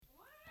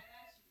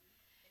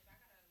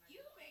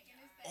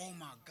Oh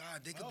my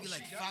God, they could be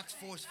like Fox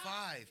Force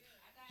 5.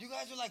 You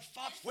guys are like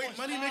Fox Force Wait,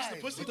 money 5. makes the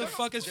pussy. What the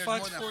fuck is There's Fox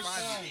more than Force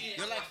 5. 5?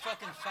 You're like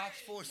fucking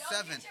Fox Force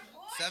 7.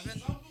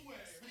 7?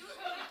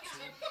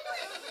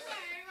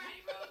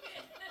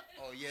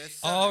 Oh, yeah, it's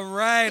 7. All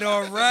right,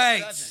 all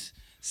right. 7.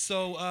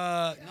 So,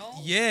 No.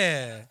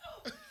 yeah.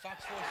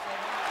 Fox Force 7.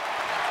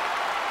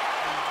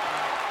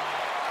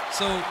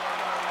 So,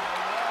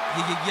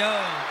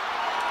 yo.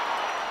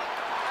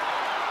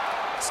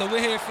 So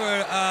we're here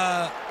for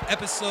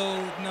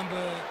episode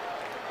number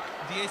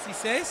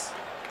 16. Ooh, Is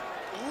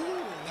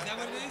that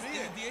what it is?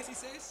 Is it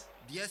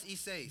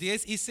 16?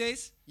 16.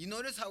 16? You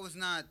notice how it's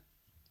not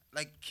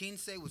like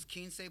Quince was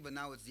Quince, but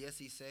now it's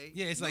 16?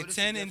 Yeah, it's like Notice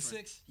 10 the and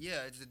difference? 6.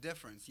 Yeah, it's the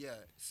difference. Yeah.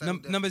 Subtle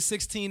Number difference.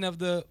 16 of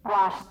the Well,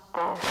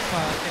 podcast.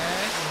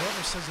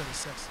 whoever says that is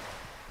sexy.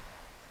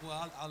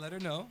 Well, I'll let her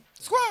know.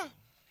 Squaw.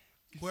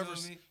 You Whoever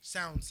feel me?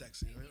 sounds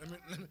sexy. Let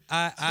me-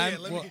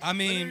 I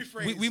mean,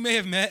 rephrase. we may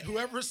have met.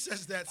 Whoever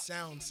says that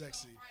sounds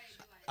sexy.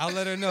 I'll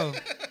let her know.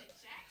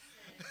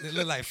 They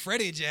look like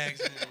Freddie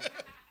Jackson.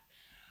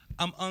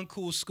 I'm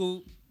Uncool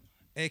Scoop,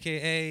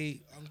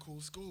 a.k.a.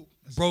 Uncool Scoop.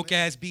 That's broke the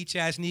name. ass, beach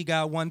ass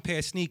nigga, one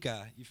pair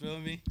sneaker. You feel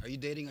me? Are you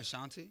dating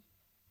Ashanti?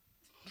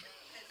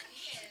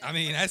 I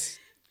mean, that's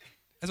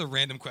a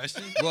random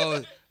question.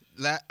 Well,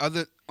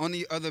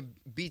 only other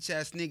beach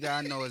ass nigga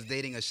I know is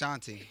dating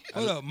Ashanti.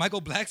 Hold up,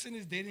 Michael Blackson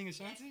is dating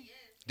Ashanti?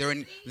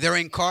 They're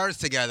in cars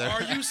together.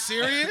 Are you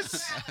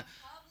serious?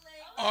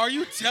 Are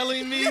you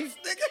telling me?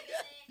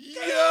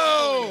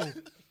 Yo,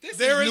 This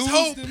there is news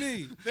hope. to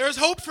me. There's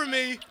hope for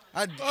me.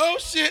 I- Oh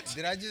shit.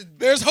 Did I just?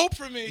 There's hope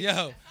for me. Yo,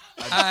 all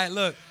right,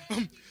 look.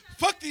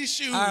 Fuck these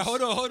shoes. All right,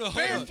 hold on.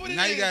 Barefoot it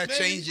Now you is, gotta baby.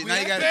 change it. We Now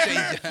you have gotta to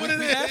change it. barefoot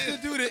We it have is.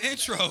 to do the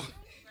intro.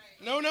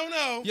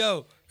 No.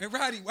 Yo, and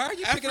Roddy, why are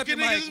you picking up African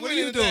your niggas mic? What are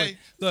winning you doing? today.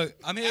 Look,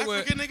 I'm here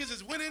African with niggas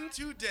is winning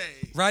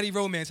today. Roddy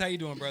Romance. How you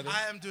doing, brother?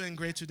 I am doing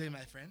great today, my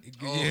friend.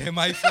 Yeah,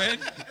 my friend.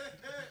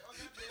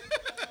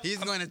 He's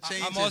going to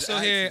change. I'm his also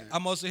here. accent.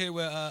 I'm also here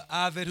with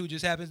Ovid, who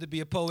just happens to be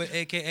a poet,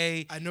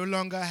 aka I no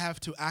longer have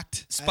to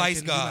act. Spice I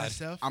can God. Be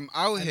myself. I'm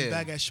out I here. can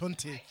bag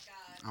Ashanti.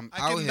 I'm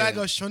I out can bag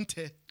here.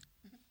 Ashanti.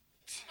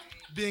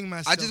 Being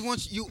myself. I just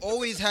want you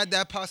always had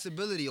that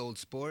possibility, old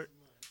sport.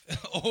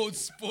 old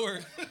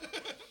sport.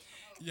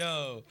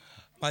 Yo,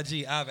 my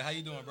G, Ovid, how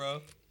you doing,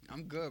 bro?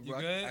 I'm good, You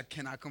bro. good? I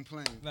cannot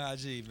complain. Nah,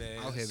 G, man.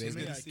 Out here, It's baby.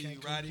 good to I see can't you,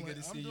 Roddy. complain.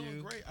 Good to see I'm doing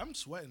you. great. I'm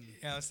sweating. You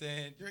know what I'm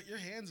saying? Your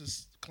hands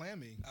is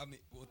clammy. I mean,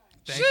 well,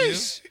 thank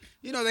Sheesh.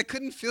 You know, they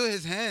couldn't feel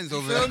his hands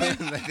over feel there.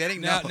 me? Like, they didn't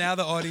you. Now, know. now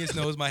the audience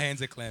knows my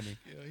hands are clammy.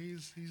 Yeah,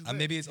 he's lit.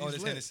 Maybe it's all He's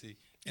this lit. Hennessy.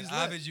 And He's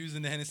lit. Ovid's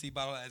using the Hennessy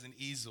bottle as an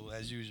easel,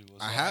 as usual.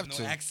 So I have no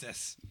to.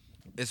 access.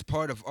 It's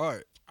part of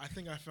art. I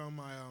think I found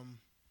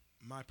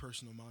my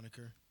personal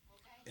moniker.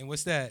 And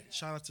what's that?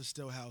 Shout out to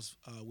Stillhouse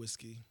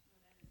whiskey.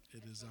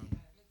 It is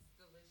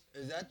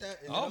Is that?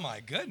 Oh my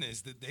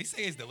goodness. They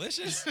say it's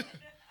delicious. All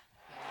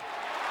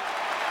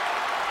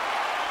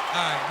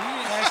right, we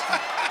didn't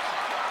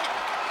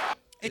ask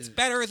It's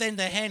better than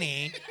the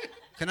Henny.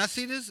 Can I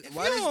see this? If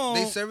Why you they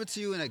don't- serve it to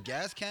you in a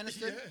gas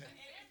canister?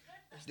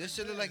 This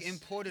should look like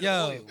imported Yo.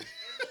 oil.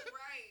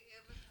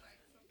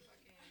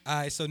 All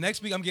right, so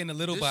next week I'm getting a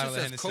little This bottle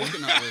of shit says Hennessy.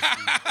 coconut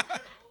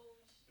whiskey.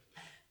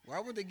 Why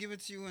would they give it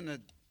to you in a?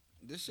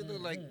 This should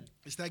look like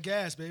it's that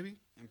gas, baby.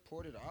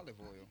 imported olive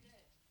oil.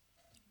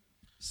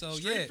 So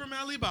Straight yeah. from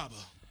Alibaba.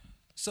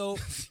 So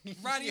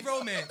Roddy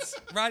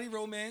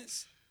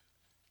Romance.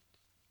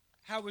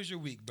 How was your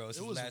week, bro?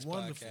 Since was last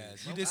wonderful.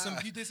 podcast. No,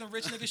 You did some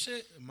rich nigga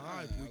shit? My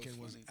that weekend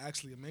was was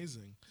actually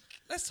amazing.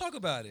 Let's talk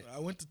about it. I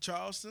went to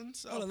Charleston,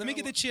 South Hold on, let me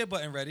get the cheer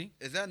button ready.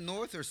 Is that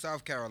North or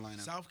South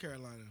Carolina? South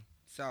Carolina.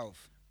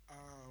 South.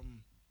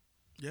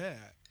 Yeah,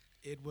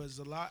 it was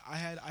a lot. I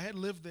had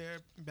lived there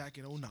back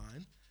in '09,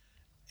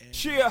 and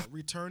Cheer.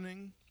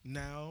 returning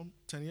now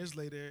 10 years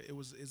later,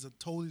 it's a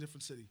totally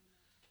different city,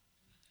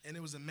 and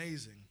it was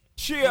amazing.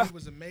 Cheer. It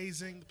was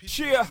amazing. The people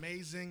Cheer. were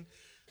amazing.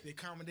 The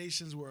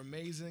accommodations were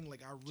amazing.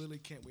 Like I really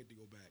can't wait to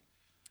go back.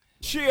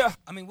 Cheer.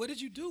 I mean, what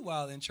did you do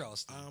while in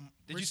Charleston?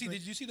 Did you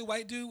Richmond- see the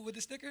white dude with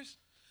the stickers?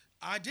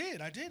 I did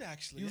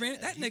actually. You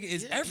ran- that nigga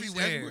is he's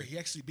everywhere. He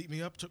actually beat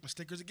me up, took my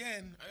stickers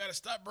again. I gotta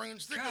stop bringing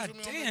stickers God with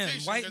me on damn,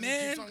 vacation white 'cause he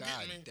man. keeps on God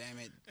getting me. damn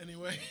it.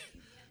 Anyway,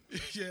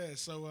 yeah.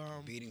 So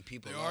Beating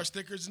people there up. are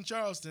stickers in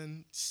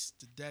Charleston.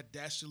 That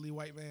dastardly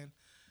white man.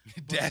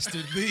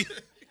 Dastardly.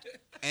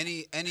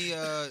 Any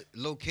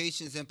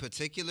locations in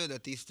particular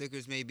that these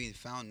stickers may be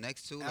found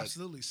next to? Like,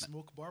 Absolutely,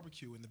 smoke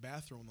barbecue in the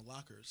bathroom, the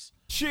lockers.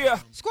 Cheer.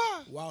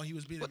 squad. While he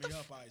was beating me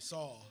up, I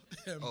saw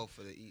him Oh,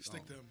 for the eat.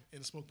 stick Oh. them in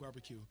the smoke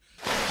barbecue.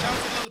 Shout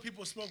out to all the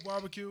people at Smoke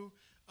Barbecue.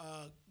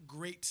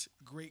 Great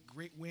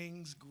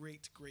wings.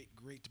 Great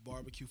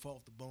barbecue. Fall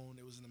off the bone.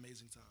 It was an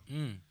amazing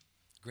time.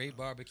 Great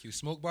barbecue.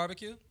 Smoke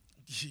barbecue?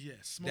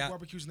 Yes, Smoke Down-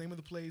 Barbecue's the name of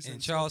the place. in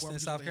and Charleston,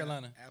 Smoke Barbecue's South what they have.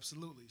 Carolina.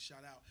 Absolutely.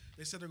 Shout out.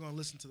 They said they're going to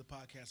listen to the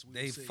podcast. We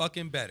They will see.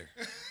 fucking better.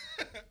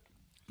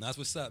 That's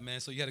what's up, man.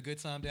 So you had a good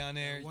time down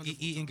there, wonderful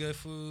eating time. good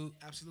food,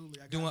 Absolutely.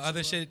 I got doing to,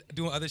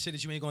 other shit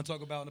that you ain't gonna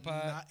talk about in the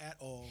pod. Not at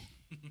all.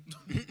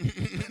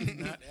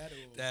 Not at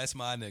all. That's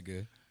my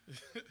nigga.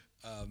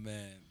 Oh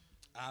man,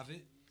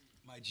 Ovid,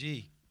 my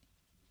G.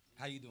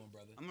 How you doing,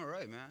 brother? I'm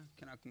alright, man.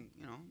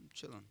 I'm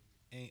chilling.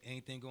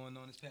 Anything going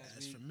on this past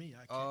As week? for me,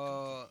 I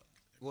can't.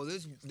 Well,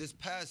 this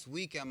past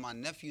weekend, my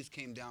nephews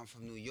came down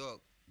from New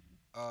York.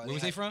 Where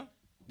was they from?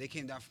 They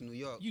came down from New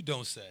York. You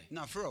don't say.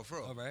 No, for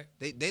real. All right.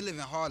 They live in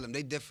Harlem.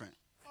 They different.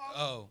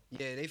 Oh.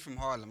 Yeah, they from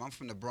Harlem. I'm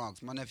from the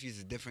Bronx. My nephews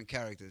is different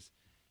characters.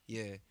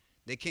 Yeah,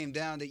 they came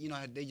down. They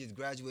just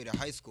graduated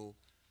high school,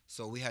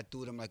 so we had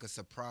threw them like a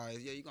surprise.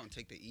 Yeah, you gonna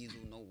take the easel,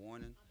 no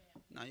warning.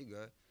 Nah, you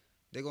good.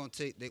 They gonna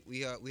take.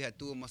 We had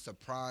threw them a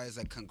surprise,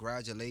 like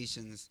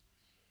congratulations.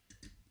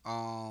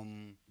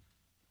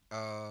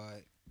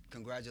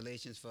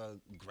 Congratulations for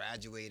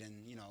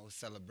graduating.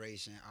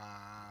 Celebration.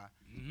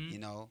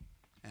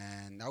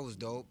 And that was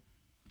dope.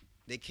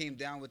 They came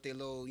down with their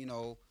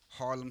little,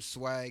 Harlem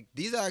swag.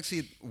 These are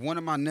actually one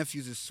of my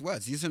nephews'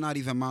 sweats. These are not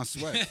even my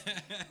sweats.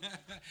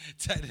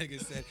 That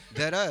nigga said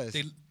That ass.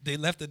 they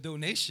left a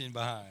donation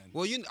behind.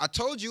 Well, I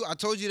told you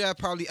that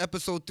probably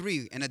episode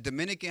 3. In a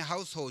Dominican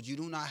household, you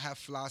do not have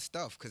fly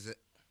stuff because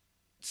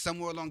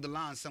somewhere along the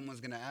line, someone's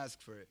gonna ask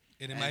for it.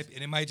 And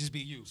it might just be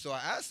you. So I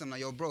asked him,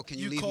 like, yo, bro, can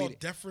you You leave called me?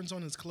 deference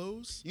on his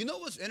clothes? You know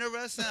what's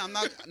interesting? I'm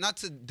not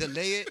to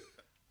delay it.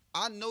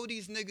 I know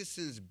these niggas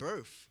since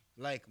birth.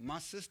 Like, my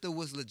sister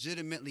was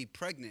legitimately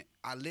pregnant.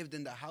 I lived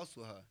in the house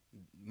with her.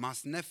 My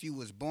nephew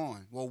was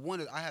born. Well,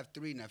 I have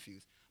 3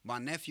 nephews. My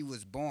nephew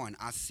was born.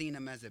 I seen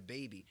him as a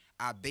baby.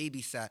 I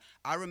babysat.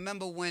 I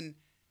remember when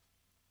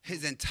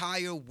his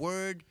entire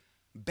word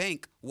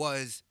bank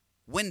was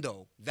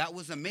window. That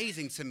was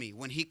amazing to me.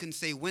 When he can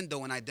say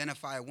window and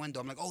identify a window,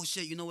 I'm like, oh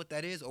shit, you know what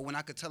that is? Or when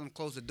I could tell him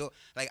close the door.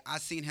 Like, I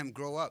seen him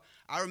grow up.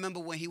 I remember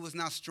when he was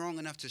not strong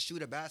enough to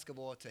shoot a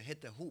basketball to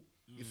hit the hoop.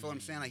 You feel what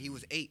I'm saying? Like, he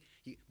was 8,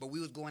 but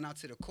we was going out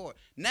to the court.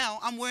 Now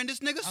I'm wearing this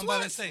nigga sweats. I'm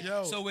about to say.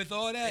 Yo, so with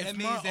all that, If that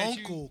my means that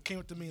uncle came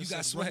up to me and you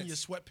got said, "Run sweats."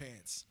 your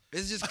sweatpants,"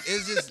 It's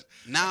just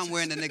now I'm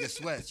wearing the nigga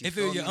sweats. You if it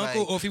feel was your me?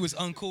 uncle Like, or if he was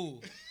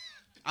uncool.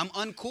 I'm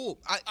uncool.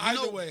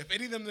 Either way, if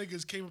any of them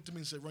niggas came up to me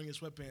and said, "Run your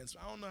sweatpants,"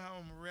 I don't know how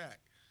I'm gonna react.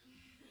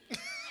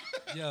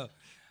 Yo,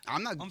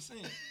 I'm not. I'm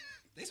saying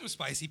they some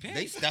spicy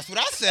pants. That's what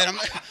I said. I'm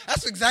like,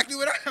 that's exactly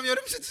what I am. Yo,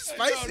 them shits is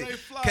spicy. they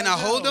fly Can I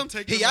hold down. them?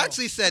 Take He them off.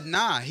 actually said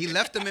nah. He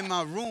left them in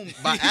my room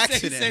by He said- he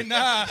accident. said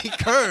nah. He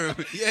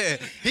curved. Yeah,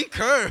 he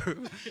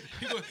curved.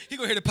 He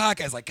go hear the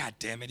podcast like, God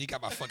damn it, he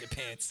got my fucking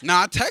pants.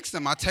 Nah, I text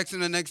him.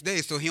 the next day,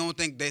 so he didn't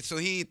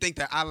think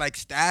that I like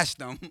stashed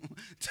them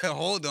to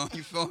hold them.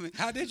 You feel me?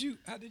 How did you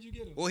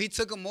get him? Well, he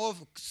took them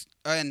off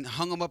and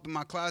hung them up in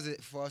my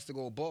closet for us to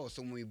go ball.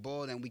 So when we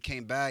balled and we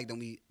came back, then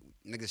we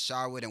niggas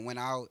showered and went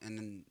out, and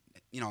then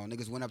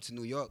niggas went up to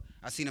New York.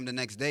 I seen him the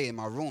next day in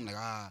my room, like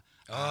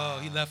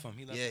He left him.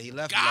 Yeah, he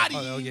left. Got him.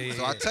 him. Oh, yeah.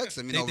 So I text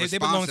him, They belong to the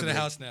responsibly.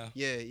 house now.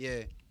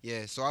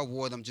 Yeah. So I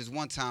wore them just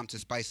one time to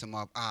spice them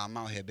up. I'm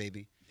out here,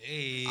 baby.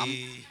 Hey.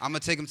 I'm gonna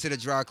take them to the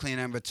dry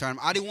cleaner and return 'em.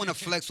 I didn't want to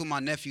flex with my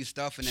nephew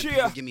stuff, and then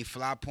people give me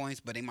fly points,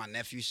 but they my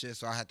nephew shit,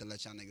 so I had to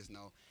let y'all niggas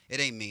know. It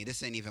ain't me.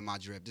 This ain't even my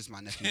drip. This is my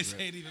nephew This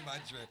drip. ain't even my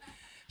drip.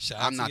 Shout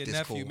out I'm to not your this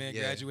nephew, cool, man.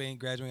 yeah. Graduating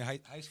high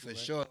school. For right?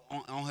 sure.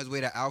 On his way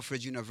to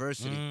Alfred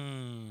University.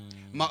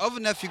 Mm. My other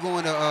nephew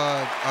going to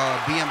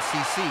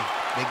BMCC.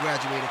 They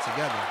graduated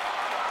together.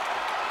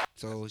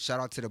 So shout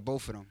out to the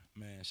both of them.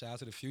 Man, shout out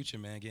to the future,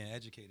 man. Getting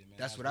educated, man.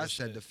 That's what I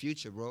said. The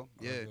future, bro.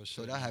 Yeah. real So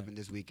shit, that man. happened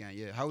this weekend.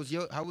 Yeah. How was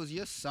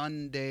your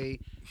Sunday?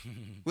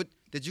 What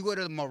did you go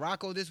to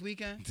Morocco this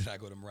weekend? Did I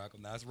go to Morocco?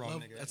 Nah, that's wrong, Well,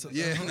 nigga. that's a-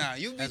 Yeah. Nah,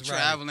 you be That's right.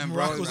 traveling, bro.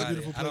 Morocco's a Right.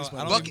 beautiful I don't- place. by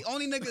I the don't way. Bucket,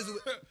 only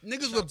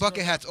niggas with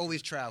bucket hats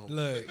always travel.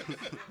 Look,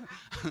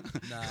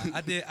 nah,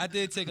 I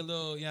did take a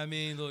little,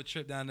 little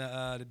trip down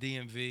to the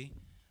DMV.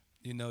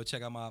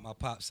 Check out my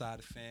pop side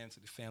of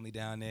the family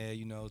down there.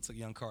 Took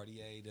young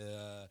Cartier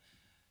to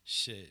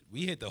shit.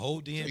 We hit the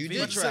whole DMV. you You did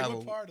about to say travel.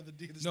 what part of the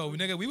No, story?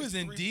 nigga, we was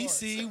in Three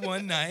D.C. parts.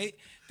 one night,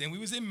 then we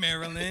was in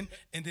Maryland,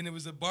 and then it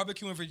was a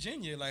barbecue in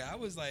Virginia. Like, I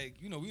was like,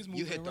 we was moving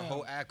You hit the around.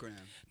 whole acronym.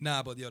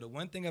 Nah, but, the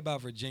one thing about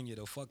Virginia,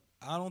 though,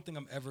 I don't think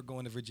I'm ever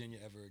going to Virginia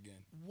ever again.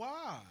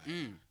 Why?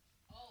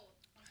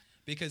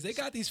 Because they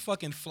got these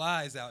fucking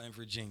flies out in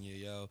Virginia,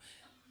 yo.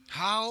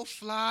 How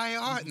fly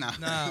art now?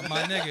 Nah,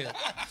 my nigga.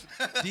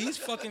 These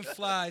fucking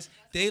flies,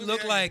 they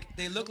look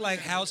like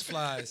house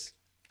flies.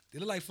 They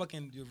look like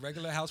fucking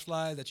regular house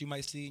flies that you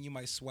might see and you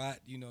might swat.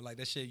 Like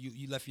that shit.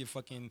 You left your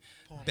fucking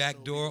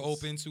back door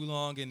open too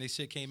long and this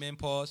shit came in.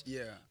 Pause.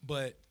 Yeah.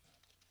 But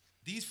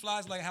these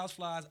flies like house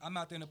flies. I'm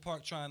out there in the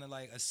park trying to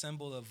like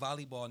assemble a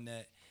volleyball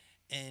net,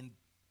 and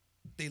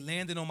they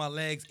landed on my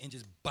legs and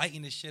just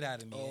biting the shit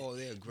out of me. Oh,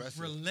 they're aggressive.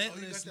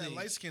 Relentlessly. that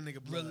light-skinned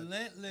nigga blood.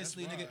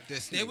 Relentlessly, That's nigga. wild.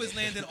 This They nigga. was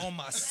landing on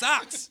my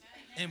socks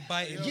and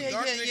biting me. Yeah,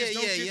 Dark yeah, niggas yeah,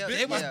 don't yeah, get yeah. bit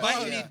They was by biting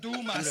bugs. me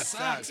through my Through the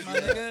socks, socks, my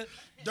yeah. nigga.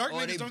 Dark Oh,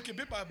 niggas they- don't get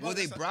bit by bugs. Were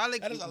they That's a-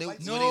 brolic? that is a They-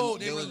 light- No,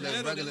 they they were was like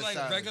literally regular like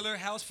size. regular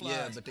house flies.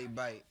 Yeah, but they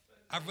bite.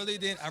 I really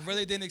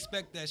didn't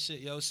expect that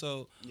shit, yo.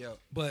 So, Yo.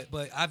 but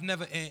I've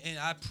never, and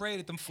I pray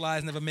that them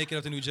flies never make it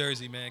up to New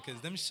Jersey, man,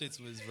 because them shits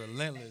was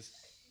relentless.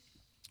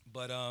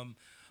 But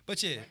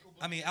yeah,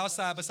 I mean,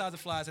 besides the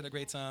flies, had a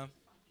great time.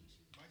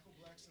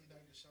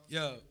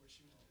 Yo,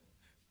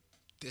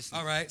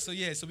 All right, so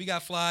we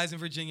got flies in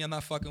Virginia. I'm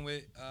not fucking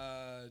with.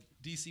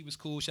 DC was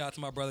cool. Shout out to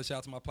my brother. Shout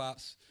out to my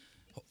pops,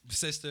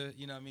 sister.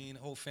 You know what I mean?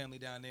 Whole family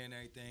down there and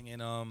everything.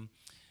 And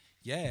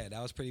yeah,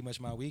 that was pretty much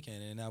my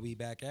weekend. And now we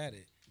back at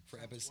it for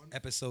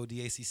episode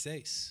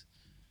 16.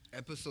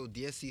 Episode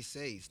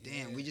 16.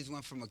 Damn, we just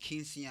went from a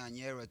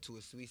quinceañera to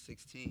a sweet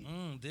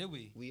 16. Did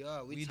we? We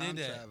are. We did time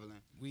that.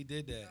 traveling. We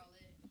did that.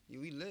 Yeah,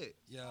 we lit.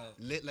 Yeah.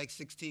 Lit like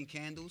 16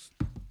 candles.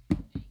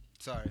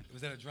 Sorry.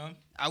 Was that a drum?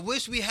 I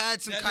wish we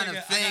had some That kind nigga,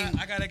 of thing.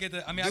 I gotta get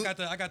the. I mean, I got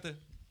the.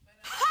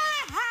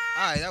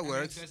 All right, that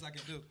works. Best I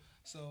can do.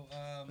 So.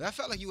 That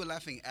felt like you were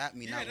laughing at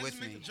me, not with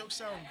make me. the joke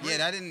sound great.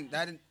 Yeah,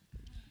 that didn't.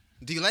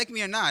 Do you like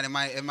me or not? Am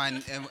I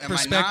Perspective.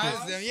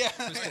 Nas? Yeah.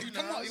 You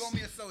Come on, Nas? you want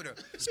me a soda?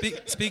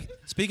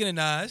 Speaking of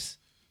Nas,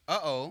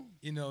 Uh-oh.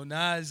 you know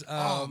Nas.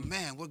 Oh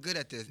man, we're good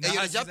at this. Nas Hey,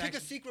 yo, did y'all is pick a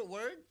actually- secret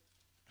word?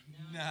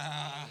 Nah.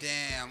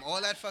 Damn,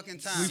 all that fucking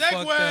time. We Segway!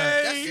 fucked up.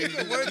 That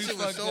secret word We shit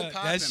was fucked so up.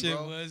 popping, That shit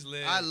bro. was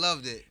lit. I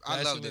loved it. I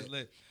That loved shit was it.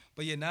 lit.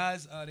 But yeah,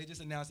 Nas, they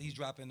just announced he's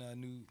dropping a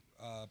new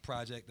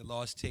project, The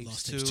Lost Tapes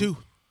Lost 2. Tapes 2.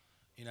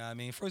 You know what I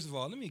mean? First of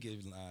all, let me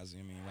give Nas, a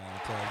round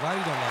of applause. Why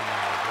you don't like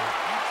Nas, bro?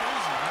 You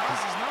crazy. Nas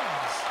is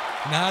Nas.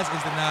 Nas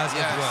is the Nas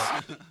Yes. of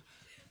what?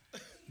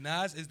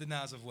 Nas is the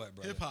Nas of what,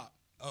 bro? Hip hop.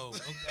 Oh,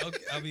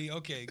 okay. I mean,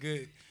 okay,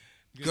 good.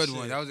 Good shit.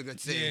 one. That was a good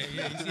save.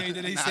 Yeah, you see,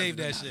 he Nas saved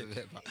is that the shit. Nas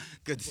of hip-hop.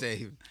 Good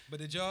save. But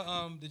did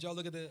y'all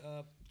look at the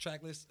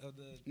track list of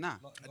the? Nah.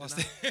 Lost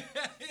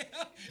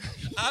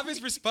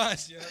Obvious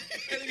response, yo.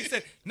 He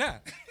said, nah.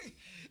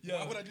 Yo,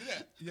 Why would I do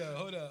that? Yo,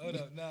 hold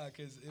up, nah,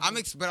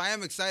 because But I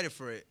am excited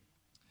for it.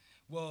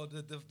 well,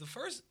 the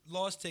first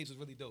Lost Tapes was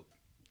really dope.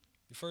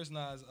 The first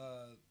Nas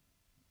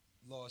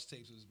Lost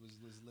Tapes was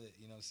lit.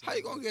 You know what I'm saying? How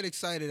you gonna get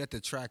excited at the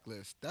track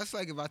list? That's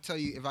like if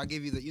I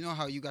give you you know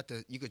how you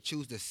could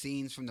choose the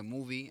scenes from the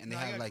movie and they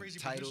No, I have got like crazy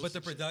titles. But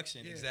the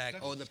production, Yeah,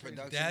 exactly. Oh, the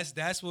production.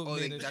 That's what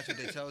made it. That's what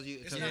they tell you.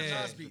 It It's tells not you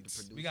Nas the beats.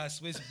 producer. We got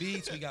Swiss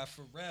Beats, we got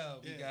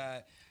Pharrell, we Yeah.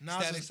 got Nas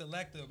Static is-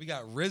 Selector, we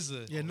got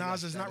RZA. Yeah, we Nas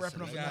got is not Status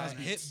rapping off We of Selector. Nas got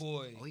beats. Hit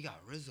Boy. Oh, he got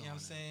Rizzo. You know what I'm on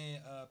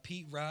saying?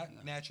 Pete Rock,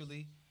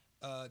 naturally.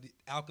 The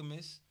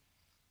Alchemist.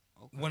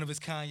 it. Okay. One of his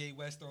Kanye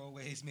West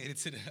throwaways made it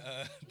to the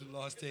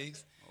Lost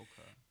Tapes. Okay.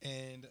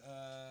 And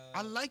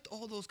I liked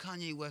all those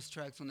Kanye West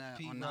tracks on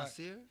Pete Rock.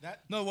 Nasir.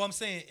 That no, what I'm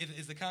saying, if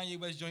it's the Kanye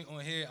West joint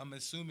on here, I'm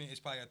assuming it's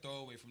probably a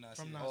throwaway from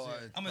Nasir. From Nasir. Oh, Nasir.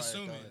 it's I'm probably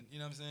assuming, thought. you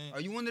know what I'm saying? Are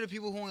you one of the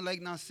people who only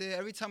like Nasir?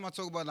 Every time I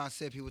talk about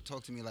Nasir, people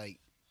talk to me like,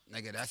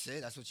 nigga, that's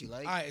it? That's what you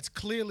like? all right, it's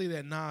clearly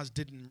that Nas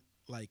didn't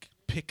like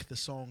pick the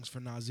songs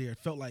for Nasir. It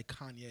felt like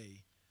Kanye.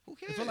 Who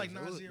cares? It felt like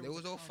It was- Nasir It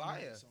was a all Kanye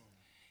fire. song.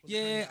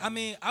 Yeah, I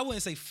mean, I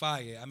wouldn't say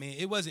fire. I mean,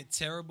 it wasn't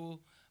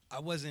terrible. I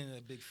wasn't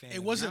a big fan. It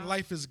of wasn't Nah.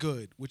 Life is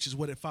Good, which is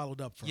what it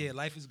followed up from. Yeah,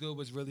 Life is Good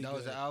was really That good.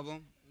 was the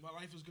album? My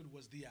Life is Good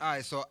was the All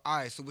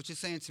right, so what you're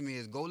saying to me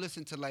is go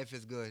listen to Life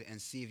is Good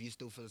and see if you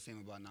still feel the same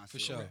about Nasir. For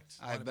sure. Correct.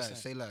 I bet. 100%.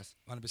 Say less.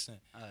 100%.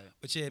 All right.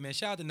 But yeah, man,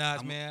 shout out to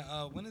Nas, man.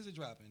 When is it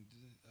dropping?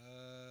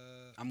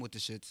 I'm with the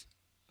shits.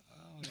 I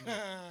don't even know.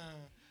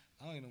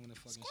 I don't even know when the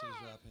fucking shit is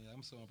dropping.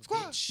 I'm so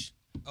unprepared. Squash.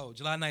 Oh,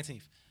 July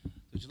 19th.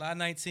 So July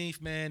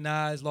 19th, man,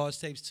 Nas Lost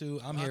Tapes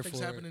 2. I'm here things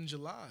for happen it. in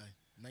July.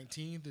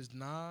 19th is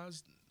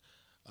Nas.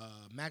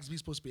 Max B's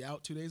supposed to be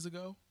out 2 days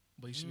ago,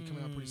 but he should be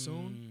coming out pretty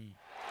soon.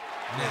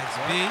 Max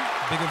B,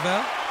 Bigger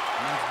Vel.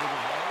 Next big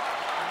event.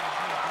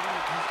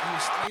 He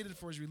was slated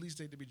for his release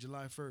date to be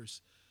July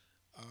 1st.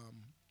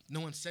 No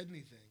one said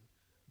anything,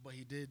 but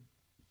he did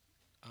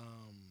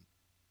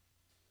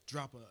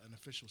drop an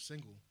official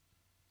single,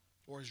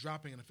 or is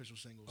dropping an official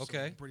single. So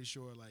Okay. I'm pretty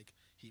sure like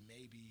he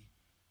may be.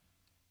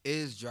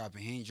 Is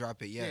dropping. He ain't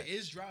drop it Yeah, yet. it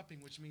is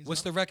dropping, which means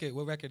What's the record?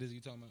 What record is you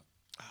talking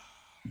about?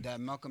 That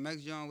Malcolm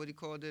X John, what he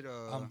called it?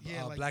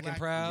 Black and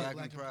Proud?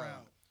 Black and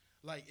Proud.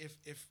 Like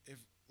if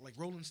like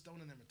Rolling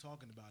Stone and them are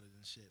talking about it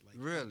and shit. Like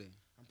Really?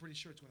 I'm pretty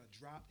sure it's gonna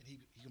drop and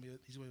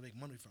he's gonna make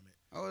money from it.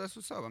 Oh, that's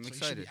what's up. I'm so he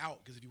excited. should be out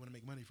because if you want to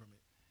make money from it.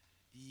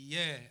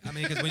 Yeah, I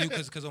mean,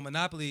 because on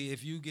Monopoly,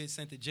 if you get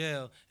sent to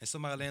jail and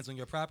somebody lands on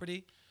your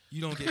property,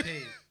 you don't get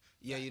paid.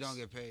 Yeah, you don't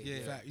get paid. Yeah.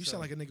 In fact, you so-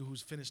 sound like a nigga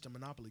who's finished a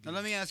Monopoly Now game.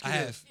 let me ask you I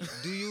this: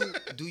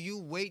 Do you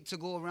wait to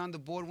go around the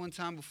board one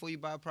time before you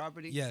buy a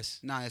property? Yes.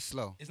 Nah, it's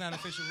slow. It's not an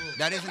official rule.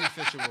 That is an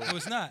official rule. No,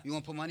 it's not. You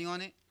want to put money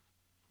on it?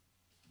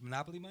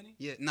 Monopoly money?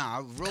 Yeah. Nah,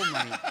 real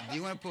money. Do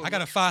you want to put? I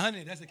got a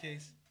 500. That's the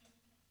case.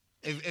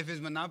 If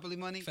it's Monopoly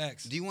money.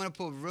 Facts. Do you want to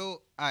put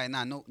real? All right,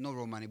 nah, no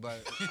real money,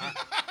 but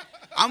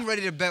I'm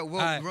ready to bet real, All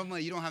right. real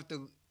money. You don't have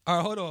to. All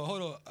right, hold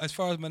on. As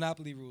far as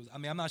Monopoly rules, I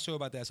mean, I'm not sure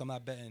about that, so I'm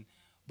not betting.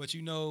 But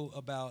you know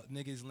about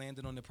niggas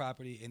landing on the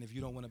property, and if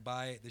you don't want to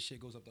buy it, the shit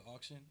goes up to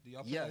auction. Do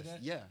y'all play Yes. like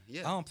that?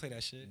 Yeah. I don't play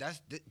that shit.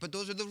 But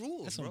those are the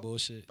rules. That's some bro.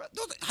 bullshit. Bro,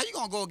 how you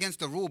gonna go against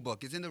the rule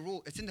book? It's in the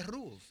rule. It's in the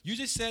rules. You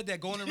just said that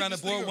going around the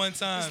This board nigga- one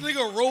time. This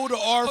nigga rolled a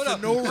R Hold for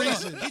up, no hold on.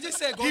 reason. He just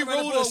said He going around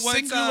the rolled board a one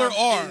singular time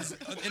R. is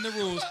in the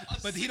rules,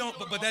 but he don't.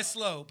 But that's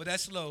slow. But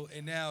that's slow.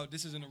 And now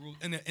this is in the rule.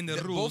 In the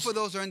rules. Both of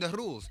those are in the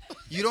rules.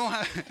 You don't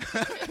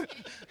have.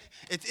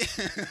 It's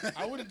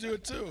I wouldn't do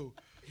it too.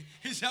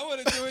 I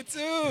want to do it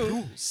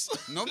too.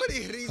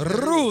 nobody reads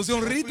the Rules.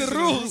 Don't read the Nobody's in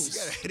rules.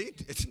 You gotta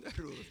read it. It's in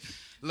the rules.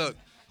 Look,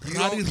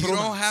 Radi's you don't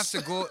romance.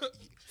 have to go.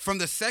 From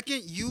the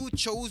second you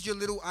chose your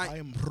little I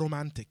am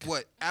romantic.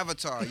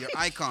 avatar, your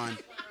icon,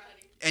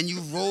 and you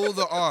roll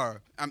the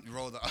R, and you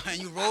roll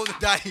the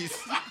dice.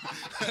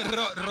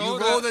 You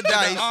roll the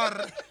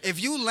dice.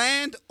 If you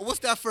land, what's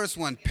that first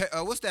one?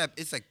 What's that?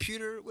 It's like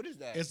pewter. What is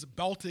that? It's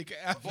Baltic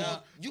Apple.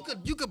 You could.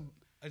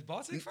 Is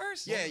Baltic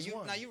first? Yeah, Cheapest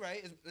one. you're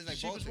right. It's like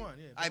Cheapest Baltic. one,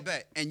 yeah, I Baltic.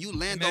 bet. And you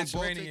land The on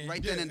Baltic Mediterranean.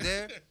 right then and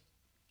there.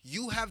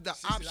 You have the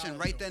 $60 option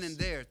right then bills. and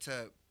there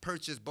to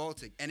purchase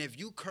Baltic. And if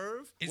you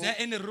curve, Is that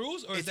in the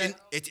rules or is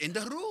it's in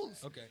the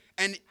rules. Okay.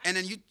 And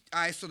then you,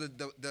 so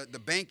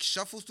the bank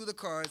shuffles through the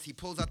cards. He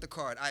pulls out the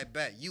card. I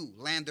bet you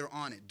lander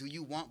on it. Do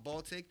you want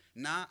Baltic?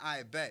 Nah,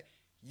 I bet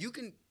you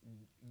can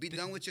be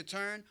done with your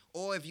turn,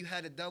 or if you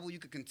had a double, you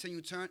could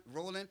continue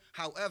rolling.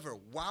 However,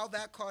 while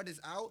that card is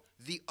out,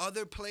 the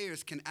other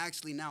players can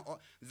actually now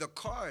the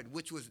card,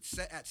 which was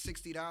set at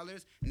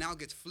 $60, now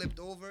gets flipped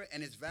over,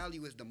 and its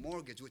value is the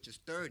mortgage, which is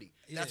 $30.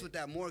 That's Yeah. what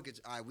that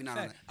mortgage. We not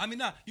on Fact. it. I mean,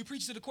 nah, you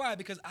preach to the choir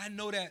because I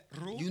know that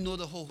rule. You know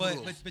the whole but,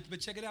 rules. but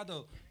check it out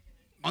though.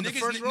 On the niggas,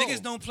 first roll.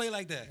 niggas don't play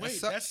like that. Wait,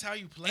 That's- that's how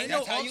you play? Ain't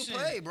That's no how you auction.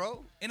 play,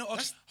 bro. Ain't no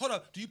auction. Hold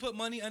up. Do you put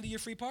money under your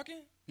free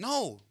parking?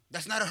 No,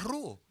 that's not a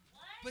rule.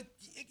 But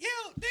yo,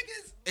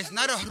 niggas. It's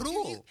not a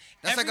rule.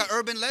 That's like an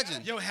urban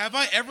legend. Yo, have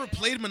I ever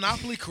played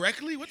Monopoly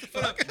correctly? What the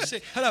fuck?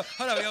 Shit, hold up,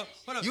 yo,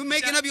 hold up. You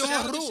making up your shout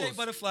own out to rules. Shea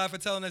Butterfly for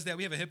telling us that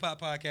we have a hip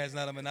hop podcast,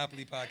 not a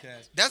Monopoly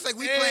podcast. That's like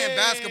we playing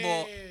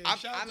basketball.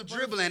 shout out I'm to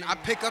dribbling. Butterfield.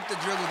 I pick up the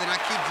dribble, then I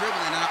keep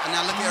dribbling, and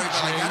I look at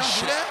everybody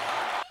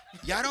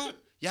like, y'all don't do that?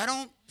 Y'all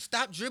don't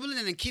stop dribbling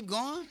and then keep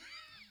going?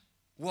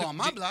 Well, on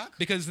my block.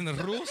 Because it's in the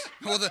rules.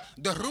 Well,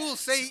 the rules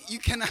say you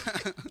cannot.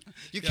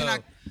 You Yo,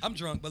 cannot. I'm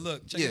drunk, but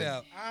look, check it Yeah.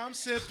 out. I'm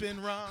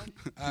sipping rum.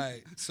 All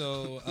right,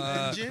 so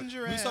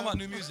Ginger we was ale. talking about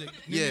new music.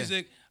 New Yeah.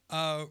 music.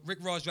 Rick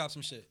Ross dropped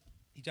some shit.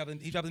 He dropped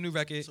a new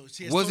record. So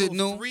he has Was it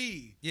total new?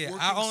 3 Yeah,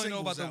 working I only know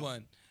singles about the out.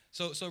 one.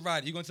 So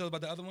Rod, you gonna tell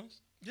about the other ones?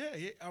 Yeah.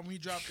 He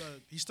dropped.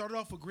 He started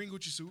off with Green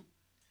Gucci Suit,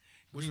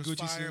 which Green was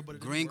Gucci fire, Suit. but it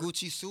didn't Green work.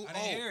 Gucci suit. I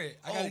didn't hear it.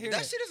 I gotta hear that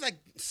that. shit is like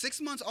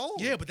 6 months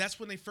old. Yeah, but that's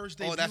when they first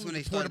debuted. that's when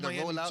they Port of started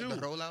the Miami rollout, too. the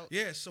rollout?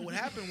 Yeah. So what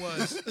happened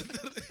was,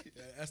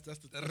 yeah, that's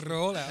the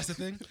Roll out. That's the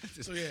thing.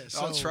 So yeah.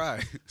 So, I'll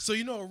try. So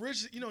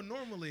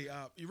normally,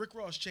 Rick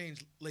Ross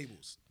changed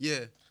labels.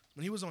 Yeah.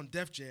 When he was on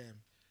Def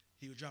Jam,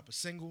 he would drop a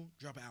single,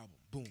 drop an album,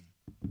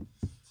 boom.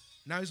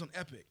 Now he's on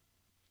Epic,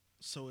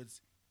 so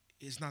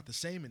it's not the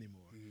same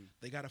anymore. Mm-hmm.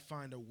 They got to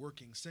find a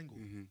working single.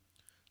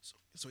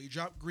 So he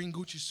dropped Green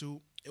Gucci Suit.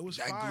 It was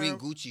That fire. Green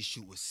Gucci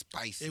shoot was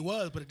spicy. It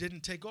was, but it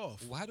didn't take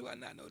off. Why do I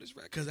not know this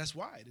record? Because that's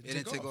why it It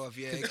didn't, didn't take off.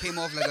 Yeah, it came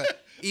off like a.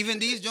 Even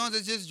these joints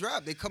that just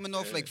dropped, they coming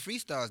off like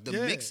freestyles. The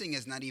Yeah. mixing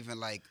is not even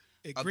like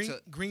up Green to.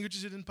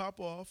 Gucci didn't pop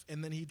off,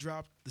 and then he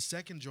dropped the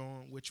second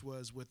joint, which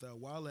was with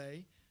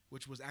Wale,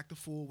 which was Act a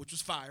Fool, which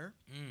was fire.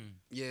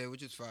 Yeah,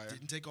 which is fire.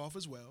 Didn't take off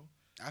as well.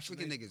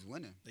 African niggas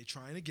winning. They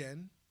trying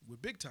again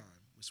with Big Time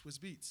with Swiss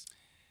Beats,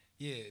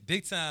 Yeah,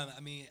 big time. I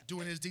mean,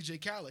 doing his DJ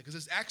Khaled because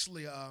it's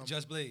actually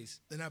Just Blaze.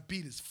 and that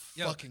beat is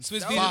Yo, fucking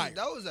Swiss fire. Beats-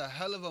 That was a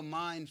hell of a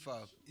mind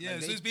fuck. Yeah,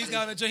 Like, Swiss they- Beats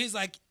got on the joint. He's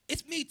like,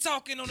 "It's me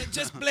talking on a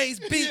Just Blaze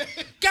beat."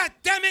 God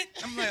damn it!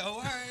 I'm like, "Oh,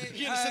 all right."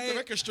 He had to set the all right.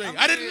 record straight. I'm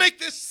I didn't here. make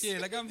this. Yeah,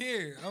 like I'm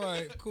here. All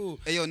right, cool.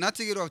 Hey yo, not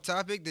to get off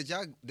topic, did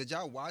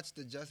y'all watch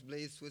the Just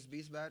Blaze Swiss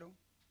Beats battle?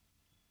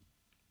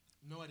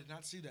 No, I did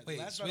not see that. Wait,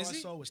 the last battle I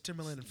Swizzy? saw was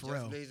Timberland and Just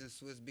Pharrell. Blaze and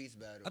Swiss Beats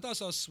battle. I thought I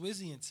saw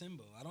Swizzy and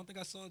Timbo. I don't think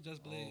I saw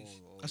Just Blaze.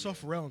 I saw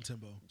Pharrell and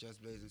Timbo.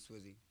 Just Blaze and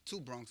Swizzy. Two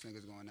Bronx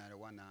niggas going at it.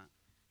 Why not?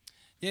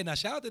 Yeah, now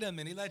shout out to them,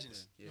 man. They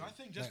legends. Yeah. No, I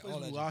think Like, Just all Blaze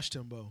legends. lost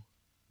Timbo.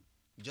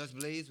 Just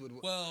Blaze would.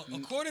 Well,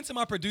 according to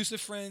my producer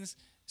friends,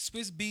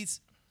 Swiss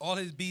Beats, all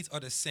his beats are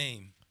the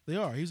same. They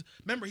are.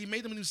 Remember he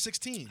made them when he was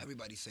 16.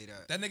 Everybody say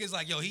that. That nigga's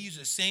like, yo, he used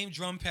the same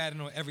drum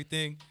pattern on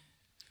everything.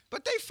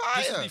 But they This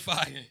fire. be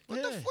fire. What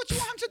you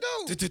want him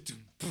to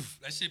do?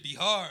 That shit be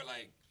hard.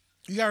 Like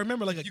You gotta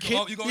remember, like a you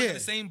kid. go yeah. get the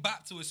same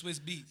bop to a Swiss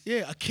Beats.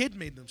 Yeah, a kid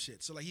made them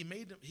shit. So like he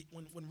made them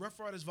when Rough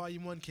Riders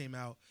Volume 1 came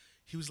out,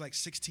 he was like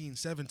 16,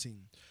 17.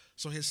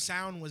 So his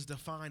sound was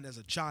defined as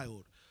a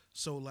child.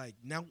 So like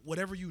now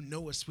whatever you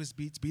know a Swiss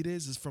Beats beat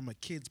is from a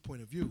kid's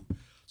point of view.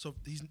 So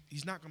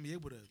he's not gonna be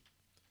able to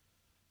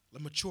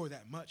mature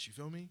that much, you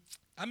feel me?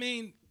 I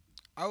mean,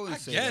 I would I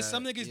say guess that.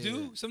 some niggas Yeah.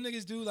 do. Some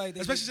niggas do. Like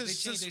they, Especially they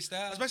since change their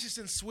style. Especially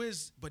since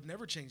Swizz but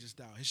never changed his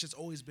style. His shit's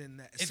always been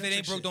that If it eccentric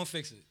ain't broke, shit. don't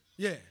fix it.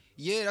 Yeah.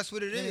 Yeah, that's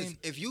what it is. mean-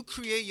 If you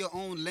create your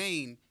own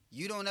lane,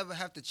 you don't ever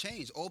have to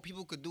change. All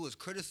people could do is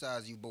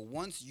criticize you. But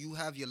once you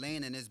have your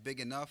lane and it's big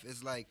enough,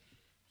 it's like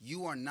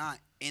you are not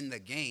in the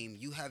game.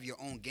 You have your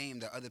own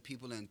game that other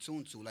people are in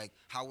tune to. Like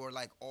how we're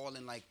like all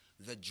in like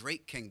the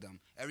Drake kingdom.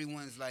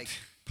 Everyone's like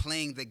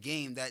playing the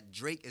game that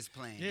Drake is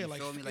playing. Yeah, you like-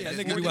 feel me? yeah, Like That there's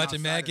nigga be nothing watching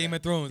outside Mad of Game that.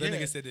 of Thrones. That Yeah.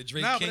 nigga said the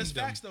Drake Nah, Kingdom. but it's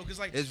facts though, because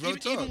like It's real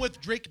even talk. with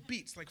Drake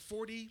beats, like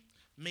 40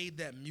 made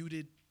that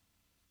muted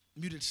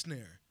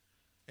snare,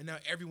 and now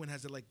everyone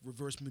has that like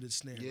reverse muted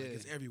snare. Yeah. Like,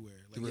 it's everywhere.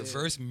 The Like,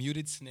 reverse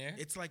muted snare.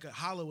 it's like a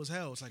hollow as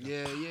hell. It's like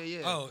Yeah, yeah,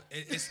 yeah. Oh,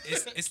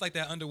 it's like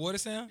that underwater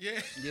sound.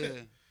 yeah. Yeah.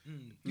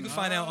 You can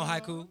find that on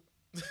Haiku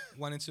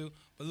 1 and 2.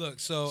 But look,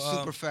 so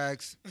Super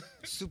facts.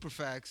 Super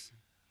facts.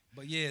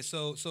 But yeah,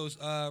 so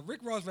Rick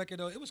Ross record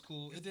though, it was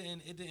cool. It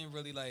didn't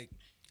really like.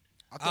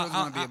 I thought it was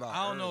gonna be about.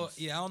 I don't know. herbs.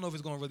 Yeah, I don't know if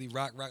it's gonna really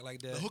rock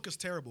like that. The hook is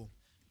terrible.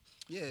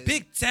 Yeah.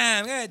 Big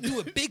time. I gotta do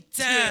it big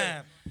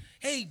time.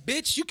 Hey,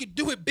 bitch, you can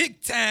do it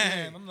big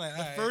time. I'm like, The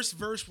all right. first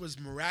verse was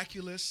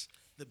miraculous.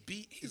 The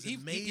beat is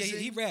amazing.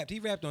 He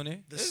rapped on there.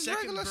 The It's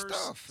second regular verse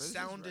stuff. It's just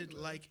sounded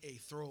regular. like a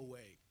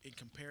throwaway in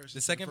comparison.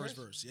 The second to the first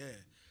verse? verse, yeah.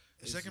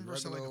 The It's second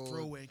verse sounded like a regular-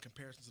 throwaway in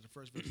comparison to the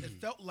first verse. It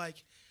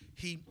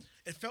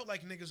felt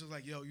like niggas was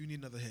like, "Yo, you need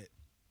another hit.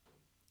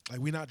 Like,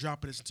 we're not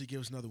dropping this until you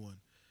give us another one."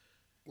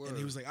 And he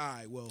Word. was like, "All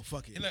right, well,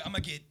 fuck it. And like, I'm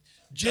gonna get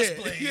Just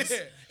Yeah, Blaze, yeah.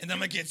 and I'm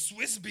gonna get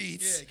Swiss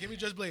Beats. Yeah, give me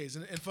Just Blaze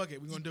and fuck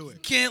it, we're gonna do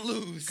it." Can't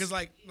lose. Because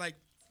like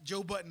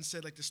Joe Budden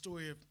said, like the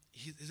story of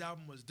his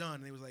album was done,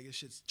 and he was like, "This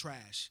shit's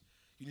trash.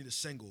 You need a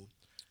single."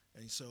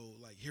 And so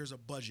like, here's a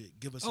budget.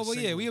 Give us. Oh a well,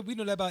 single. yeah, we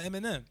know that about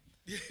Eminem.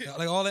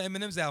 Like all of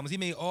Eminem's albums, he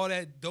made all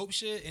that dope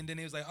shit, and then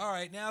he was like, "All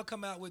right, now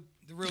come out with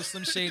the real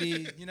Slim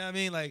Shady." You know what I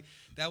mean? Like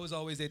that was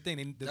always their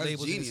thing. The That's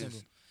labels did a genius.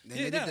 single. They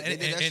Yeah, did nah, that- they did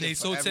that and shit they for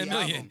sold every 10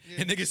 million. album.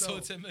 And niggas so-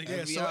 sold 10 million. Yeah,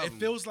 Every so album. it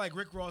feels like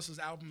Rick Ross's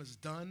album is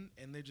done,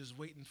 and they're just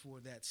waiting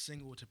for that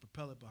single to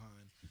propel it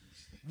behind,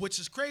 which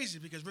is crazy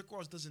because Rick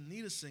Ross doesn't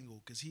need a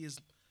single because he is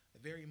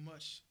very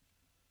much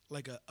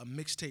like a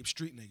mixtape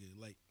street nigga.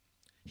 Like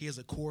he has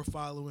a core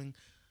following.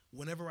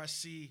 Whenever I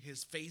see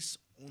his face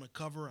on a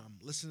cover, I'm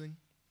listening.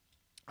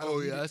 I don't Oh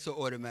need yeah, it. that's an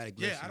automatic.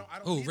 Yeah, listen. I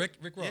don't. Who, need Rick-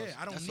 it. Rick Ross? Yeah,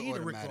 I don't That's need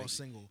a Rick automatic. Ross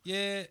single.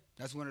 Yeah,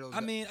 That's one of those.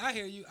 I mean, I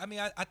hear you. I mean,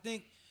 I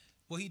think,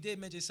 well, he did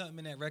mention something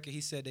in that record.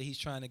 He said that he's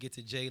trying to get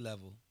to J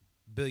level,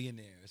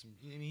 billionaire.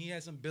 I mean, he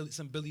had some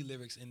Billy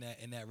lyrics in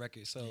that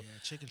record. So Yeah,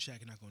 Chicken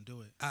Shack is not gonna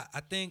do it.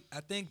 I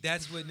think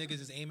that's what niggas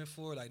is aiming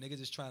for. Like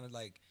niggas is trying to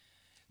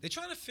they're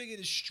trying to figure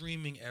the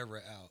streaming era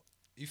out.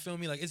 You feel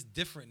me? Like it's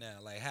different now.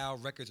 Like how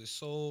records are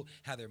sold,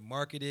 how they're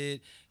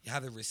marketed, how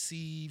they're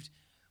received,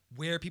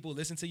 where people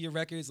listen to your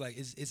records. Like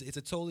it's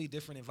a totally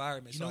different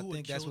environment. You So know I who would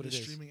think that's kill what the it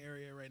is. streaming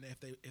area right now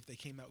if they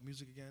came out with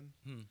music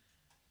again?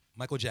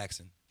 Michael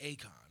Jackson.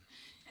 Akon.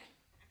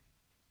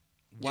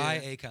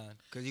 Why Yeah. Akon?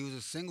 because he was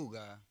a single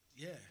guy.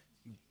 Yeah.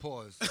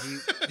 Pause.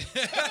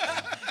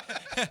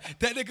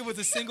 That nigga was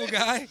a single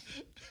guy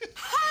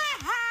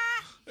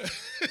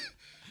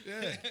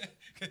Yeah.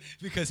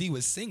 because he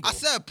was single. I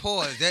said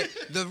pause.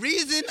 The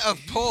reason of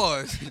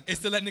pause It's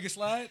to let niggas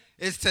slide.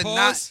 is to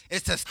Pause.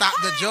 is to stop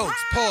the jokes.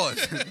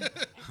 Pause.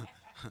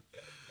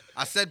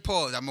 I said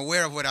pause. I'm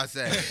aware of what I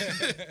said.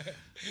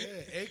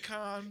 Yeah,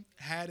 Akon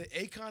had it.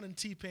 Akon and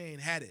T-Pain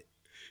had it.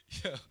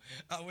 Yo,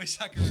 I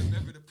wish I could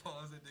remember to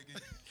pause it, nigga.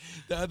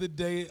 The other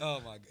day, oh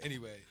my.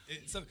 Anyway,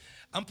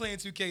 I'm playing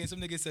 2K and some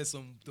nigga said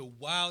the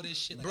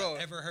wildest shit like Bro,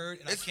 I've ever heard,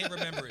 and I can't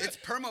remember it. It's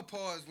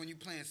perma-pause when you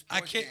playing sports I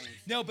can't. games.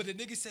 No, but the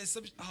nigga said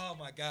some. Oh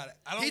my god,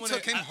 I don't He want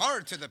took him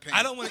hard to the paint.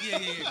 I don't want to. Yeah.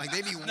 Like,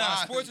 they be Nah, wild.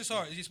 sports is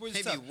hard. Sports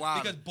is They be tough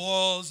wild. because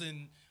balls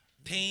and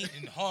paint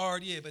and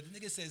hard. Yeah, but the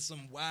nigga said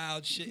some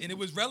wild shit, and it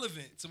was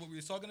relevant to what we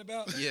were talking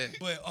about. Yeah.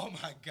 But oh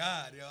my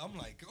god, yo, I'm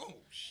like, oh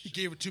He shit.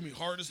 gave it to me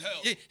hard as hell.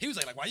 Yeah, he was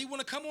like, why you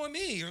want to come on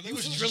me? Or He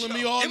was drilling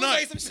me all it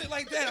night. was like some shit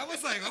like that. I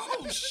was like,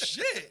 oh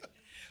shit.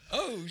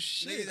 Oh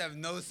shit. Niggas have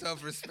no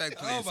self-respect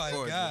playing Oh my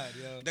sports. god,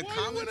 yo. The Why you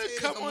wanna commentators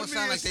come on almost me?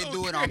 sound like It's they so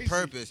do it on crazy.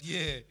 purpose.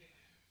 Yeah.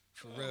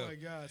 For Oh real. my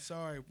God!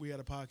 Sorry, we had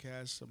a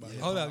podcast about.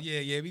 Hold hip-hop. up,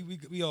 yeah,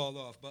 we all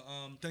off. But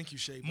Thank you,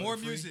 Shay. more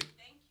Butterfree. music.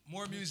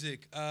 More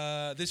music.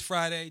 This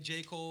Friday,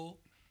 J. Cole.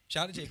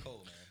 Shout out to J.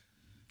 Cole, man.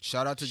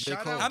 Shout out to J.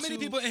 Shout Cole. out How many to-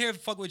 people in here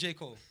fuck with J.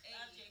 Cole?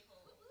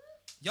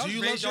 Y'all Do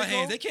you raise love your J. Cole?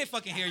 hands. They can't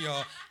fucking hear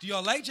y'all. Do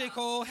y'all like J.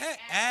 Cole? Hey,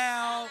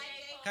 Al.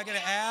 Can I get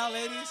an Al,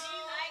 ladies?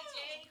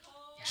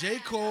 J.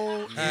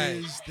 Cole right.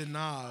 is the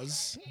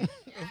Nas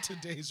of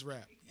today's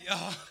rap. Yo,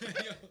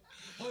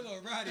 hold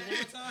on, Roddy, one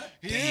more time.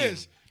 He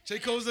is. J.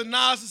 Cole's the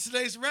Nas of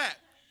today's rap.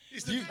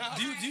 He's the Do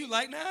Nas. you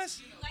like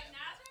Nas?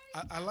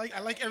 I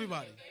like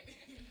everybody,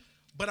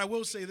 but I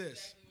will say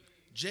this: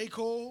 J.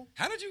 Cole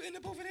How did you end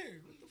up over there?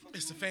 What the fuck?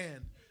 is the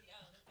fan.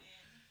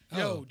 Oh.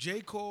 Yo,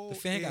 J. Cole. The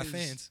fan got is-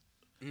 fans.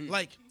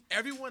 Like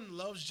everyone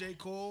loves J.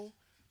 Cole,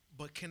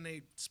 but can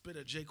they spit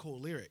a J. Cole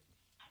lyric?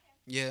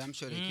 Yeah, I'm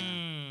sure they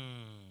can.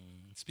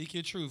 Speak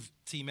your truth,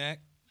 T Mac.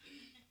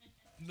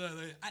 No,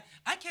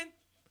 I can.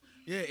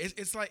 Yeah,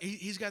 it's like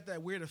he's got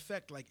that weird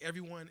effect. Like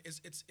everyone,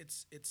 it's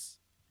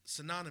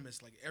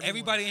synonymous. Like everyone,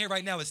 Everybody in here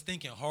right now is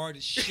thinking hard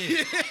as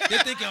shit. They're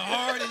thinking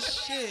hard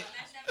as shit.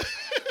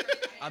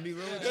 I'll be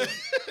real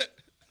with you.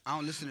 I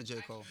don't listen to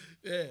J. Cole.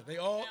 Yeah, they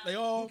all.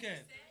 Who can?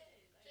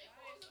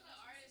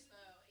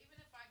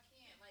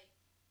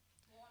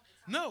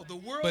 No, the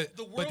world. But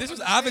the world but this was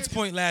understands Ovid's it.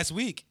 point last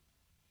week.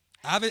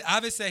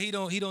 Ovid said he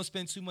don't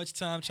spend too much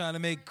time trying to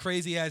make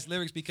crazy ass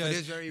lyrics because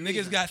this very niggas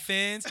reason. got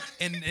fans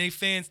and they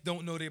fans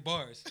don't know their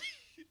bars.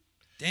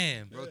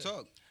 Damn. Real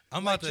talk.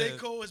 I'm Like about to J.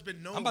 Cole has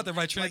been known. I'm about to write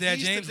like, Trinidad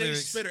he's James the big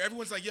lyrics. Spitter.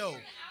 Everyone's like, yo,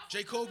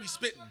 J. Cole be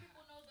spitting.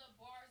 People know the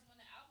bars when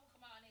the album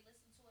come out and they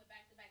listen to it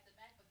back to back to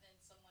back, but then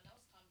someone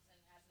else comes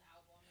and has an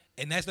album.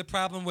 And that's the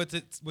problem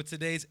with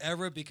today's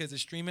era because the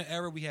streaming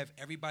era, we have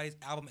everybody's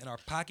album in our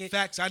pocket.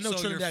 Facts. I know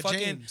so Trinidad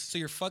James. So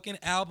your fucking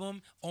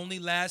album only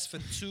lasts for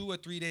 2 or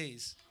 3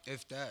 days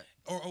If that.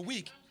 or a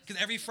week.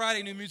 because every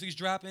Friday new music's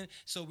dropping,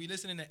 so we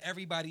listening to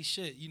everybody's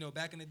shit. You know,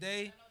 back in the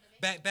day,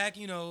 back,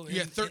 you know,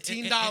 Yeah,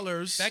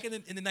 $13. Back in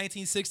the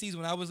 1960s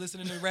when I was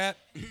listening to rap,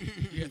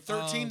 Yeah,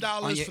 $13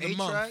 On your for the 8-track?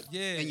 month.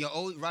 Yeah. And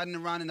you're riding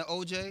around in the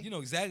OJ? you know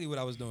exactly what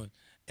I was doing,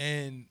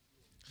 and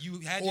you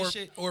had your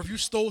shit. Or if you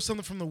stole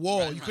something from the wall,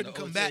 Right, you right, couldn't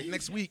the come OJ. back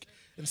next week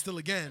and steal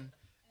again.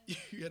 You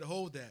had to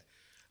hold that.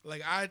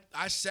 Like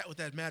I sat with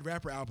that Mad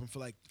Rapper album for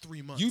like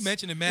 3 months. You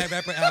mentioned the Mad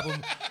Rapper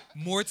album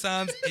more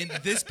times in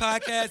this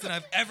podcast than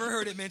I've ever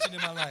heard it mentioned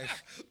in my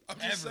life. I'm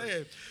just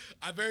saying.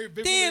 I very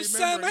vividly Damn, remember.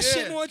 son, my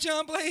shit yeah. more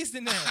John Blaze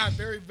than that. I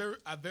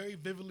very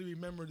vividly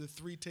remember the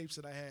 3 tapes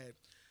that I had.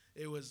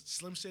 It was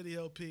Slim Shady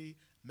LP,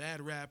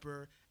 Mad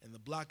Rapper, and The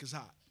Block Is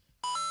Hot.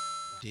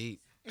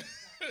 Deep. And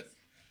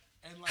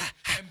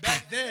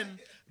back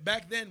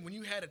then, when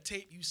you had a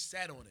tape, you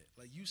sat on it.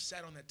 Like you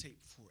sat on that tape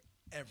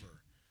forever.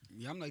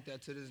 Yeah, I'm like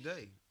that to this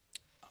day.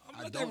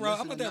 I'm let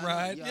that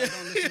ride. Yeah, I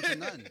don't listen to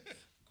nothing.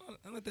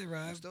 I'm let that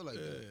ride. I'm still like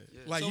that. Yeah.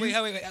 Like So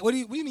you, wait. What do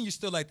you mean you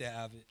still like that,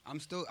 Ovid? I'm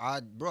still, I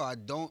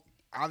don't.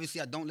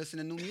 Obviously, I don't listen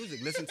to new music.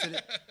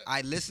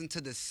 I listen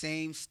to the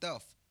same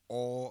stuff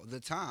all the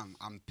time.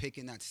 I'm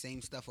picking that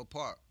same stuff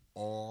apart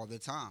all the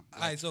time.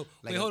 All right, so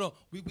like wait, hold on.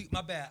 We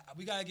my bad.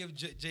 We gotta give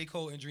J.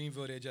 Cole and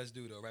Dreamville their just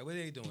due though, right? What are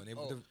they doing?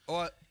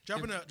 Or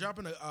dropping a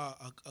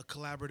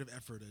collaborative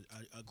effort,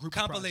 a group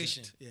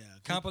Compilation. project. Yeah, a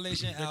group-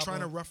 compilation They're album. trying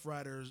to Rough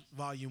Riders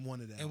Volume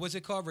 1 of that. And what's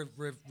it called?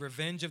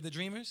 Revenge of the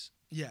Dreamers.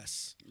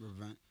 Yes.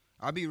 Revenge.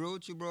 I'll be real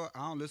with you, bro.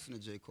 I don't listen to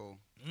J. Cole.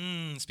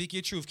 Speak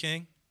your truth,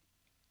 King.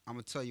 I'm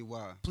gonna tell you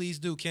why. Please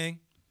do, King.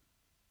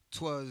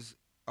 'Twas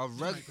a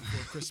Right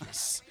before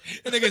Christmas.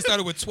 That nigga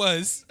started with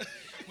twas.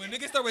 When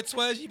niggas start with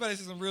twas, you better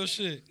say some real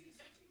shit.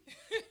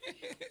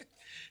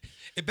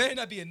 It better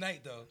not be a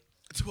night though.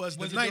 Twas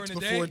the Was it night during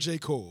the before day? J.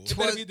 Cole. It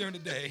better be during the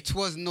day.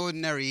 'Twas an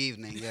ordinary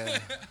evening. Yeah.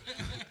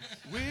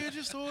 We're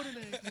just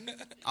ordinary.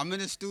 I'm in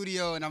the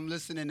studio and I'm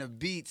listening to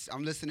beats.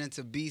 I'm listening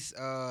to beats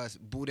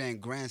Buddha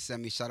and Grand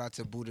sent me. Shout out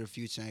to Buddha the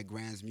Future and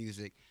Grand's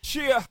music.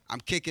 Cheer. I'm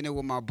kicking it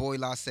with my boy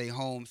Lasse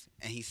Holmes,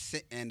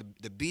 and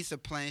the beats are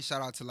playing.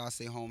 Shout out to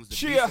Lasse Holmes. The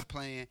Cheer. beats are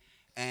playing,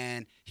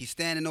 and he's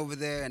standing over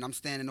there, and I'm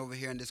standing over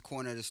here in this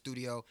corner of the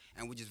studio,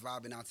 and we're just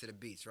vibing out to the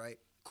beats, right?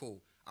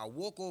 Cool. I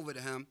walk over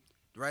to him,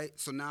 right?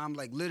 So now I'm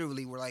like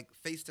literally we're like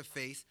face to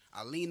face.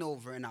 I lean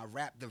over and I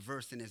rap the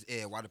verse in his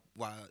ear while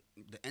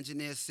the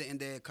engineer's sitting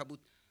there, a couple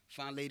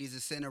fine ladies are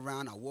sitting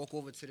around. I walk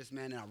over to this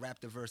man and I rap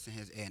the verse in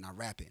his ear and I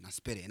rap it and I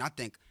spit it. And I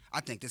think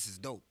this is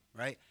dope,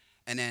 right?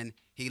 And then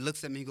he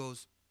looks at me and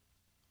goes,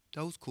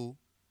 "That was cool."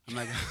 I'm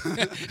like,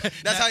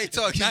 that's how he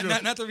talks.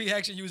 Not the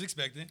reaction you was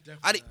expecting.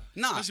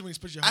 Nah, Especially when you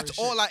spit your that's hardest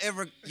all I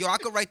ever. I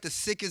could write the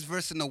sickest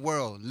verse in the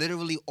world.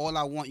 Literally, all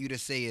I want you to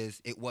say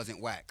is it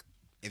wasn't whack.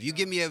 If you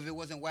give me if it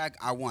wasn't whack,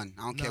 I won.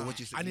 I don't care what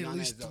you say. I need You know at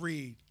least what I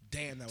mean? 3.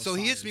 Damn, that was So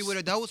he hits me fires. with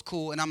it. That was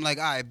cool, and I'm like,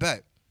 I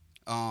bet.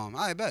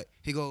 I bet.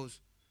 He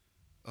goes,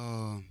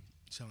 You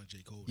sound like J.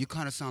 Cole. you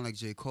kind of sound like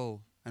J.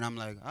 Cole, and I'm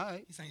like, all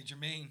right, He's saying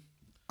Jermaine.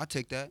 I'll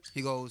take that.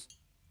 He goes,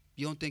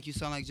 you don't think you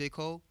sound like J.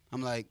 Cole?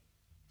 I'm like,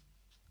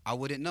 I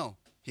wouldn't know.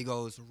 He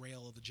goes, The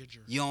rail of the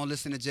ginger. you don't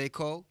listen to J.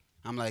 Cole?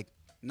 I'm like,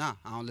 nah,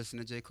 I don't listen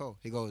to J. Cole.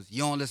 He goes,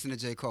 you don't listen to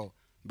J. Cole?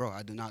 Bro,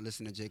 I do not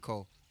listen to J.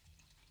 Cole.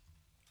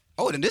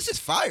 Oh, then this is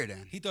fire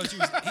then. He thought you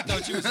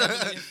was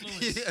heavily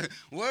influenced. Yeah,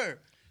 word.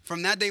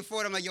 From that day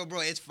forward, I'm like, yo, bro,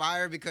 it's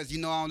fire because you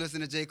know I don't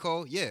listen to J.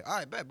 Cole. Yeah, all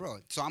right, bet, bro.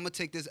 So I'm going to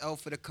take this L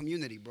for the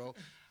community, bro.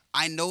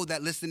 I know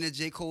that listening to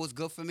J. Cole is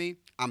good for me.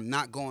 I'm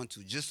not going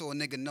to. Just so a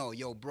nigga know,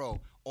 yo, bro,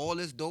 all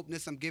this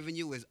dopeness I'm giving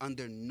you is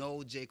under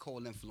no J.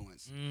 Cole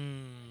influence.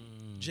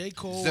 J.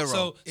 Cole. Zero.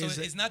 So Is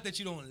it's not that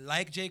you don't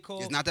like J. Cole.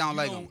 It's not that I don't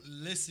like you him. don't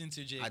listen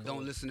to J. Cole. I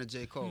don't listen to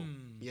J. Cole.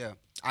 Yeah.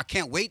 I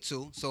can't wait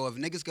to. So if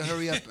niggas can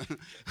hurry up,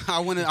 I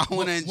wanna enjoy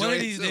One of it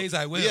these too. days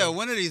I will. Yeah,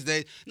 one of these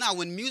days. Now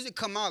when music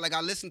come out, like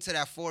I listen to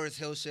that Forest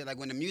Hill shit. Like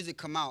when the music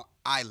come out,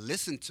 I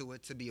listen to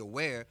it to be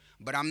aware,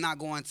 but I'm not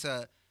going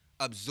to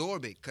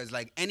absorb it. Cause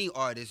like any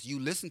artist, you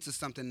listen to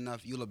something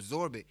enough, you'll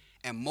absorb it.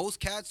 And most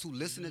cats who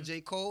listen to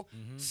J. Cole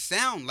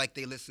sound like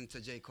they listen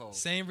to J. Cole.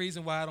 Same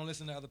reason why I don't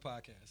listen to other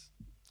podcasts.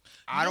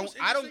 I don't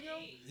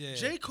Yeah.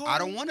 J. Cole. I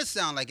don't want to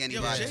sound like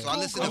anybody. J. So I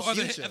Cole listen goes- to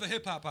Other Future.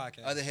 hip hop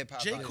podcasts. Other hip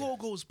hop. J. Cole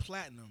goes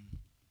platinum,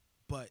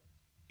 but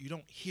you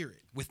don't hear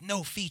it. with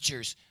no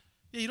features.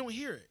 Yeah, you don't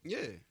hear it.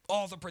 Yeah.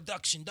 All the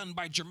production done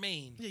by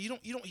Jermaine. Yeah, you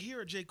don't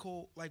hear a J.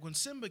 Cole like when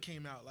Simba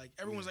came out. Like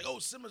everyone's like, "Oh,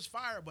 Simba's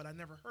fire," but I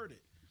never heard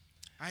it.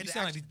 I had You to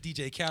sound act- like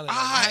DJ Khaled. I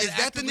Ah, had is to that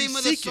the actively name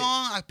of the seek it.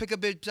 song? I pick a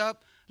bitch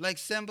up like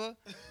Simba.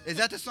 Is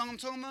that the song I'm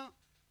talking about?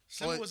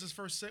 Simba Oh, was his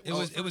first.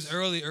 it was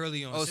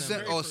early on. Oh,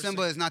 Simba. very first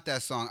Simba song. is not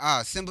that song.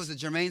 Simba's a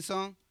Jermaine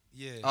song.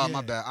 Yeah. Oh, Yeah.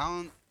 my bad. I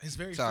don't. His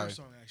very Sorry. first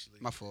song, actually.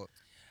 My fault.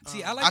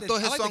 See, I I like thought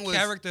his I like song the was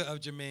character of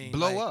Jermaine.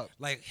 Blow like, Up.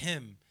 like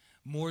him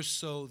more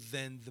so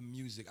than the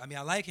music. I mean,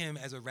 I like him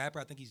as a rapper.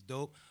 I think he's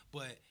dope,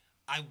 but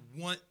I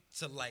want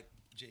to like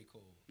J.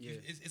 Cole. Yeah.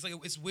 It's like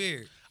it's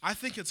weird. I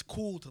think it's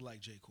cool to like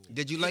J. Cole.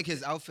 Did you like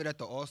his outfit at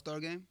the All-Star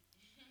game?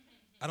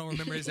 I don't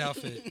remember his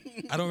outfit.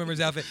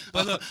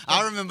 But look,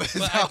 I remember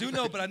his but outfit.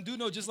 I do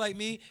know, just like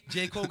me,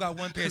 J. Cole got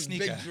one pair of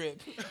sneakers. Big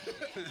drip.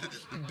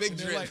 Big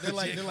They're drip.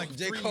 like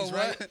J. threes, Cole,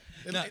 right?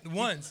 what? Nah,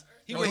 ones.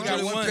 He Oh, wore he got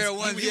Jordan one ones. pair of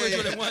ones. He wore Yeah,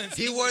 Jordan yeah. ones.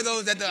 He wore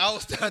those at the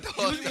All-Star.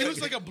 He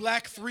was like a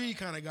black 3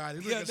 kind of guy. He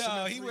was Yeah, like a no,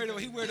 cement he three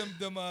wear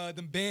guy.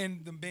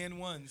 them band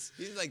ones.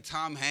 He's like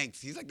Tom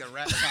Hanks. He's like the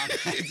rap Tom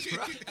Hanks,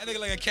 bro. I think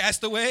like a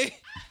castaway.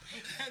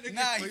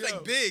 Nah, he's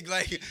like big.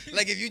 Like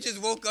if you just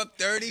woke up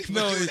 30, but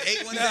No, you was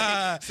 8 one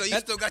nah. day, so you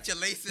That- still got your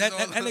laces That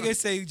on. nigga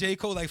say J.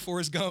 Cole like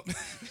Forrest Gump.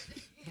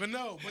 But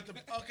no,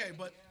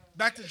 but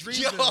back to Yo,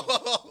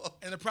 Dreamville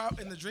and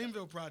the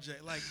Dreamville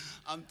project. Like,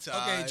 I'm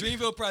tired. Okay,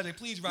 Dreamville Project,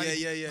 please, Rodney.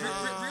 Yeah.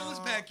 Reel us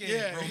back in.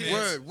 yeah,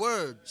 Romance.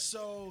 Word.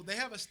 so they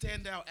have a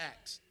standout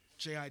act,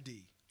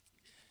 JID.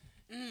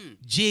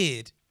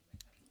 Jid.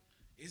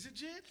 Is it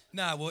Jid?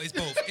 Nah, well, it's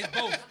both.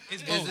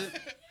 It's both.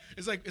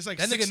 It's like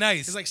That six, nigga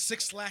nice. It's like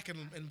 6 slack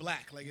and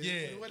black. Like,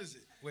 Yeah. what is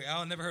it? Wait, I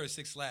don't never heard of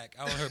Six Slack.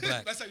 I don't heard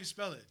black. That's how you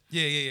spell it.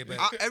 Yeah, but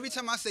Every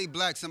time I say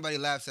black, somebody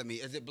laughs at me.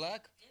 Is it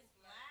black?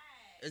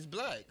 It's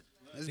black.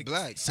 It's Six-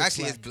 black. Six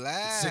Actually, it's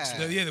Black. black.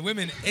 the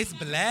women, it's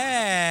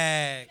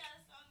black.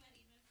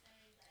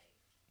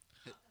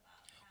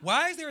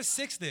 Why is there a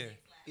 6 there?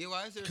 Yeah,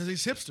 why is there? Because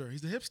he's hipster.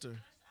 He's the hipster.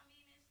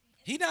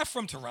 He not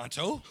from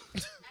Toronto.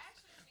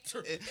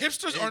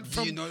 Hipsters aren't do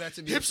from. you know that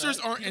to be a hipsters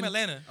fact? aren't He's from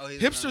Atlanta. Oh,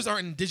 he's Hipsters from-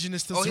 aren't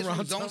indigenous to Oh, he's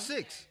Toronto. from Zone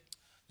 6.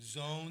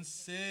 Zone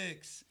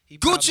 6. He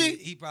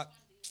Gucci.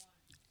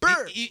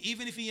 Bird.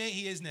 Even if he ain't,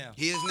 he is now.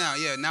 He is now.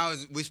 Yeah, now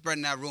we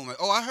spreading that rumor.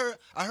 Oh,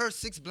 I heard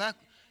 6 black.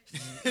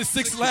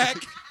 6 Slack.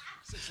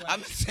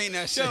 I'm saying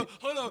that shit. Yo,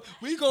 hold on.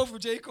 We go from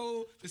J.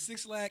 Cole to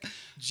 6 Slack.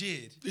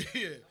 Jid.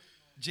 Yeah.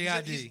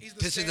 J.I.D. He's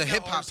the This is a standout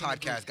hip hop artist in the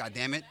group. podcast. God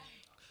damn it.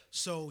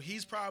 So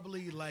he's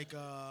probably like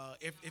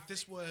if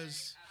this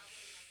was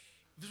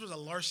a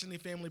Larceny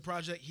family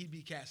project, he'd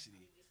be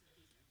Cassidy.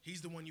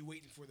 He's the one you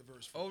waiting for the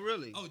verse for. Oh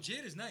really? Oh,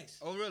 Jid is nice.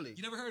 Oh really?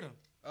 You never heard him?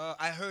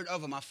 I heard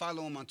of him. I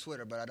follow him on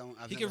Twitter, but I don't.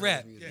 I've He never can heard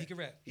rap. his music. He can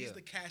rap. He's Yeah.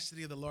 the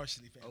Cassidy of the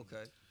Larceny family.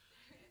 Okay.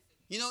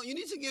 You know, you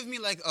need to give me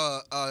like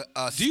a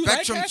Do you like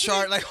spectrum Cassidy?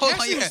 chart. Like, hold on,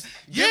 Cassidy's-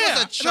 Give yeah.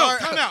 us a No, chart.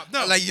 time out.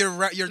 No. Like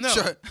your No.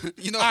 chart.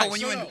 You know All how right, when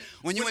so you in no.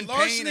 when you in pain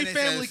Larceny and it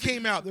family says,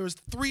 came out, there was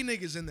 3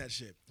 niggas in that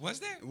shit. Was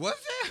there? was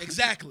there?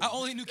 Exactly. I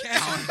only knew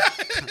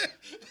Cassidy.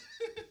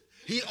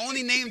 He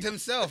only named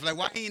himself. Like,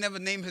 why he never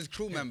named his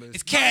crew members?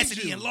 It's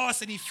Cassidy and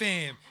Larceny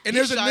fam. And He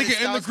there's a shot his nigga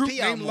in the Styles group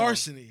P out named more.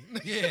 Larceny.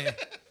 Yeah.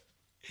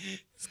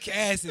 It's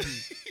Cassidy.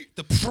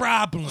 The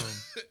problem.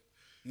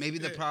 Maybe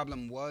the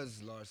problem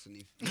was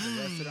larceny. The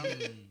rest of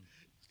them.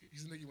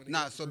 He's the nigga when he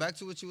Nah. gets So hurt. back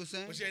to what you were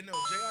saying. But yeah, no,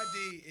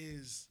 JID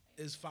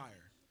is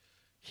fire.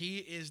 He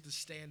is the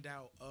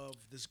standout of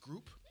this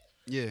group.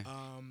 Yeah.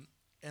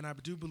 And I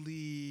do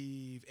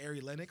believe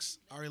Ari Lennox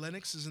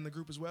is in the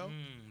group as well.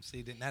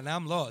 See, now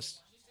I'm lost.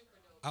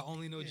 I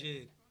only know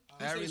Jid.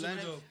 Ari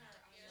Lennox.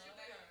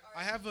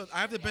 I have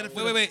the benefit.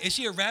 Wait. Is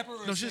she a rapper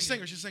or No, she's a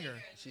singer. She's a singer.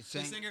 She's She's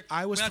saying. a singer?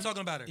 I was We're not fam-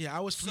 talking about her. Yeah,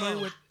 I was So-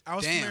 familiar with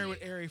Damn. familiar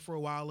with Ari for a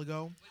while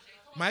ago.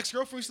 My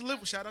ex-girlfriend used to live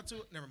with. Shout out to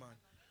it. Never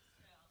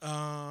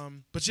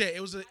mind. But yeah,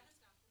 it was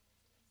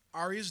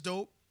Ari is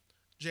dope.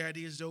 JID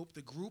is dope.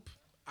 The group,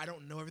 I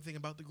don't know everything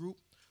about the group,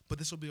 but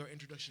this will be our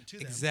introduction to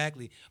them.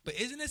 Exactly. But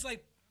isn't this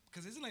like,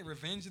 because isn't like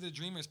Revenge of the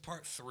Dreamers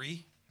Part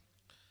 3?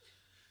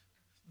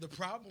 The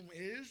problem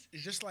is,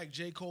 it's just like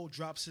J. Cole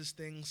drops his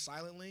thing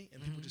silently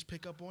and people just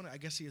pick up on it. I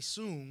guess he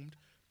assumed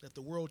that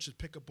the world should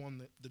pick up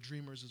on the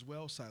Dreamers as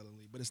well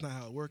silently, but it's not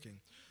how it's working.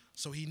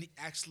 So he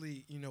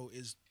actually,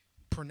 is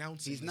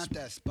pronouncing. He's this- not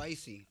that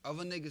spicy.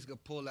 Other niggas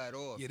could pull that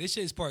off. Yeah, this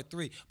shit is Part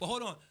 3. But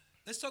hold on.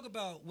 Let's talk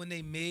about when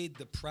they made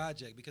the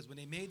project, because when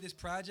they made this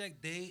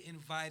project, they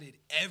invited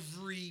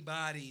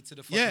everybody to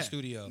the fucking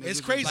studio. It's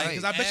Niggas crazy was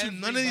because I bet you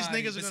none of these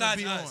Everybody niggas are gonna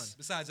be besides us, on.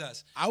 Besides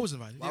us. I was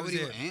invited. Why They would was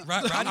he? there. ain't-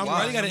 Rodney I'm got an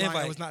lying. invite.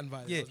 I was not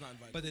invited. Yeah, I was not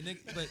invited. but the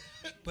nigga,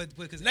 but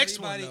because Next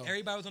one, everybody, though.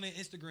 everybody was on their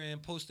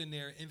Instagram posting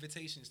their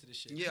invitations to the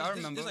shit. Yeah, I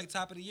remember. This like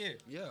top of the year.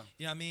 Yeah. You know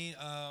what I mean?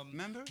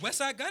 Remember?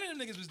 Westside Gunn and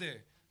them niggas was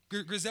there.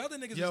 Griselda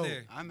niggas Yo, was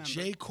there. I remember.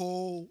 J.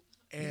 Cole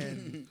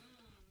and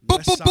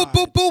Boop, boop, boop,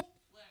 boop, boop.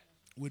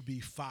 would be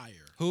fire.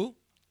 Who?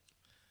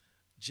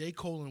 J.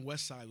 Cole and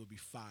Westside would be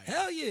fire.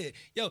 Hell yeah.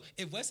 Yo,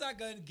 if Westside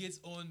Gunn gets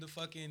on the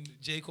fucking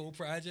J. Cole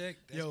project,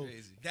 that's Yo,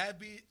 crazy. that'd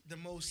be the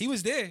most He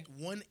was there.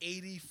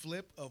 180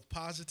 flip of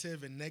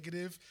positive and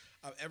negative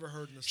I've ever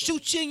heard in a song.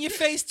 Shoot you in your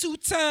face 2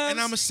 times. And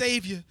I'm a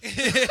savior.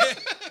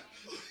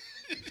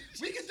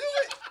 We can do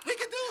it. We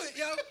can do it,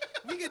 yo.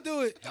 We can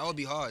do it. That would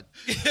be hard.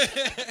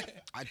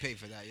 I'd pay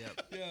for that.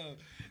 Yep. Yo,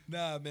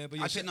 nah, man. But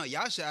yo, I should no.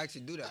 Y'all should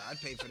actually do that. I'd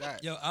pay for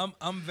that. yo,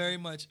 I'm very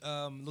much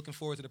looking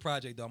forward to the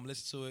project, though. I'm gonna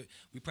listen to it.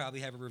 We probably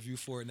have a review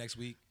for it next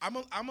week. I'm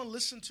gonna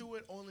listen to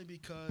it only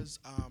because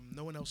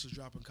no one else is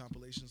dropping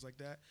compilations like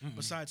that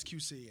besides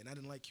QC, and I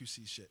didn't like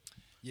QC shit.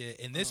 Yeah,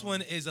 and this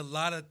one is a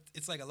lot of.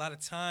 It's like a lot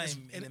of time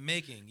in the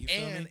making. You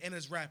feel me? And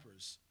as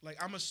rappers, like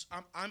I'm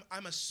assuming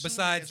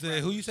Besides as the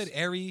who you rappers. said,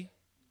 Ari.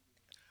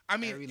 I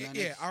mean, Ari yeah,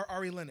 Lennox.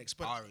 Ari Lennox,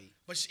 but Ari.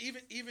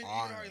 even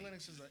Ari. Ari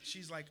Lennox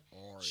she's like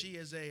Ari. she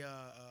is a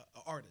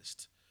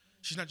artist.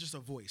 She's not just a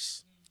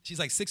voice. She's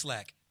like 6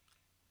 lakh.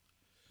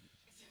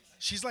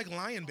 She's like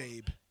Lion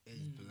Babe. It's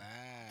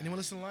black. Anyone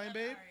listen to Lion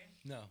Babe?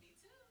 No.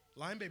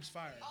 Lion Babe's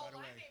fire, by the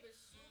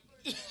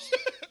way.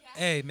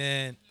 Hey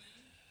man,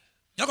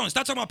 y'all gonna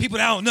stop talking about people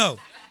that I don't know.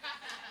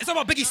 It's all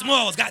about Biggie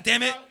Smalls. God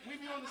damn it. We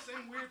be on the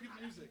same weird people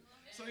music.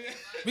 So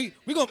yeah.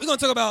 We gonna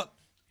talk about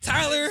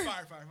Tyler,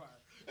 Fire.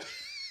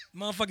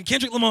 motherfucking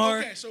Kendrick Lamar.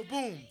 Okay, so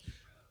boom.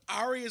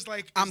 Ari is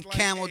like I'm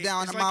camel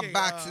down it's in my like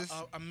boxes.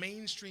 A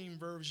mainstream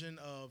version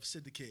of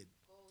Sid the Kid.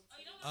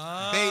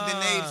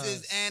 Bathing apes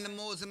is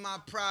animals in my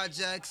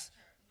projects.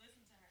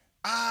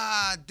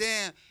 Ah,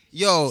 damn.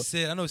 Yo,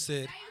 Sid, I know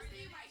Sid.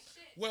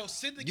 Well,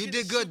 Sid the you Kid did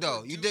is good super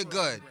though. You duper did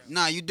good. underground.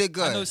 Nah, you did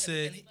I know good.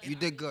 Sid. You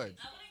did good. I wouldn't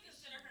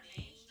consider her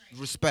an age.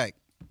 Respect.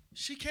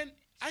 She can.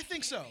 I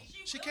think so.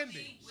 She can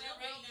be. Well,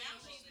 right now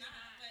she's not,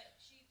 but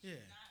she. Yeah.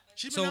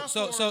 She's been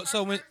So out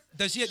for, when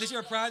does she have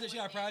a project? She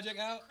got a project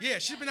out? Yeah,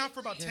 she's been out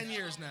for about 10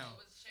 years now.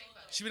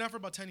 She's been out for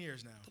about 10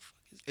 years now.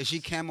 Is she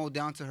camo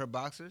down to her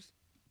boxers?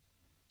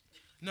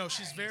 No,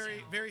 she's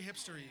very, very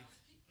hipstery.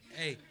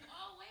 Hey,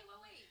 Oh wait.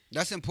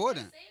 That's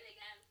important. Say it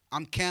again.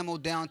 I'm camo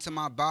down to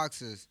my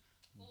boxers.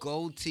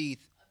 Gold teeth.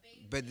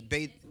 But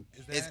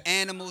it's that-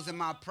 animals in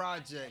my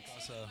projects.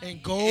 so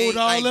And gold Ain't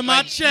all like- in my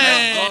like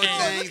chain. gold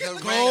things, a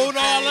Gold ring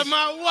all face. in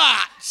my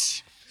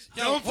watch.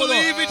 Don't hold on.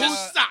 believe it,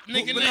 just stop,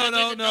 nigga.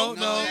 No, No,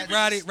 that's-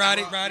 Roddy,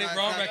 that's-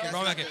 wrong that's-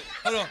 record.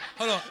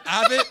 Hold on.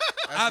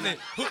 Ovid,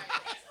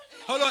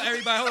 hold on,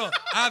 everybody, hold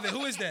on. Ovid,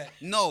 who is that?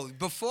 No,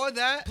 before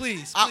that,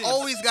 Please, I please.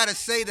 always gotta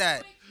say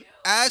that.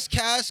 Ash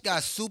Cash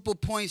got super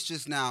points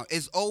just now.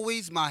 It's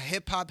always my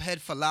hip hop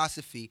head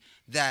philosophy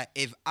that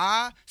if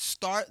I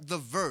start the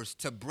verse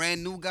to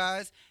brand new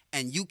guys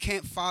and you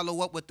can't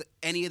follow up with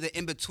any of the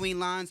in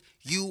between lines,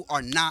 you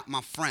are not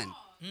my friend.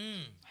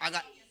 I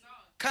got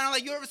kind of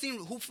like, you ever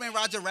seen Who Framed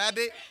Roger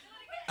Rabbit?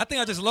 I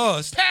think I just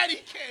lost. Patty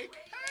cake.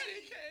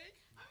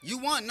 You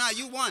won,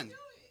 you won.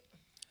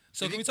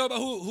 So can we talk about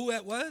who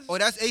that was? Oh,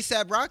 that's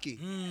ASAP Rocky.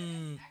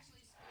 Mm.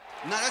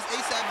 Nah, that's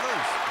ASAP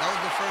verse. That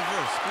was the first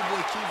verse.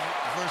 Schoolboy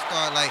Q's verse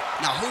started like,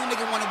 now who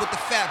nigga wanted with the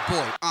fat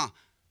boy?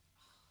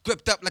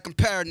 Gripped up like I'm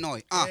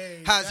paranoid.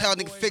 Hey, High as fat hell,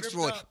 boy, nigga fixed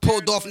gripped Roy. up,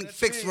 Pulled off, paranoid, nigga that's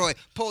fixed me. Roy.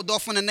 Pulled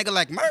off on a nigga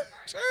like Merc.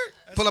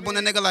 Pull up on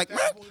a me. nigga like Fat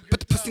Merc. boy, Put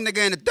the gripped pussy up.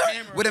 nigga in the dirt.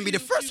 Hammer. Wouldn't be the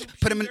Pew, first. pew,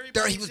 Put him in pew, the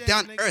dirt. He was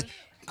down to nigga. earth.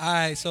 All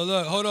right, so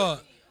look, hold on.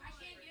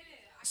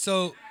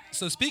 So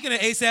speaking of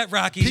ASAP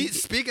Rocky,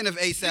 Speaking of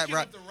ASAP Speaking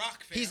Rock, of The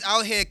Rock, fam. he's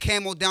out here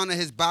camel down to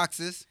his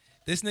boxes.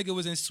 this nigga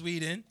was in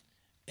Sweden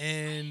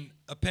and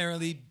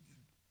apparently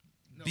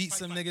beat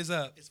some niggas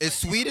up. Is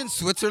Sweden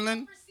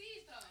Switzerland?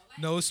 Overseas though. Like,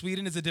 No,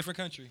 Sweden is a different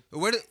country.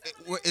 Where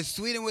is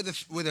Sweden where the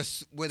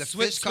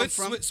fish come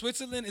from?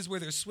 Switzerland is where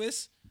they're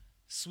Swiss.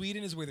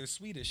 Sweden is where they're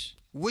Swedish.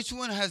 Which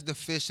one has the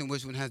fish and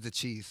which one has the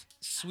cheese?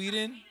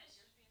 Sweden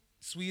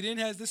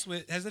has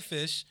the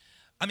fish.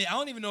 I mean, I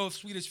don't even know if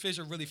Swedish fish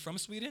are really from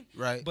Sweden.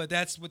 Right. But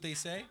that's what they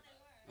say.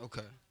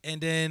 Okay.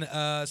 And then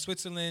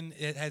Switzerland,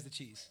 it has the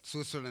cheese.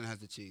 Switzerland has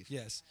the cheese.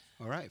 Yes.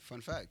 All right, fun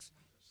facts.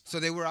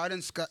 So they were out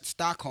in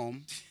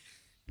Stockholm.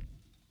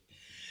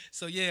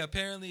 So yeah,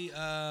 apparently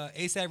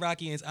ASAP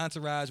Rocky and his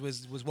entourage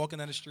was walking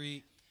down the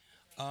street.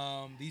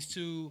 These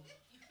two,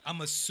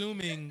 I'm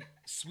assuming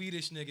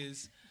Swedish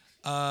niggas,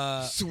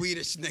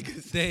 Swedish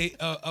niggas. they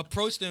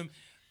approached him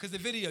because the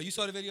video. You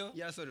saw the video?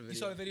 Yeah, I saw the video. You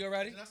saw the video,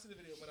 Roddy? That's the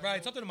video, but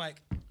Right, talk to the mic.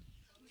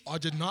 I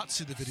did not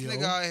see the video.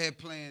 Nigga out here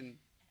playing.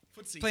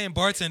 Footsie. Playing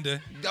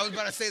bartender. I was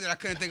about to say that I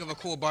couldn't think of a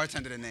cool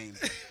bartender to name.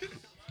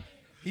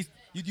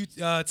 You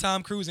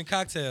Tom Cruise in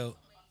Cocktail.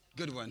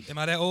 Good one. Am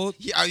I that old?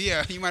 Yeah,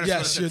 yeah. You might have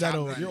Yes, said you're that Top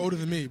old. Gun. You're older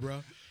than me,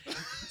 bro.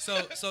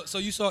 So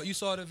you saw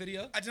the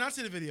video? I did not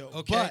see the video.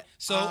 Okay, But,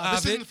 so, this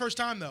Ovid- isn't the first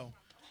time though.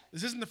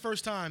 This isn't the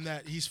first time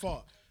that he's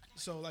fought.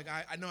 So like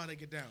I know how to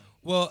get down.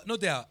 Well, no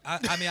doubt.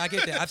 I mean, I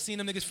get that. I've seen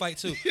them niggas fight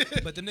too.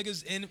 But the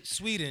niggas in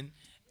Sweden,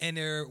 and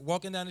they're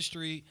walking down the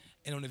street,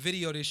 and on the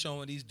video they're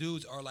showing these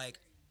dudes are like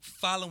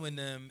following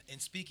them and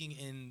speaking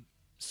in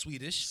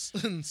Swedish.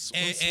 And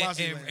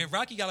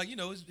Rocky got like, you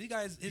know, he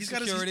got his He's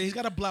got security. he's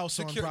got a blouse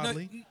on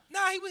probably. Nah,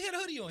 he had a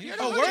hoodie on. He had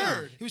a Oh, hoodie on.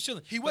 word. He was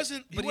chilling. He But-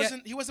 wasn't but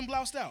he wasn't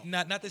bloused out.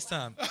 Not this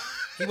time.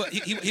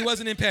 He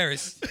wasn't in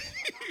Paris.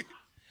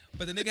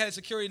 But the nigga had a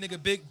security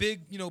nigga,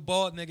 big, you know,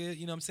 bald nigga,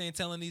 you know what I'm saying,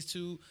 telling these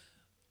two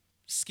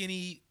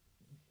skinny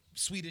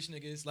Swedish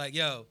niggas, like,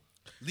 yo,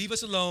 leave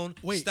us alone.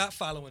 Wait, Stop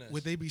following us.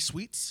 Would they be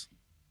sweets?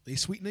 They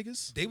sweet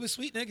niggas? They were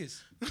sweet niggas.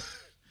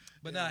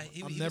 But nah, he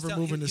I'm was never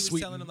telling- moving he to was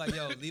Sweden. telling them like,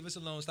 yo, leave us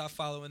alone, stop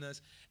following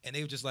us. And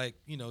they were just like,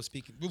 you know,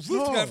 speaking. But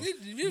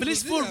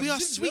it's for we are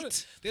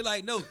sweet. They're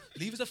like, no,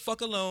 leave us the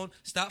fuck alone,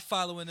 stop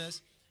following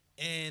us.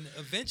 And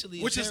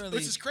eventually, Which apparently,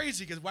 is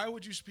crazy because why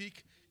would you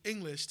speak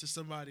English to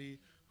somebody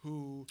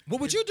who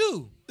what would you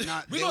do?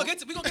 Nah, We're they gonna won't- get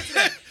to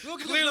that.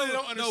 Clearly they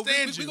don't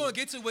understand We're you. gonna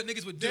get to what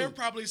niggas would do. they're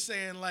probably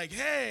saying like,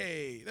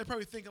 hey, they're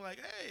probably thinking like,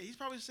 hey, he's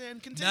probably saying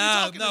continue No,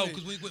 talking no, to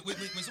me.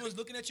 because when someone's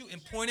looking at you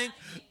and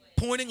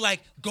pointing like,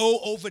 go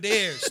over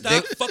there.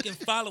 Stop fucking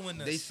following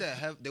us. They said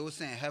they were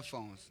saying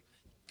headphones.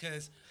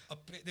 Because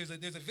there's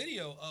a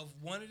video of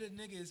one of the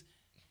niggas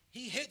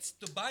He hits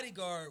the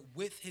bodyguard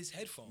with his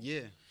headphones.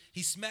 Yeah.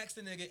 He smacks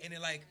the nigga, and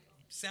it like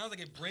sounds like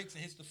it breaks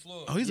and hits the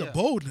floor. Oh, he's a Yeah.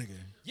 bold nigga.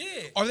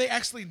 Yeah. Are they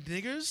actually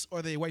niggers or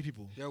are they white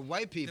people? They're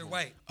white people. They're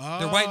white. Ah,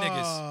 They're white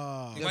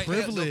niggas. They're White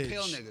pale, privilege. they're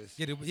pale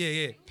niggas.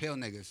 Yeah. Pale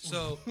niggas.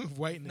 So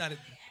White not niggas.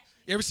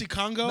 You ever see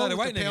Congo? No, they're with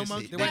white the pale niggas.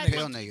 monkey? They're Bad white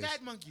pale monkey, niggas.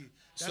 Bad monkey.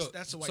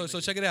 That's a white so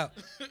nigga. check it out.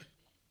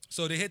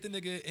 So they hit the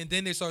nigga, and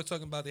then they started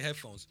talking about their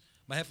headphones.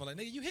 My headphones, like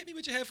nigga, you hit me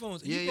with your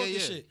headphones, and Yeah, you broke yeah,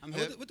 this yeah. shit. I'm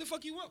Like, hip. what the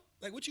fuck you want?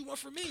 Like, what you want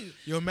from me?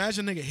 Yo,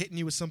 imagine a nigga hitting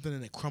you with something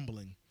and it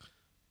crumbling.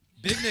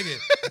 Big nigga,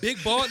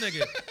 big bald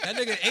nigga. That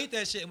nigga ate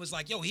that shit and was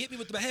like, yo, he hit me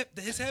with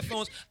his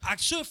headphones. I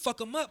should fuck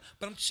him up,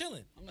 but I'm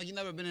chilling. I'm like, you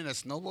never been in a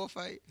snowball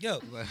fight? Yo,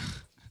 But-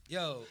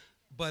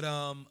 but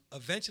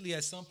eventually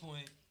at some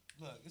point,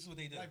 look, this is what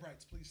they did. Light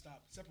brights, please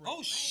stop. Separate.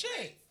 Oh shit,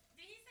 Did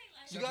he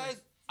say like? you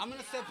guys, I'm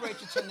gonna separate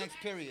you till next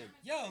period.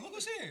 yo, look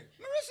who's here.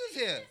 Marissa's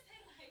here.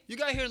 You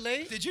got here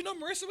late? Did you know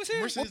Marissa was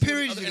here? Marissa- What is the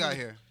period other you end got of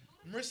the- here?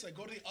 Marissa,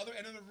 go to the other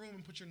end of the room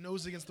and put your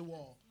nose against the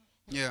wall.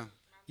 Yeah.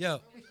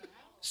 Yo,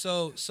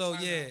 so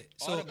yeah,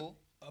 so Audible.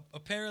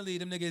 apparently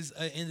them niggas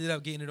ended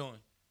up getting it on.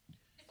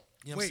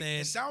 You know what Wait, I'm saying?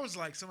 it sounds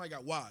like somebody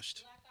got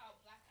washed. Blackout.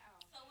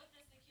 So with the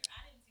secure,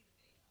 I didn't see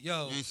the video.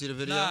 Yo, You didn't see the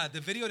video? Nah,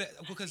 the video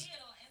that because See it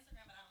on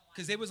Instagram, but I don't watch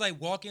because they was like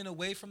walking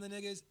away from the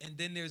niggas, and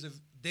then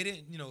they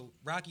didn't,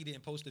 Rocky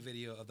didn't post a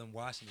video of them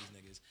washing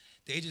these niggas.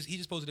 He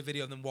just posted a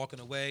video of them walking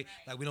away,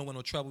 like we don't want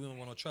no trouble, we don't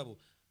want no trouble.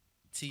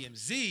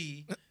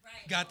 TMZ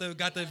got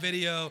the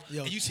video,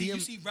 Yo, and you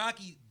see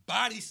Rocky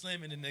body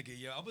slamming the nigga.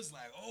 Yo, I was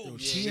like, oh Yo,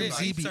 shit,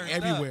 he TMZ be turned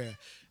up. everywhere.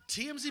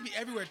 TMZ be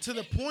everywhere to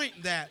the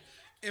point that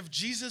if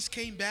Jesus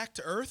came back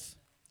to Earth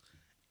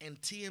and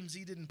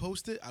TMZ didn't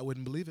post it, I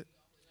wouldn't believe it.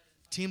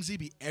 TMZ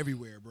be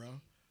everywhere,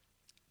 bro.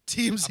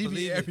 TMZ be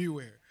believe it.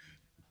 everywhere.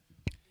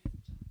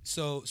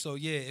 So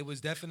yeah, it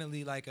was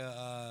definitely like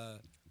a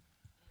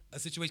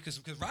situation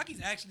because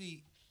Rocky's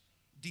actually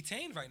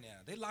detained right now.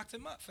 They locked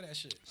him up for that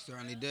shit.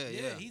 Certainly did,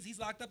 Yeah, yeah. he's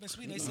locked up in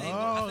Sweden. They say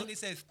Oh. I think they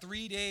said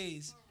 3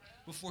 days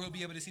before he'll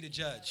be able to see the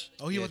judge.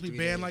 Oh, he Yeah, must be 3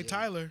 banned days, like yeah.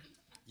 Tyler.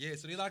 Yeah,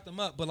 so they locked him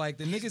up. But like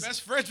the He's niggas,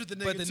 best friends with the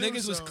nigga but the too,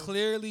 niggas was so-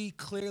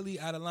 clearly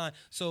out of line.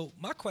 So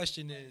my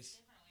question is,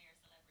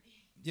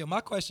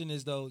 my question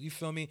is though, you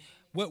feel me?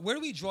 Where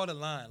do we draw the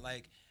line?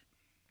 Like,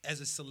 as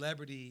a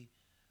celebrity,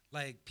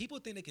 like people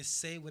think they can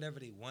say whatever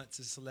they want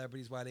to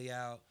celebrities while they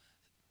out.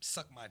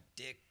 Suck my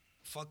dick.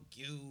 Fuck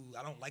you.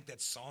 I don't like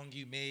that song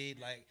you made.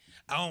 Like,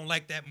 I don't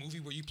like that movie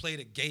where you played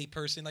a gay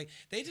person. Like,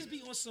 they just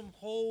be on some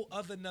whole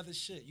other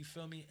shit. You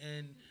feel me?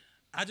 And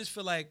I just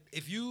feel like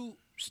if you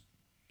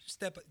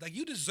step, like,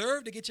 you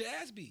deserve to get your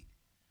ass beat.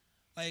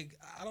 Like,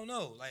 I don't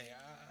know. Like,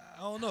 I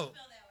don't know.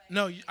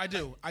 No, I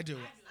do. I do.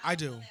 I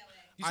do.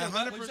 You I said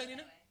what? 100%. What'd you say,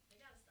 Nina?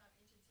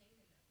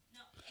 No,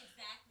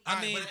 exactly. I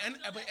Alright, mean,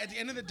 but at the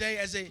end of the day,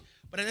 as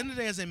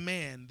a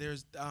man,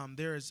 there's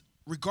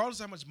regardless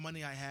of how much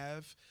money I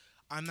have,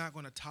 I'm not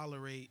going to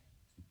tolerate.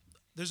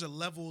 There's a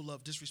level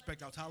of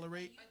disrespect I'll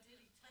tolerate. But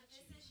this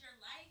is your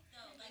life,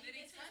 though. Like, this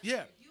is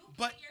Yeah, you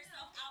but put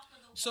yourself out for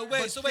the So world.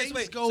 wait, But so wait, things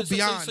wait. go So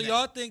beyond so that.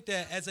 y'all think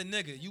that as a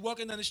nigga, you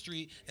walking down the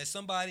street and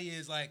somebody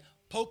is like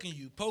poking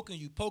you,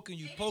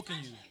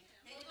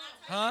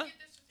 huh?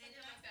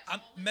 I'm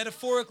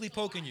metaphorically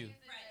poking you,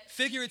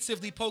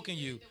 figuratively poking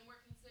you.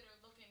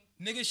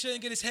 Nigga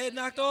shouldn't get his head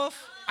knocked off.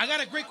 I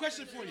got a great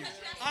question for you.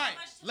 All right,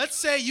 let's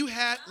say you,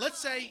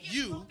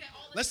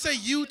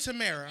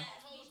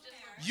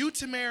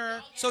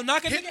 Tamara, So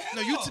knock a hit, nigga head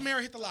no, you, off.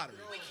 Tamara, hit the lottery,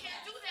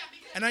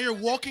 and now you're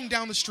walking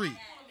down the street,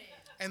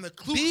 and the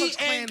Ku Be Klux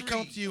Klan angry.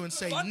 come to you and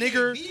say, Fuck it,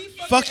 "Nigger, be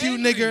fucking fuck you,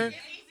 angry. nigger." So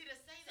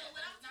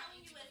what I'm telling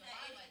you is that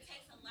it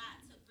takes a lot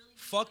to really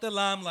Fuck the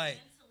limelight.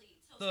 mentally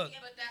to Look. be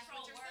able to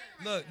control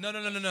words. Look,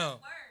 no.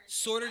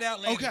 Sort it out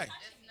later. Okay, I can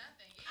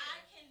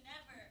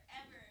never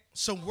ever.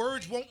 so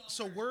words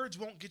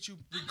won't get you,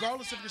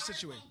 regardless of your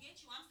situation. I'm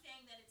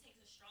saying that it takes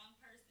a strong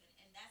person,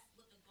 and that's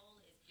what the goal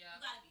is. You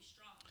gotta be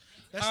strong.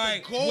 That's All the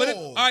right. goal. What if,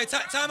 all right.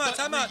 Time out. But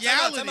Time out.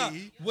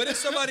 reality- What if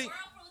somebody? World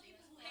full of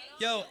people who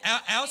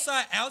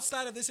hate.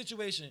 Outside of this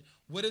situation,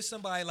 what if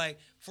somebody, like,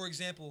 for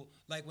example,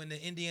 like when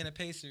the Indiana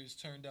Pacers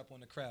turned up on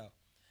the crowd?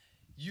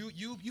 You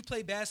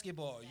play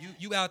basketball.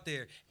 You out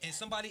there, and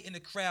somebody in the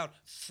crowd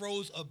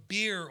throws a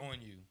beer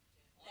on you.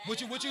 What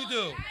you do? That is a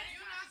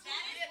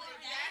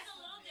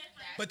little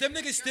different. But them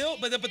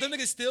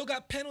niggas still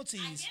got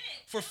penalties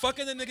for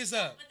fucking the niggas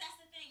up. But that's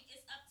the thing.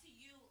 It's up to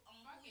you on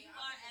who you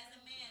are as a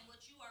man, what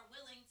you are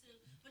willing to.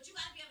 But you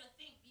gotta be able to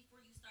think before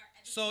you start.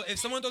 So if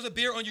someone throws a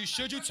beer on you,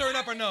 should you turn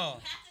up or no?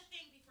 You have to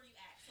think before you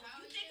act. So if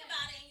you think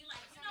about it and you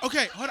like, you know,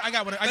 Okay, hold on. I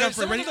got one. I But got if one for you.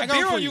 someone Ready? throws I a got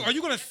beer one for on you. you, are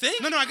you gonna think?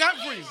 No, I got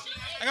it for you.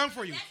 I got it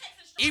for you.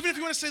 Even if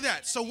you want to say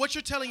that. So what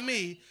you're telling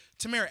me,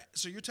 Tamara,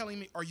 so you're telling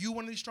me, are you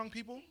one of these strong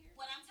people?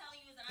 what I'm telling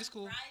you is that It's I'm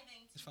cool.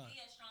 striving It's to fine. be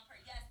a strong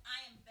person. Yes,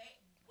 I am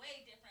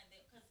way different than,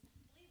 because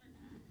believe it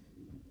or not,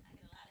 I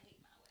get a lot of hate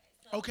my way.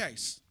 So Okay.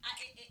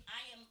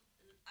 I am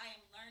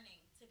learning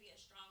to be a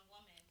strong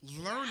woman. I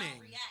Learning.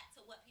 don't react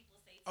to what people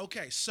say to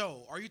Okay,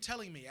 so are you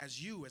telling me, as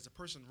a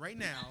person right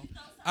now?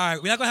 All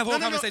right, we're not gonna have a whole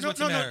conversation with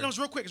no, Tamara. no, it's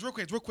real quick. It's real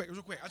quick.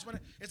 I just want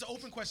to. It's an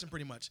open question,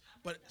 pretty much,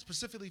 but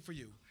specifically for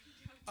you.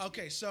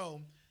 Okay,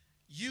 so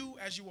you,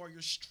 as you are,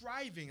 you're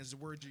striving, is the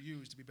word you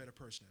use, to be a better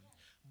person.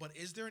 But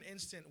is there an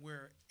instant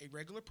where a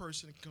regular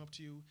person can come up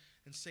to you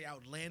and say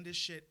outlandish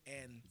shit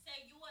and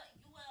Say you a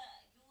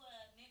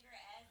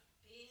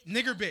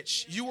nigger ass bitch. nigger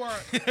bitch?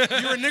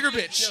 You're a nigger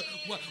bitch.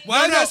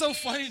 Why is No. that so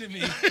funny to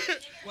me?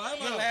 Why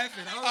am I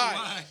laughing? I don't know All right.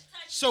 why.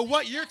 So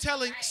what you're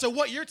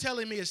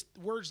telling me is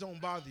words don't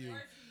bother you,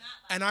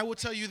 and I will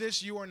tell you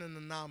this: you are an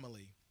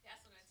anomaly.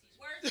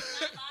 Words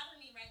do not bother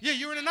me right Yeah, now.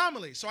 you're an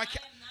anomaly. So I I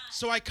can't. am not.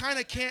 So I kind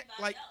of can't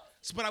Everybody like.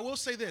 else. But I will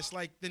say this: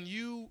 like, then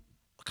you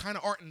kind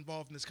of aren't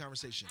involved in this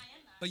conversation.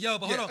 But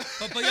hold on.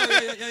 But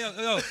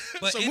yo.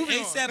 But So in moving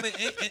on.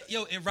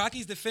 ASAP, in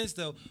Rocky's defense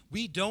though,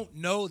 we don't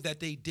know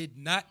that they did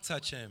not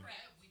touch him.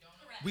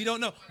 We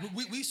don't know.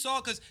 We saw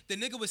because the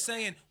nigga was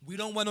saying, we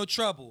don't want no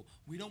trouble.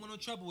 We don't want no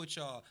trouble with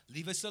y'all.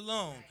 Leave us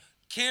alone.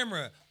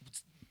 Camera,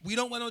 we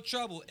don't want no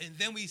trouble. And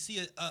then we see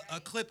a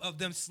clip of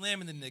them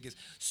slamming the niggas.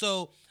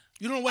 So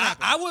You don't know what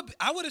happened.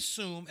 I would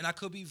assume, and I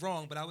could be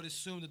wrong, but I would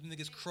assume that the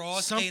niggas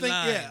crossed Something- a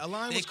line. yeah, a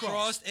line they was crossed.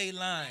 crossed a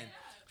line.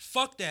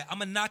 Fuck that. I'm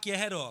gonna knock your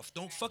head off.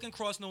 Don't fucking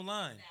cross no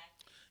line.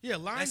 Yeah,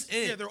 lines. That's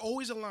it. Yeah, they're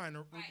always a line,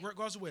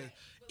 regardless of where.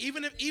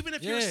 Even if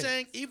you're Yeah.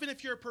 saying, even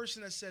if you're a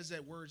person that says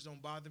that words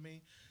don't bother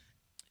me,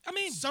 I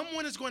mean,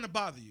 someone is going to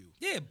bother you.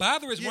 yeah,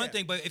 bother is Yeah, one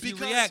thing, but if you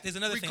because react, there's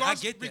another thing. I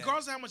get that.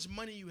 Regardless of how much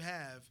money you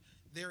have,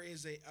 there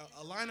is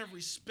a line of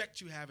respect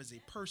you have as a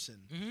person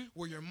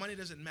where your money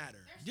doesn't matter.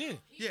 Yeah.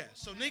 Yeah.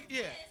 So Nick,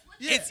 yeah.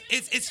 It's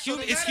So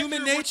human. no It's matter if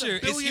human you're worth nature.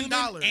 $1 It's billion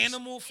human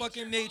animal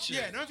fucking nature.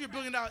 Yeah, not if you're $1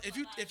 billion.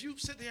 If you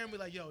sit there and be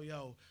like,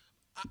 yo,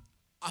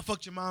 I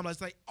fucked your mom. It's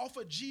like off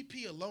a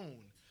GP alone,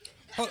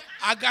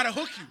 I gotta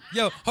hook you.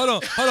 Yo,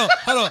 hold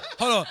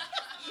on.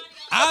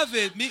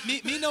 Ovid, me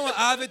knowing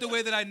Ovid the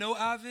way that I know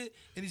Ovid,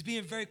 and he's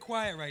being very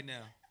quiet right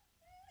now.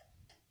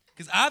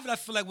 Cause Ovid, I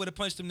feel like would have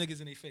punched them niggas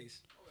in their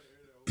face.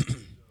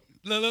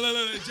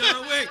 Look,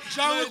 John Wick.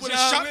 John Wick with a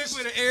John shot. Wick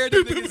would have aired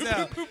them niggas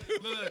out.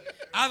 Look,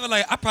 Ovid,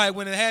 like I probably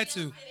wouldn't have had to.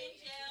 Sit in jail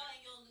and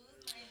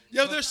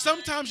you'll lose. Yo, there's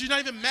sometimes you're not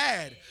even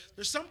mad.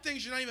 There's some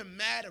things you're not even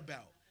mad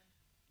about.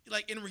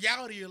 Like in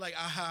reality, you're like,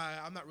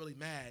 I'm not really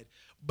mad,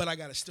 but I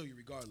gotta steal you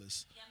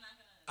regardless.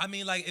 I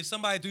mean, like if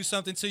somebody do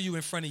something to you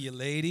in front of your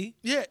lady,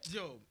 Yeah,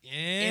 yo,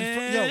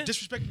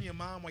 disrespecting your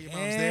mom while your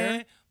mom's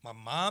there. My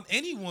mom,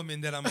 any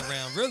woman that I'm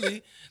around,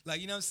 really,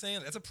 like you know what I'm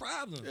saying, that's a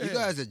problem. You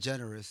guys are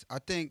generous. I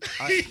think.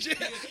 Speak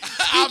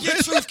your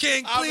truth,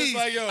 King, I was please.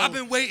 like, yo. I've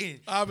been waiting.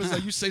 I was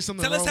like, you say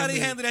something Tell wrong us how with they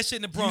me. handle that shit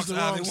in the Bronx, the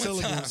wrong Ovid. One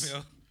time, syllables. yo.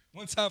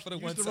 One time for the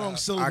Use one the time. wrong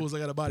syllables. I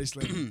got a body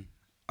slam.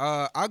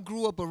 I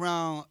grew up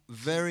around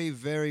very,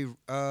 very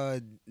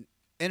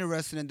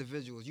interesting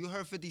individuals. You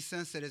heard 50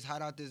 Cent said it's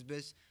hot out this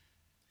bitch.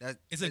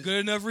 It's a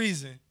good enough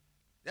reason.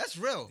 That's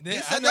real. Yeah, He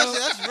I said know.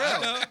 that shit,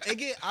 I that's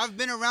real. I've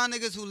been around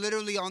niggas who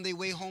literally on their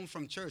way home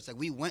from church, like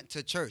we went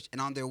to church,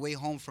 and on their way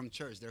home from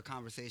church, their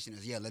conversation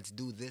is, yeah, let's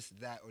do this,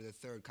 that, or the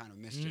third kind of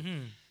mischief.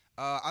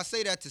 I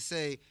say that to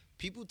say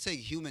people take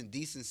human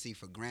decency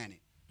for granted.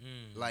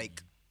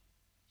 Like,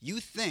 you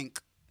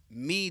think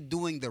me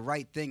doing the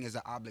right thing is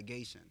an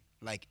obligation.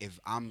 Like, if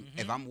I'm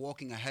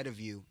walking ahead of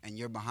you and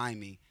you're behind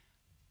me,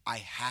 I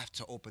have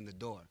to open the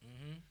door.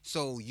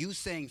 So you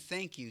saying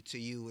thank you to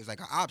you is like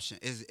an option.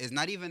 It's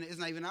not even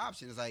an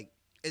option. It's like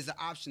it's an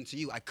option to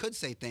you. I could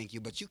say thank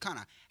you, but you kind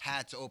of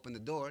had to open the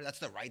door. That's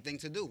the right thing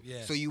to do.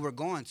 Yeah. So you were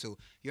going to.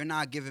 You're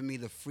not giving me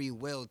the free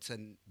will to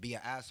be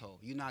an asshole.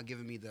 You're not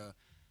giving me the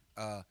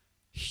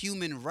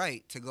human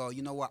right to go,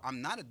 you know what,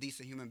 I'm not a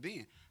decent human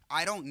being.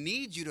 I don't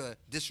need you to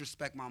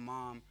disrespect my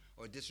mom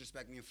or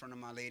disrespect me in front of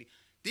my lady.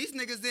 These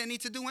niggas didn't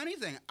need to do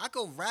anything. I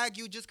could rag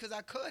you just because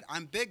I could.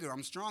 I'm bigger.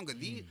 I'm stronger.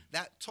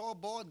 That tall,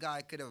 bald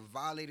guy could have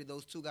violated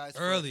those two guys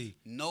Early.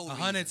 for no reason.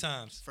 100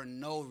 times. For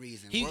no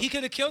reason. He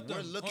could have killed them.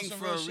 We're looking on some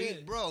for real a reason.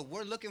 shit. Bro,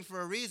 we're looking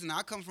for a reason.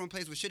 I come from a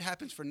place where shit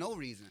happens for no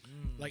reason.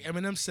 Like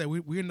Eminem said,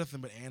 we're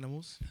nothing but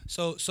animals.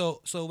 So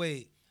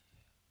wait,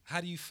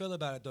 how do you feel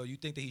about it though? You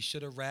think that he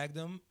should have ragged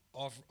them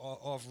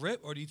off rip,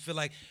 or do you feel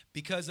like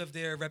because of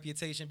their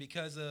reputation,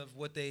 because of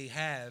what they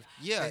have,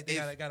 Yeah, they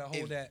gotta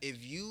hold that?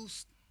 If you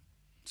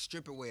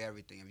strip away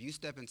everything, if you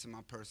step into my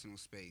personal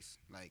space,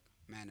 like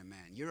man to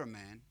man, you're a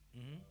man.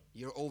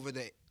 You're over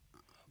the.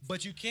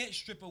 But you can't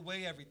strip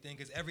away everything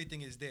because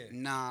everything is there.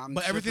 Nah, I'm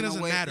But everything stripping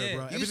doesn't away. matter, Yeah.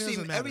 bro. You Everything see,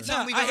 doesn't matter. every time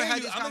Nah, we've I ever hear had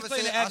you. this I'm just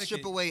playing conversation, the I advocate.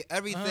 strip away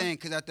everything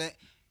because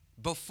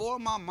before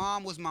my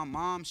mom was my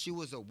mom, she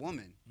was a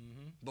woman.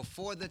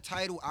 Before the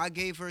title I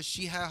gave her,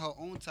 she had her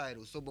own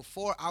title. So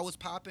before I was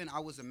popping, I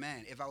was a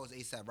man. If I was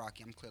ASAP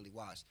Rocky, I'm clearly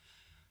washed.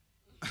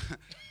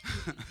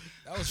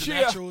 That was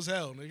natural as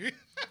hell, nigga.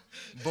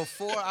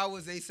 Before I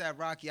was ASAP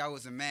Rocky, I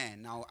was a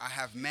man. Now I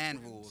have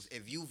man rules.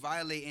 If you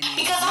violate any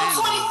Because man I'm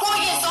 24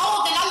 rules, years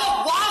old and I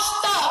look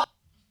washed up.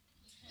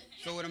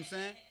 so what I'm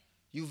saying?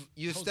 You're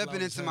Host stepping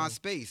loud as into my hell.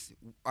 space.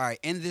 All right,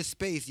 in this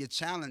space, you're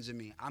challenging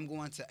me. I'm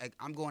going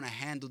to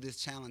handle this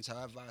challenge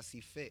however I see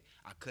fit.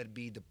 I could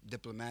be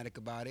diplomatic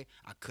about it.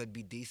 I could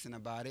be decent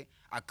about it.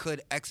 I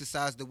could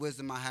exercise the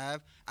wisdom I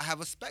have. I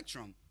have a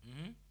spectrum.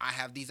 I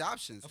have these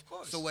options. Of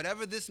course. So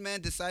whatever this man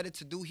decided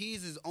to do,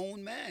 he's his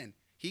own man.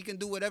 He can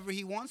do whatever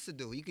he wants to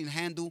do. You can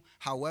handle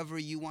however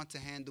you want to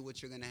handle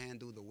what you're gonna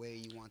handle the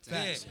way you want to Yeah,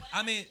 handle.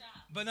 I mean,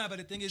 but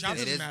the thing is, Job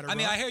this. doesn't is- matter, I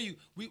mean, bro. I hear you.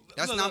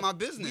 That's look, not look, my we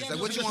business. have Like,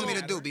 no what you want me to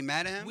control. do? Be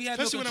mad at him? We have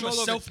Especially no when I'm a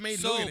control over it. self-made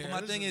So, millionaire.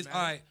 my That thing doesn't is, all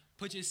matter. right,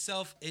 put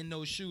yourself in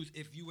those shoes.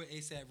 If you were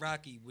ASAP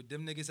Rocky, with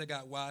them niggas that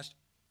got washed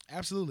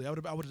Absolutely, I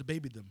would have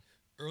debated them.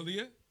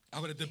 earlier, I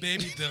would have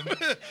debated them.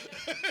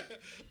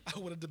 I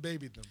would have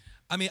debated them.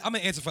 I mean, I'm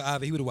gonna answer for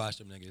Ivy. He would have washed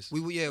them niggas. We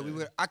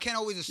would. I can't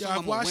always assume I've I'm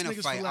gonna watched win a niggas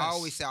for fight. I less.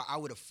 always say I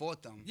would have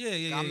fought them.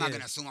 Yeah, I'm not yeah.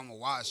 gonna assume I'm gonna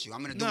wash you.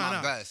 I'm gonna do Nah, my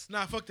nah, best.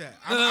 nah, fuck that.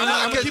 No, no, I'm no,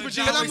 gonna no, keep no, it no,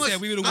 G no, with no, you.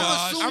 said we would've I'm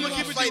washed. assuming I'ma you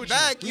keep gonna it G fight with you.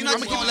 back. You're not I'ma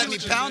just keep gonna it let G me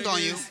with you. pound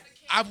on you.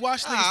 I've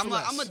watched niggas I'm for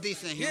less. a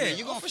decent Yeah, human.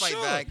 You oh, gonna for fight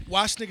sure. back.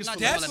 Watch niggas Not for just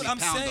That's let what me I'm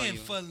pound on saying you.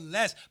 for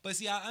less. But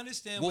see, I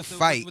understand We'll what the,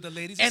 fight. what the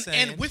ladies are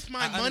saying. And with my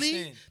I money,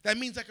 understand. that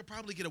means I could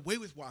probably get away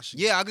with washing.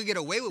 Yeah, I could get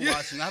away with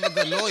washing you. I have a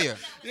good lawyer.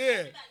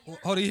 Yeah.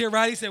 Hold on, you hear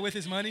Roddy said with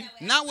his money?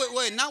 Not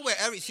with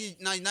every. See,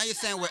 now you're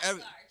saying with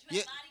every.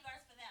 Yeah, Bodyguards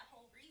for that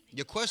whole reason.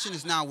 your question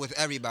is now with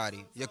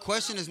everybody. Your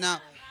question is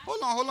now.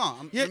 Hold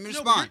on. Yeah, Let me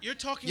no, but respond. you're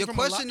talking Your from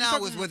a lot- question you're now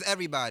talking was from- with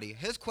everybody.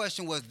 His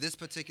question was this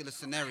particular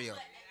scenario.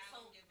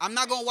 I'm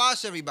not gonna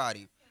wash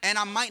everybody, and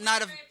I might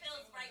not have. It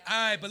feels right.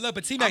 All right, but look,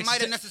 but T-Max, might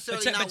have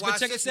necessarily but not check watched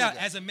this this out. nigga.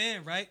 As a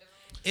man, right?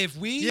 If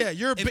we, Yeah,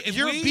 you're a if- be- if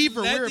you're a we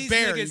beaver, let we're a these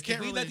bear, niggas- you if can't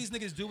we really- let these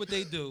niggas do what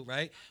they do,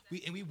 right?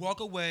 And we walk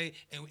away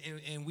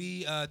and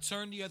we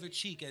turn the other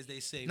cheek, as they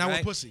say. Now we're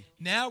right? pussy.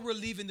 Now we're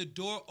leaving the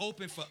door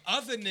open for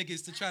other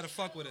niggas to try to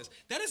fuck with us.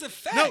 That is a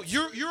fact. No,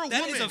 you're a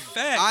That woman. is a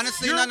fact.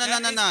 Honestly, no. That is On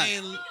regular a-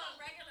 nigga status.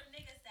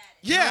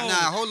 Yeah. No. Nah,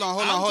 hold on.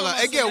 I'm talking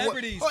about It get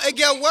celebrities. it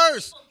get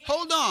worse.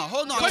 Hold on.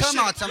 Question.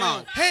 Time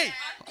out. Hey,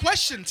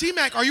 question.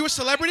 T-Mac, are you a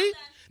celebrity?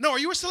 No, are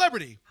you a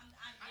celebrity?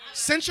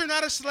 Since you're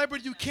not a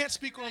celebrity, you can't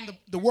speak on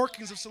the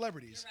workings of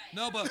celebrities.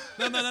 No. But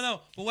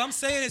what I'm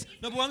saying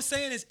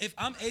is, if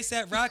I'm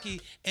ASAP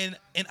Rocky and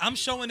I'm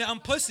showing that I'm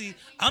pussy,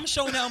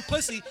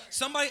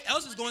 somebody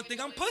else is going to think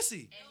I'm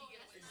pussy.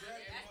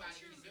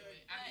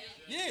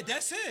 Yeah,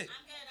 that's it.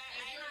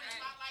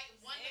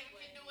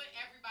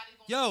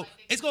 Yo,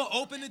 it's gonna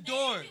open the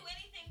door. Do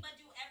anything but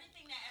do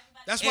everything that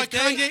everybody. That's why If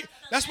they- Kanye.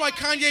 That's why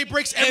Kanye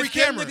breaks every If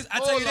them camera. niggas- I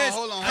tell you this.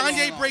 Hold on.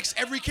 Kanye breaks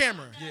every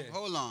camera. Yeah.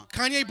 Hold on.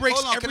 Kanye breaks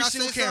Hold on, every can I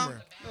single say something?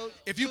 camera. No,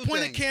 If you two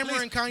point a things. camera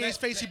Please, in Kanye's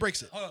face, he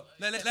breaks it. Hold on.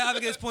 Let Ivy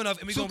get his point off,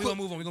 and we gonna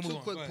move on. We gonna move Two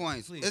on. quick Go ahead,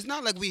 points. please. It's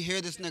not like we hear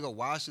this nigga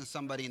washing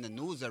somebody in the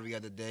news every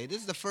other day. This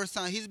is the first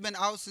time he's been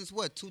out since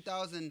what?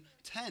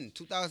 2010,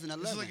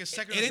 2011. This is like his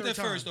second It or ain't third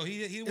the time. first though.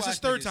 He It's his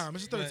watched third niggas. time.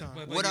 It's his third time.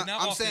 But What yeah,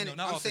 not I'm often, saying, though,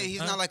 not I'm often, saying he's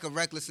huh? not like a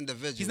reckless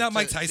individual. He's not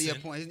Mike To your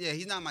Tyson. point,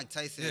 he's not Mike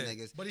Tyson Yeah.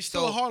 niggas. But he's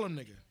still a So, Harlem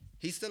nigga.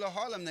 He's still a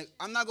Harlem nigga.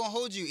 I'm not gonna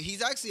hold you.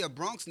 He's actually a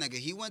Bronx nigga.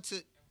 He went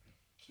to.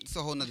 It's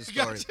a whole nother story.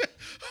 Gotcha.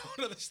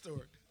 Another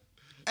story.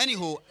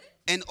 Anywho,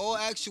 in all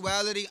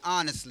actuality,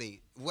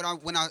 honestly,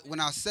 when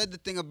I said the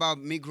thing about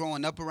me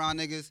growing up around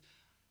niggas,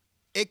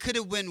 it could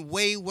have been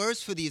way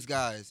worse for these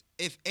guys.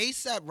 If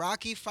ASAP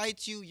Rocky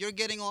fights you, you're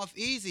getting off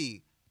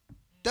easy.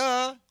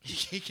 Duh.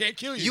 He can't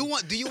kill you.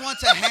 Do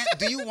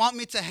you want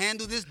me to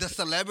handle this the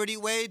celebrity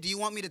way? Do you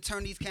want me to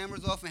turn these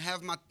cameras off and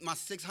have my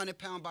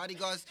 600-pound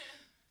bodyguards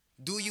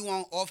do you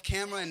on off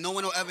camera and no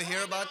one will ever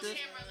hear about this?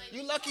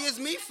 You lucky it's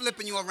me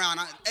flipping you around.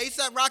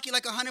 ASAP Rocky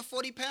like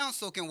 140 pounds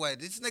soaking wet.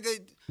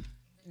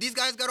 These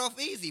guys got off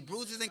easy.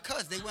 Bruises and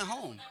cuts. They went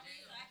home.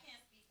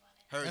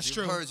 Heard That's you.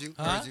 true. Heard you.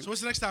 Huh? Heard you. So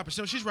what's the next topic?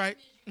 So she's right.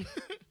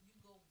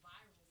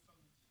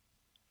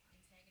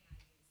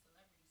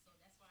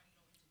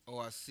 Oh,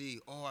 I see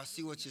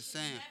what you're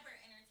saying.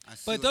 I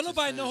see But what don't you're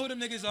nobody know saying. who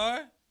them niggas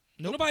are.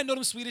 Don't nobody know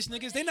them Swedish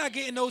niggas. They not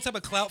getting no type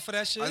of clout for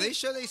that shit. Are they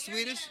sure they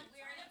Swedish?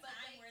 We're in a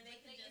time where they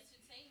can just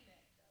entertain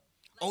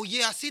that. Oh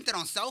yeah, I seen that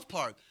on South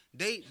Park.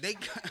 They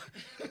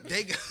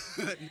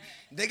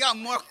got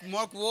Mark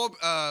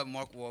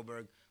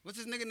Wahlberg. What's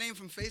his nigga name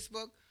from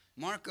Facebook?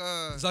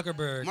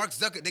 Zuckerberg. Mark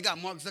Zuckerberg. They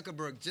got Mark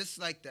Zuckerberg just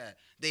like that.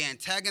 They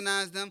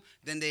antagonized them.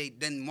 Then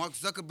Mark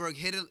Zuckerberg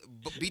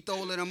beat the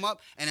whole of them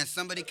up, and then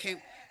somebody came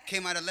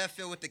out of left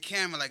field with the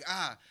camera like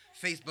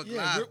Facebook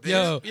Live.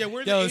 Bitch.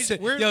 we're in the age-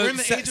 we're in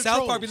the age of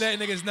South Park be trolls.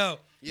 letting niggas know.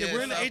 Yeah,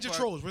 we're in the South age of Park.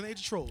 trolls. We're in the age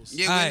of trolls.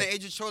 Yeah, we're in Aight. the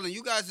age of trolling.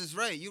 You guys is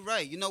right. You're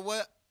right. You know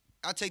what?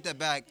 I'll take that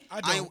back.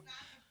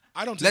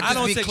 I don't Let take I this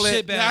don't be take clear.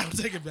 shit Yeah, I back.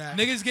 don't take it back.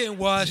 Niggas getting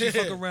washed. You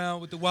Yeah. fuck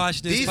around with the wash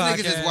this These podcast.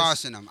 niggas is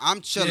washing them.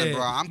 I'm chilling, Yeah.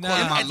 bro. I'm Nah.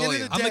 calling my At the end of lawyer.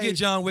 the I'ma day, get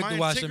John Wick my to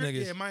watch them integrity-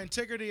 niggas. Yeah, my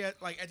integrity at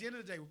the end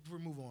of the day, before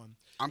we move on.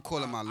 I'm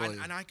calling my lawyer.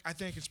 And I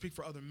think I can speak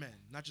for other men,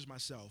 not just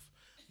myself.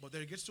 But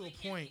there gets to a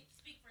point.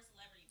 Speak for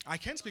celebrities. I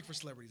can speak for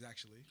celebrities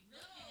actually.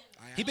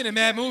 He been in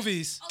mad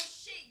movies. Oh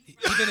shit.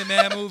 He been in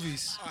mad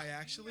movies. I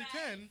actually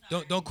can.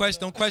 Don't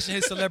question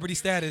his celebrity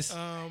status.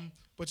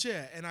 But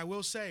yeah, and I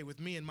will say, with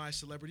me and my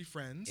celebrity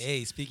friends,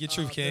 Hey, speak your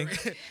truth, King.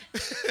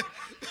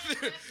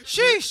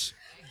 Sheesh.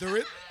 there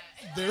is,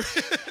 there.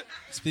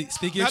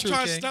 Speak your Not truth,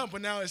 trying to King. stump,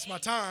 but now it's my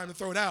time to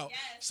throw it out. Yes.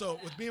 So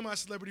with me and my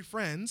celebrity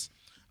friends,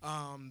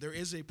 there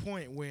is a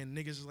point when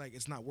niggas is like,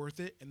 it's not worth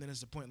it, and then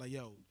there's a point like,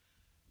 yo,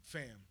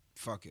 fam,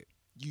 Fuck it.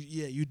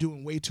 you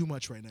doing way too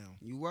much right now.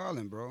 You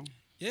wildin', bro.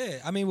 Yeah,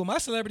 I mean, with my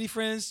celebrity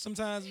friends,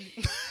 sometimes,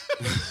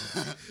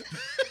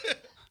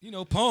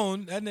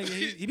 Pone, that nigga,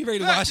 he be ready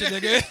to wash it,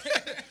 nigga.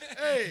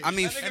 Hey, I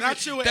mean, and I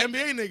chill with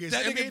NBA niggas.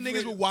 that NBA nigga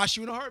niggas will wash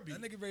you in a heartbeat.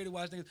 That nigga ready to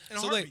wash niggas. In a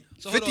So heartbeat.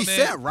 wait, hold 50 on,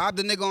 Cent man. robbed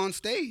the nigga on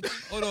stage.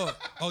 Hold on.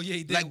 Oh yeah,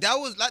 he did. Like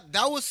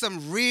that was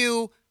some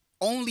real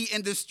only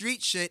in the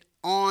street shit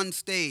on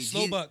stage.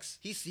 Slow Bucks.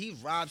 He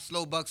robbed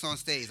Slow Bucks on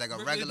stage like a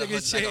Remember regular that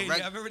nigga hood, chain?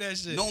 I remember that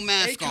shit. no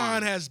mask Akon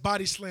on. has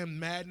body slammed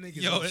mad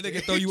niggas. Yo, on that nigga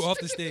stage. throw you off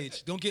the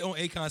stage. Don't get on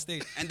Akon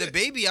stage. And the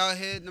baby out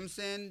here, you know what I'm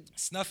saying,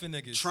 Snuffing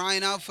niggas.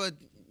 trying out for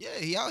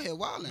he out here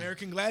wilding.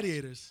 American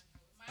Gladiators.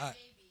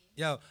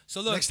 Yo,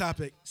 so look. Next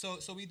topic. So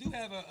we do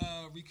have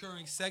a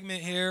recurring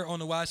segment here on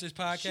the Watch This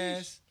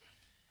podcast,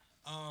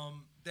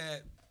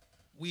 that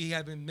we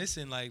have been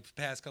missing like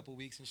past couple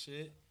weeks and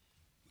shit.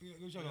 What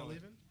y'all Y'all going?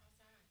 leaving?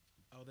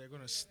 Oh, they're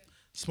gonna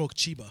smoke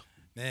Chiba.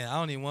 Man, I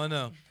don't even want to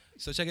know.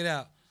 So check it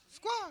out.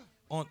 Squad.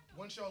 On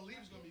Once y'all leave,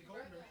 it's gonna be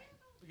colder.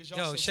 Because y'all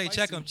yo, so Shay, spicy.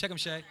 check him,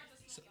 Shay.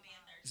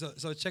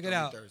 So check it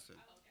out. Thursday.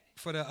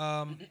 For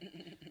the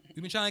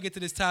we've been trying to get to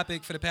this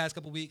topic for the past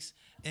couple weeks,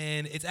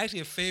 and it's actually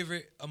a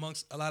favorite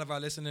amongst a lot of our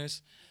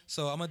listeners.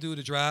 So I'm gonna do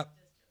the drop.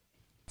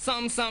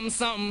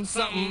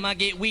 Something, I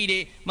get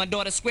weeded. My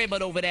daughter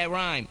scribbled over that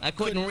rhyme. I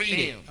couldn't read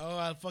it. Oh,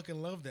 I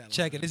fucking love that.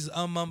 Check it. This is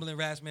Unmumbling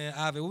Raps, man.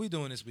 Avi, what we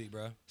doing this week,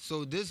 bro?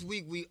 So this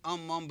week we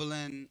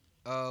unmumbling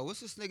what's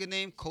this nigga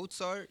name?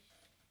 Coatsart?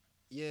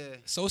 Yeah.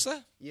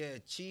 Sosa? Yeah,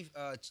 Keith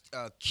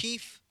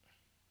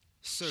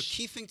Sir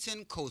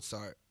Keefington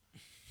Coatsart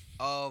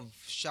of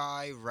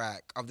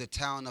Chirac, of the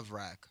town of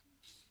Rack.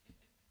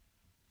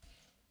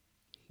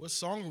 What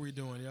song are we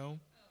doing, yo?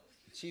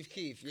 Chief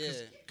Keef, yeah.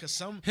 Cause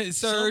some Sir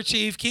some-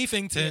 Chief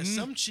Keefington. yeah,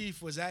 some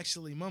chief was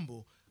actually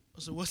mumble.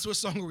 So what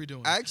song are we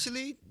doing?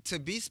 Actually, to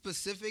be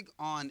specific,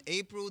 on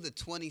April the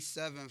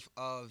 27th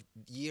of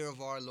year of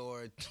our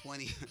Lord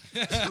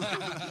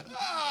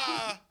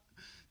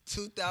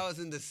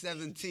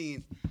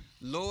 2017,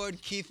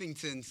 Lord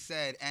Keefington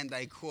said, and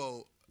I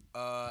quote,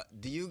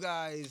 do you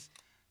guys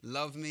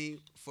love me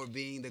for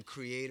being the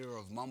creator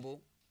of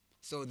mumble?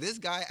 So this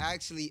guy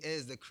actually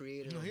is the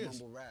creator No, of he is.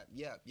 mumble rap.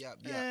 Yep.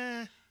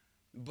 Eh,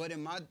 But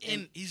in my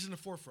and he's in the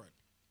forefront.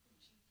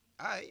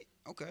 alright,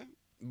 okay.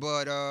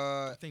 But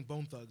I think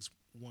Bone Thugs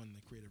won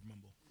the creative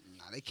mumble.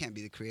 nah, they can't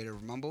be the creator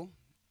of mumble.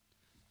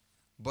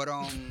 But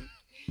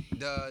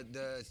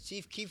the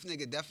Chief Keef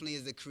nigga definitely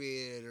is the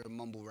creator of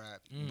mumble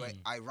rap. But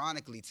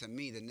ironically to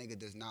me, the nigga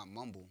does not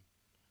mumble.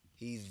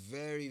 He's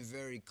very,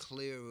 very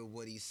clear with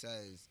what he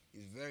says.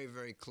 He's very,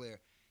 very clear.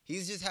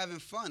 He's just having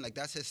fun. Like,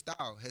 that's his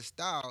style. His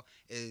style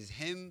is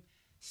him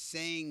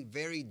saying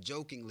very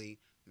jokingly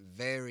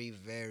very,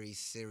 very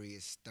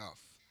serious stuff.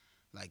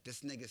 Like,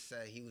 this nigga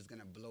said he was going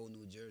to blow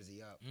New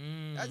Jersey up.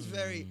 That's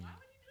very...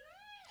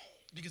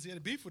 Because he had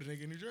a beef with a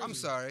nigga in New Jersey. I'm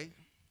sorry.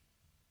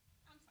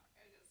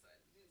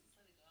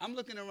 I'm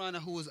looking around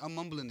at who was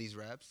mumbling these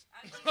raps.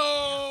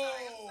 Oh!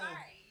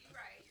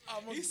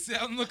 He said,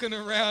 I'm looking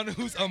around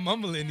who's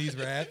mumbling these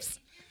raps.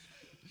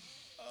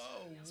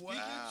 Oh,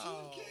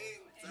 wow.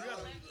 You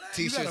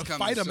T-shirts gotta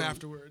coming fight him soon.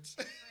 afterwards.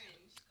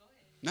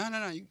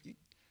 No. You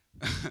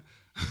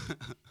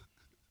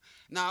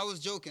Nah, I was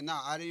joking. Nah,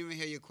 I didn't even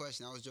hear your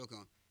question. I was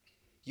joking.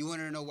 You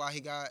wanted to know why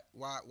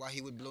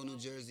he would blow New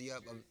Jersey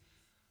up?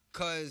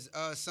 Cause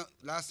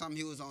last time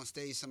he was on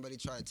stage, somebody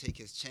tried to take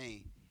his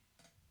chain.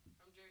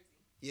 From Jersey.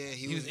 Yeah,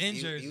 He was in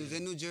Jersey. He was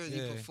in New Jersey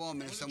Yeah.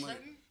 performing. Was it Someone,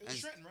 Trenton? It was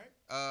and- Trenton,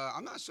 right?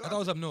 I'm not sure. I thought it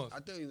was up north. I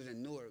thought he was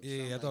in Newark.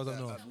 Yeah, I thought it was up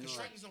north. Because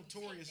Trenton's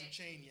notorious for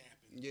chain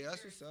yapping. Yeah,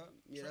 that's what's up.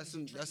 Yeah, that's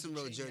Trenton's some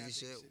real chain Jersey yapping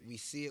shit. city. We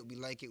see it, we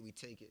like it, we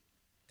take it.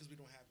 Because we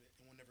don't have it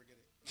and we'll never get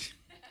it.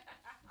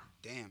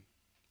 Damn.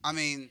 I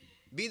mean,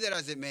 be that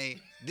as it may,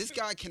 this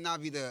guy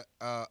cannot be the,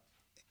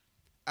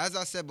 as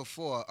I said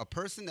before, a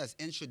person that's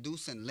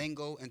introducing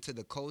lingo into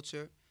the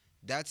culture,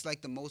 that's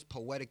like the most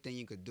poetic thing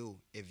you could do.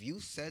 If you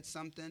said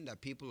something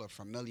that people are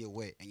familiar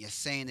with and you're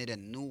saying it in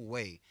a new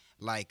way,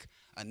 like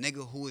a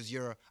nigga who is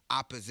your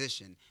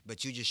opposition,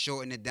 but you just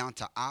shorten it down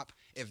to op.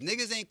 If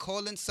niggas ain't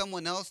calling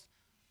someone else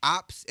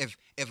ops, if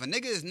a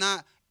nigga is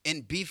not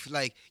in beef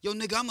like, yo,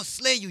 nigga, I'ma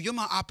slay you, you're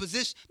my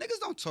opposition. Niggas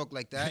don't talk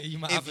like that. You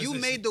my If you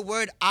opposition. made the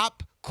word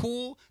op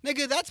cool,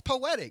 nigga, that's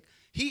poetic.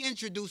 He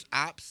introduced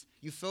ops,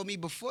 you feel me?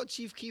 Before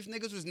Chief Keef,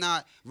 niggas was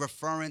not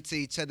referring to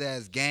each other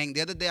as gang.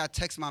 The other day I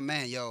text my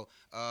man, yo,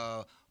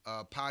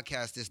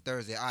 podcast this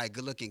Thursday. All right,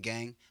 good looking,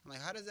 gang. I'm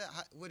like,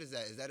 what is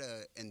that? Is that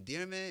a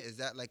endearment? Is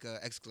that like a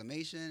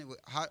exclamation?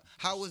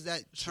 How was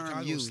that term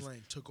Chicago used?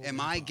 slang took over Am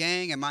I hip-hop.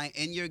 gang? Am I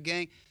in your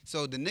gang?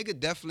 So the nigga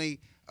definitely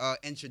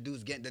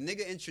introduced gang. The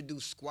nigga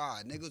introduced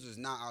squad. Niggas was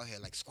not out here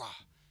like squad.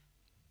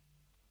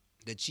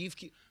 The Chief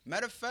Keef.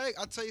 Matter of fact,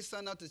 I'll tell you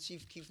something else the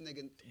Chief Keef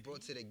nigga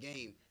brought to the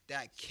game.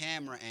 That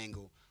camera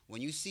angle.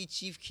 When you see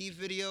Chief Keef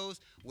videos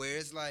where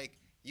it's like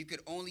you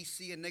could only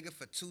see a nigga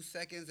for 2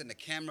 seconds, and the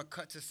camera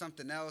cut to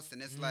something else,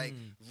 and it's like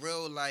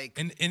real like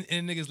In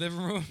niggas' living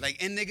room.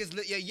 like in niggas.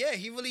 Yeah,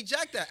 he really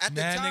jacked that at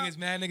the Mad time.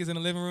 niggas in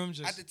the living room.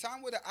 Just At the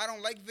time where the I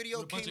Don't Like video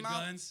with a bunch came of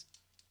out, guns.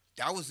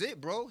 that was it,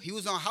 bro. He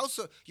was on house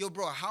arrest. Yo,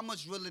 bro, how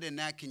much realer than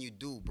that can you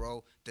do,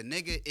 bro? The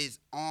nigga is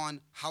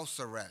on house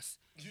arrest.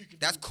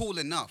 That's cool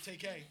enough.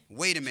 Take A.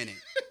 Wait a minute.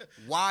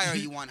 Why are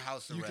you on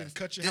house arrest? You can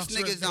cut your this house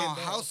nigga's arrest on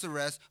band off. house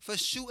arrest for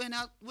shooting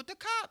out with the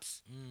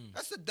cops.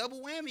 That's a double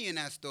whammy in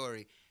that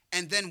story.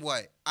 And then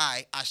what?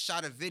 I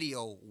shot a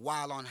video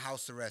while on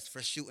house arrest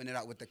for shooting it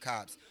out with the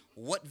cops.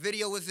 What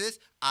video was this?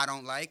 I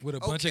don't like. With a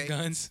bunch of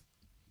guns.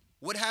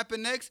 What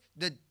happened next?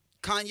 The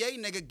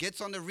Kanye nigga gets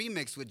on the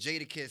remix with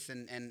Jadakiss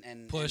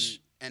and Push.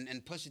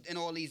 and Push it and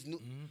all these new,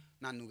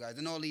 not new guys,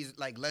 and all these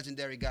like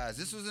legendary guys.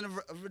 This was a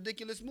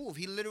ridiculous move.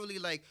 He literally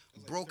like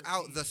broke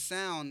out the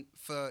sound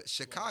for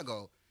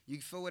Chicago. You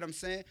feel what I'm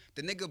saying?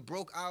 The nigga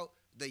broke out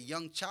the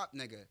Young Chop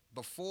nigga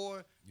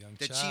before Young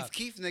the Chop. Chief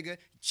Keef nigga.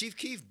 Chief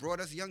Keef brought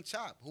us Young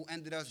Chop, who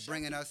ended up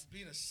bringing us.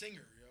 Being a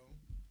singer, yo.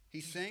 He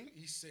sing.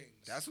 He sings.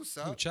 That's what's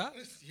Who, up. Chop?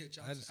 Yeah,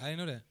 Chop's I a singer. didn't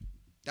know that.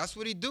 That's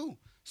what he do.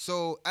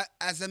 So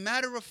as a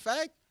matter of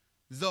fact,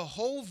 the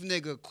Hove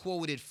nigga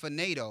quoted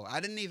Finado. I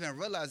didn't even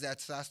realize that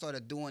till I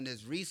started doing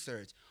this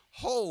research.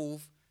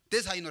 Hove,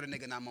 this how you know the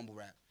nigga not mumble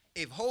rap.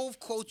 If Hove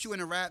quotes you in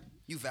a rap,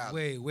 you valid.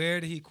 Wait, where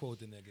did he quote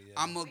the nigga? Yeah.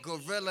 I'm a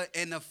gorilla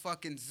in a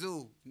fucking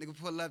zoo. Nigga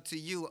pull up to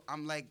you.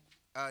 I'm like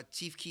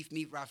Chief Keef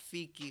meet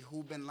Rafiki,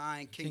 who been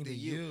lying king to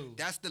you.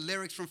 That's the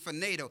lyrics from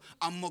Finado.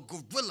 I'm a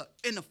gorilla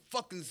in a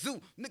fucking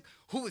zoo. Nigga,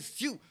 who is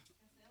you?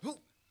 Who?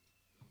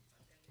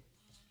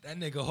 That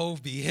nigga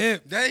Hove be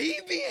hip. That he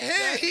be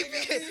hip. He be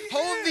hip.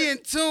 Hold me in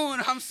tune.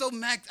 I'm so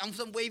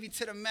wavy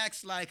to the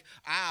max. Like,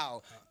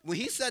 ow. When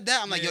he said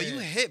that, I'm like, yo, Yeah. you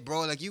hit,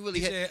 bro. Like, you really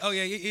He hit. said, oh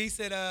yeah, he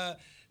said,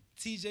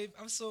 TJ,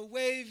 I'm so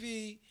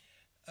wavy.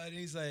 And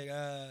he's like,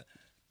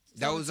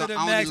 That was to the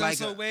I only max, like I'm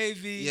so a-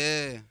 wavy.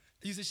 Yeah.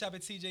 I used to shop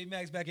at TJ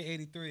Maxx back in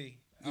 '83.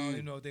 I don't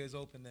even know if they was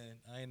open then.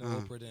 I ain't know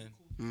Oprah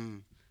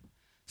then.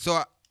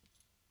 So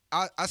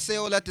I say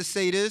all that to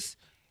say this.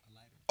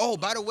 Oh,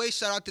 by the way,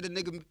 shout out to the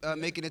nigga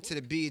making it to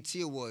the BET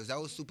Awards. That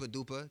was super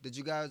duper. Did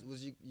you guys?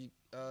 Was you?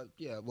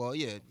 Yeah. Well,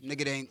 yeah.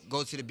 Nigga didn't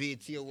go to the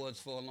BET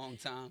Awards for a long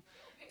time,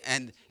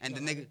 and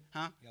the nigga,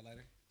 huh? You got a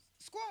lighter?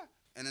 Squad.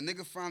 And the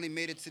nigga finally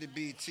made it to the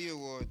BET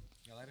Award,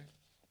 You got a lighter?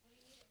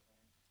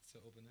 To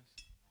open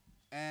this.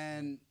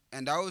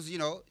 and that was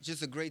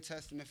just a great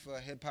testament for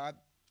hip hop,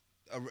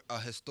 a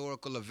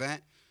historical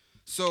event.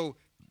 So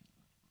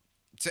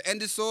to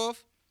end this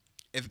off,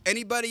 if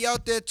anybody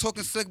out there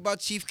talking slick about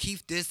Chief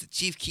Keef this,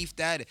 Chief Keef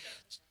that,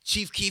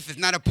 Chief Keef is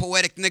not a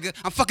poetic nigga,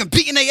 I'm fucking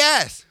beating their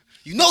ass.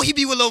 You know he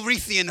be with Lil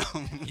Reese in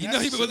them. You know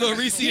he be with Lil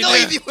Reese in You know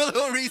there. he be with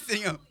Lil Reese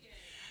in them.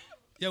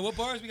 Yeah, what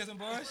bars? We got some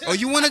bars? Oh,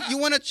 you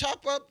wanna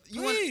chop up?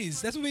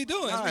 Please, that's what we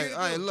doing. All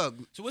right, look.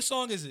 So what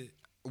song is it?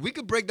 We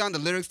could break down the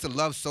lyrics to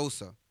Love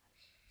Sosa.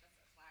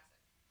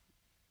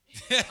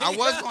 I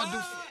was gonna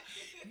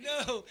do.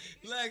 No,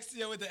 Lex,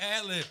 yeah, with the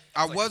ad lib.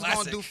 I was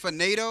gonna do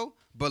Finado,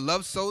 but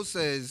Love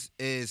Sosa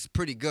is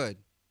pretty good.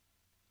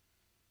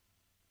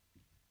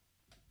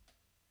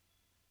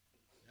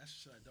 That's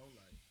shit I don't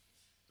like.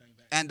 Bang,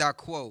 bang. And I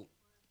quote,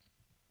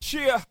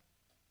 Cheer.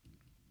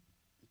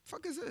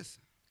 "Fuck is this?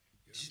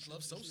 She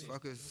loves Sosa.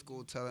 Fuck is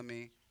school telling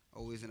me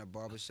always in a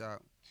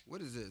barbershop.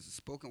 What is this? A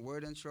spoken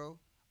word intro?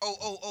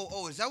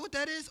 Oh, is that what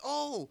that is?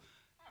 Oh,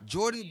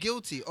 Jordan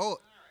Guilty. Oh,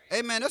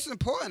 hey man, that's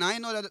important. I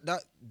didn't know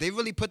that they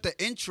really put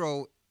the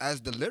intro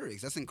as the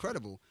lyrics. That's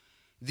incredible.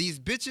 These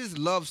bitches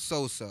love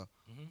Sosa.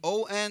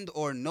 O end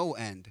or no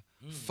end.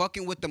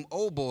 Fucking with them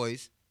old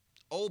boys.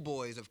 Old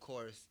boys, of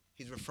course.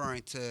 He's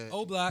referring to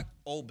Old Block.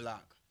 old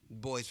block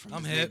boys from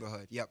I'm his hip.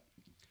 neighborhood. Yep.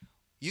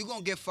 You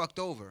gonna get fucked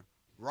over.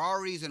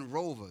 Raris and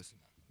Rovers.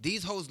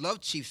 These hoes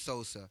love Chief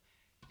Sosa.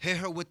 Hit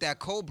her with that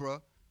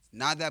Cobra.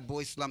 Now that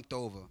boy slumped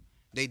over.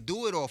 They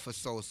do it all for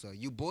Sosa.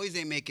 You boys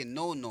ain't making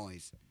no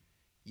noise.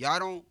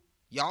 Y'all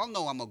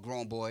know I'm a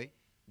grown boy.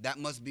 That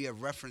must be a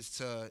reference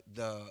to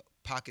the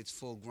Pockets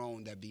Full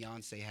Grown that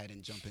Beyonce had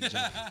in Jumpin'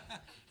 Jump.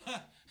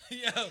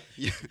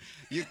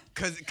 Yo,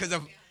 Cause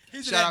of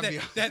he shout said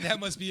out Beyonce. that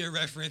must be a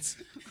reference.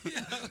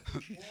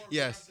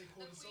 Yes.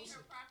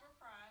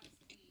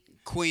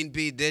 Queen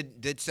B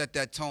did set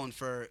that tone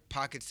for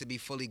Pockets to be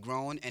fully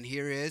grown, and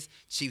here is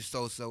Chief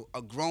Sosa,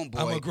 a grown boy.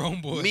 I'm a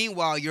grown boy.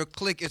 Meanwhile, your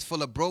clique is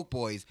full of broke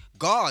boys.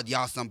 God,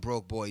 y'all some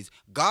broke boys.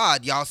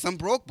 God, y'all some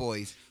broke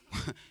boys.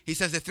 He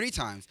says it 3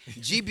 times.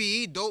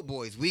 GBE, dope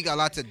boys. We got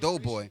lots of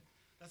dope boy.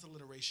 That's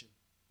alliteration.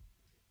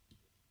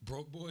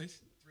 Broke boys.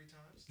 3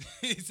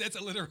 times. That's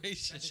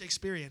alliteration. That's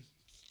Shakespearean.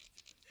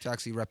 It's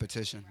actually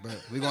repetition,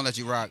 but we gonna let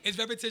you rock. It's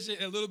repetition,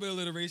 a little bit of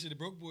alliteration. The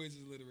broke boys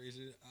is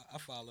alliteration. I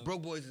follow.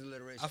 Broke boys is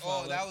alliteration. I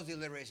follow. Oh, that was the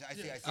alliteration. I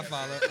see. I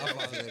follow.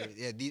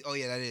 Yeah.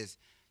 Yeah, that is.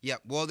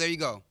 Yep. Well, there you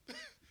go.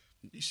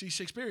 He's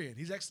Shakespearean.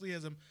 He's actually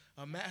has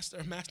a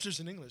master's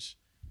in English.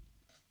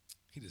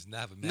 He does not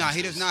have a Nah,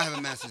 he does not have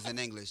a master's in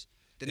English.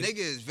 The nigga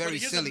is But very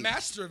he's silly. a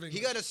master of English. He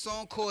got a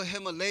song called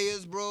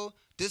Himalayas, bro.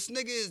 This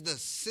nigga is the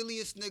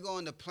silliest nigga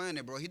on the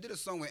planet, bro. He did a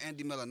song with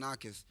Andy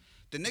Milonakis.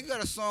 The nigga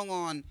got a song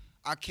on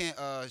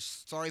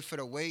Sorry for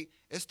the Wait.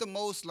 It's the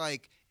most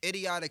like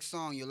idiotic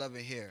song you'll ever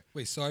hear.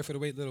 Wait, sorry for the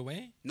wait, Lil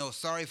Wayne. No,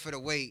 Sorry for the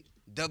Wait.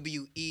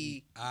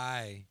 WEIGHT.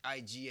 I.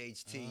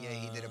 Yeah,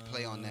 he did a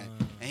play on that.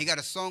 And he got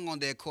a song on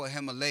there called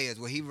Himalayas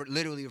where he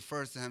literally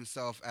refers to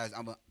himself as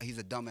he's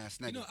a dumbass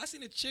nigga. You know, I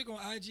seen a chick on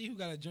IG who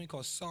got a joint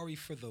called "Sorry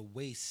for the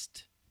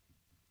Waist"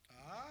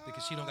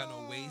 because she don't got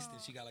no waist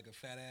and she got like a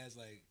fat ass,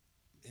 like,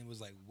 and was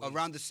like waist.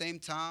 Around the same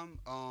time,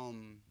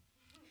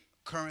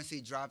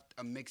 Currency dropped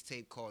a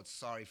mixtape called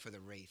Sorry for the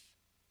Wraith.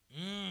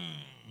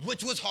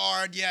 Which was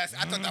hard, yes.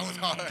 I thought that was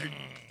hard.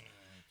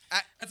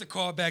 That's a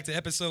callback to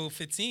episode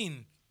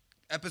 15.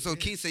 Episode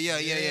Kisa, yeah.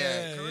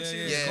 Currency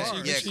is Yeah, Sakar.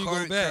 yeah. Make sure you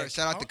go back.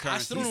 Shout out to I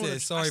Currency. still don't know He what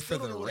said sorry I for still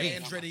the don't know what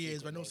rain. Andretti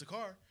is, but I know it's a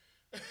car.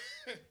 Where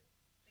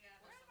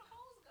the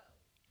hoes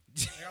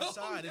go? They're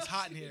outside. It's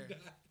hot in here.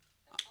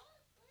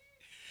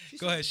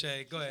 Go ahead,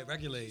 Shay. Go ahead.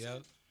 Regulate, yo.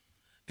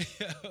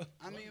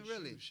 I mean,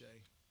 really.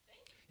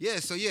 Yeah,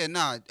 so yeah,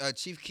 nah.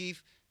 Chief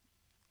Keef.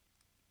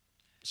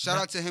 Shout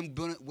out to him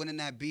winning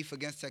that beef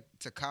against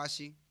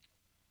Tekashi.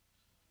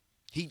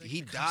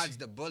 He dodged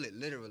the bullet,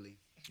 literally.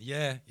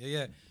 Yeah.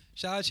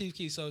 Shout out Chief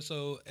Keef.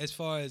 So as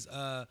far as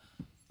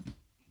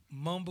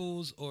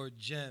mumbles or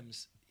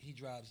gems, he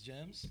drops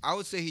gems. I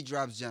would say he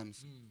drops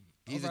gems.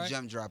 He's Alright. a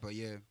gem dropper,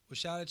 yeah. Well,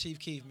 shout out Chief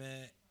Keef,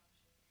 man.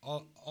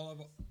 All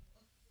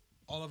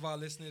of our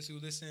listeners who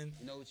listen,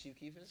 You know what Chief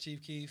Keef is?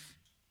 Chief Keef,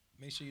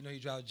 make sure you know he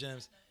drops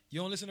gems. You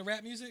don't listen to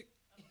rap music?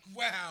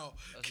 Wow.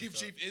 That's Keep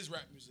what's up. Chief is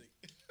rap music.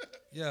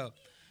 Yo,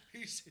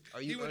 Are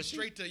He you went earthy?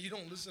 straight to you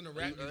don't listen to Are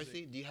rap you music.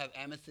 earthy? Do you have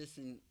amethyst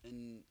and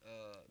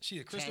she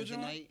a crystal John?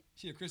 Tanzanite?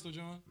 She a crystal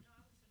John?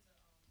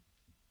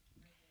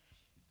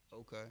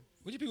 Okay.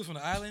 What you people from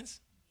the islands?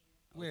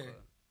 Where? Okay.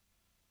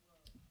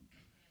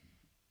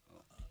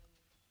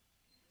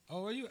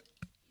 Oh, are you?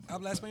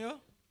 Habla español?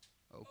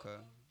 Okay.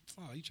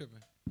 Oh, you tripping.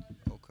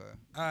 Okay.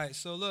 All right,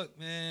 so look,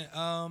 man.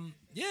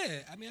 Yeah,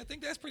 I mean, I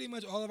think that's pretty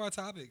much all of our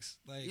topics.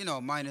 Like, You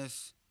know,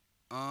 minus.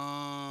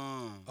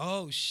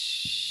 oh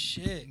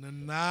shit.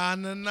 Nah.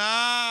 All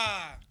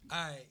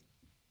right.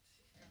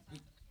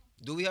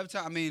 Do we have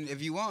time? I mean, if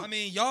you want. I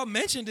mean, y'all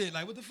mentioned it.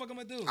 Like, what the fuck am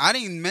I do? I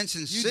didn't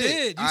mention shit.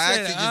 did. You I said,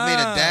 actually just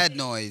made a ah. dad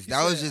noise. You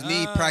That was said, just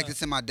me ah.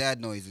 practicing my dad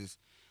noises.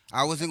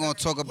 I wasn't gonna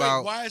talk about.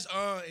 Wait, why is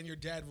in your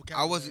dad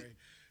vocabulary? I wasn't.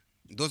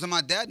 Those are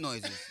my dad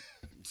noises.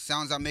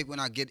 Sounds I make when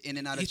I get in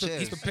and out of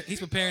chairs. He's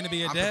preparing to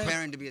be a I'm dad.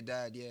 preparing to be a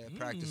dad. Yeah,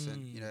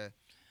 practicing. Yeah,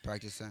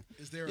 practicing.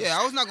 Is there Yeah,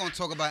 I was not gonna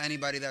talk about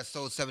anybody that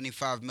sold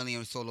 75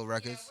 million solo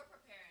records.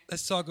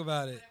 Let's talk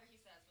about it.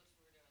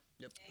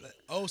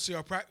 so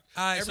your practice.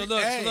 All right, so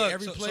look,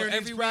 every so player every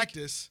needs week-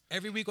 practice.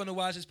 Every week on the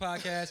Watch This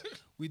podcast,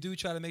 we do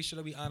try to make sure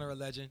that we honor a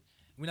legend.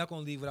 We're not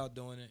going to leave without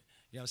doing it.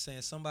 You know what I'm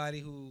saying? Somebody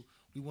who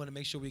we want to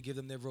make sure we give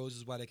them their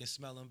roses while they can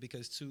smell them,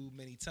 because too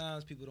many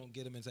times people don't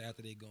get them until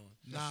after they're gone.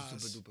 That's a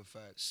Nas. super duper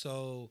fact.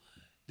 So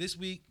this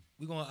week,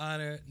 we're going to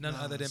honor none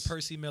other than Nas.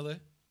 Percy Miller,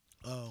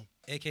 Oh,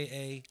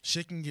 a.k.a.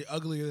 shit can get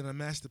uglier than a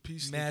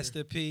masterpiece. sneaker.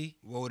 Master P.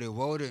 Whoa.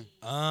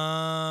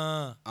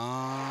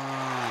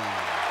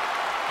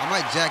 I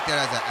might jack that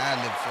as an ad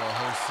lib for a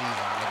whole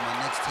season. Like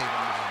my next tape,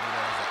 I'm gonna just do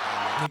that as an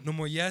ad lib. No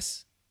more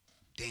yes?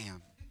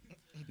 Damn.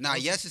 Nah,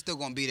 yes, it's still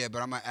gonna be there,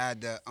 but I'm gonna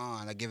add the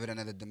like give it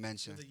another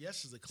dimension. The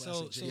yes is a So,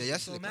 classic. so, Yeah,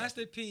 yes so is a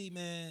Master P,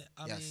 man,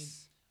 I mean,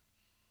 Yes.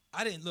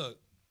 I didn't look.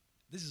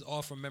 This is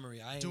all from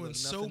memory. I ain't doing looked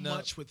so nothing up.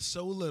 much with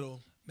so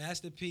little.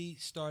 Master P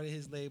started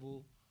his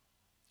label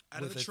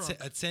Out of with the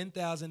a trunk.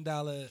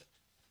 $10,000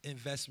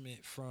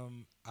 investment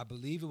from, I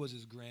believe it was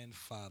his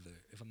grandfather,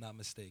 if I'm not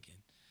mistaken.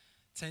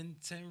 10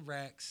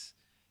 racks.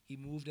 He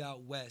moved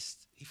out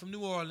west. He from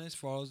New Orleans,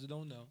 for all those that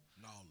don't know.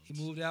 He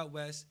moved out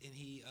west and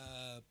he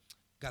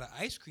got an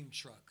ice cream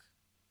truck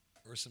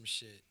or some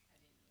shit.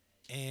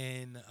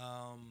 And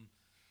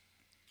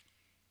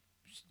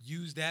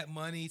used that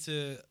money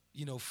to,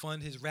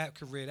 fund his rap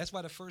career. That's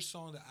why the first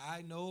song that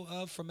I know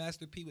of from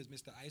Master P was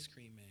Mr. Ice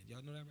Cream Man.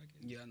 Y'all know that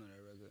record? Yeah, I know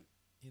that record.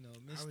 I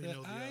only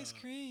know Mr. the, Ice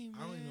Cream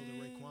Man. I only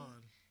know the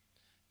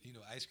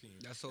Raekwon. Ice Cream.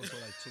 That's also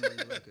like 2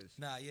 million records.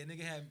 Nah, yeah,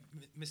 nigga had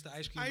Mr.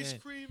 Ice Cream Ice Man.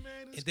 cream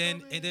man is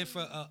And then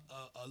for coming.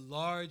 a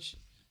large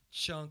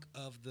chunk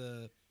of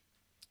the,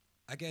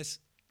 I guess,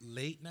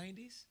 late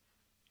 90s?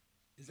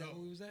 Is that No.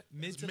 what we was at?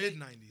 It's to mid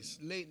late? 90s.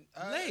 Late.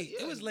 Late.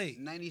 It was late.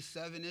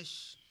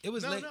 97-ish. It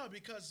was No, late. no,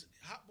 because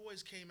Hot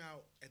Boys came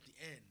out at the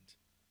end.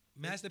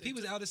 Master P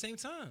was out at the same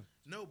time.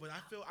 No, but I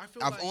feel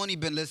I've like only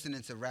been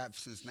listening to rap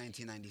since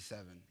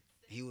 1997.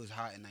 He was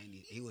hot in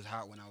 90. He was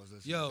hot when I was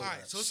listening. Yo, to all rap.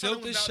 right. So let's Silk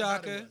talk the about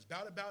Shocker.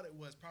 Bout About It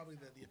was probably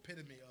the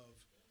epitome of.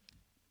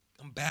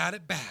 I'm bad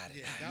it.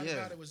 Yeah, Bout Yeah.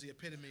 About It was the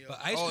epitome of. But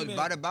Ice Oh, Cream Man.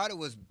 Bada Bada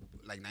was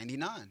like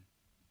 99.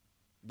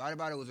 Bada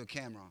Bada was with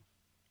Cameron.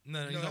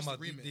 No, No, you're that's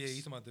talking the about remix. yeah,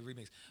 you're talking about the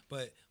remix.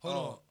 But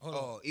hold on.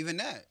 Oh, even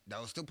that.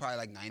 That was still probably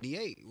like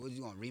 98. What was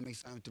you on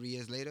remix time 3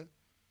 years later?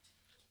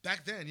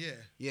 Back then, yeah.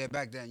 Yeah,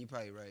 back then you're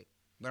probably right.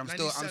 But I'm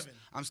 97.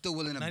 still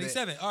willing to bet.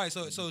 97. All right,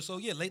 so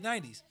yeah, late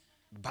 90s.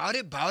 Bout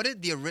It.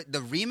 The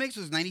remix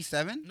was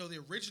 97. No, the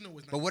original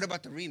was. But what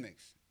about the remix?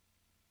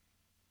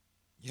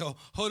 Yo,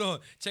 hold on.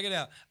 Check it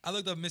out. I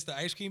looked up Mr.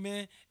 Ice Cream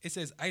Man. It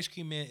says Ice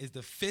Cream Man is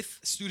the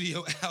 5th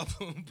studio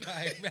album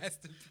by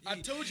Master P. I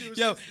told you it was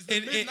Yo, it's the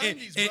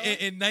mid-90s, bro.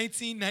 in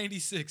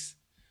 1996.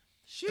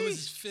 It was his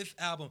Sheesh.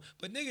 5th album.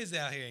 But niggas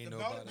out here ain't know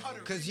about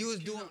it. 'Cause you was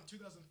came doing- out in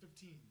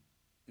 2015.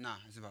 Nah,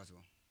 it's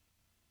impossible.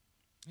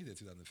 He did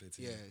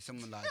 2015. Yeah,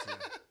 someone lied to you.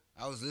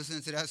 I was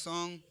listening to that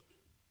song.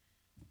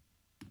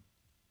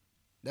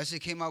 That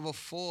shit came out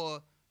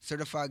before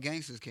Certified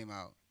Gangsters came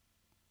out.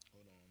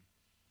 Hold on.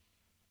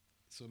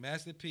 So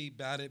Master P,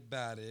 Bout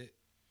It.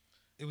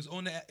 It was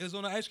on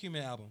the Ice Cream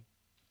Man album.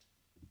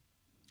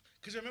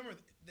 Because remember,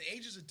 the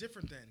ages are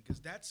different then. Because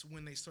that's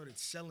when they started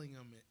selling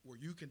them where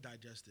you can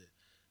digest it.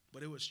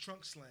 But it was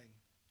trunk slang.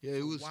 Yeah,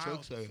 it a was while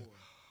truck slang. before.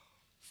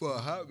 For a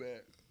hot man.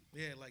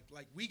 Yeah, like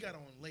we got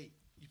on late.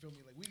 You feel me?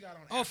 Like we got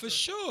on. Oh, after, for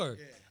sure.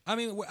 Yeah. I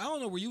mean, I don't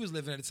know where you was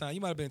living at the time.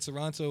 You might have been in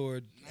Toronto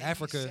or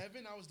Africa.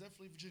 97, I was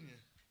definitely Virginia.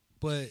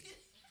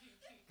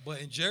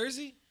 But in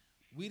Jersey,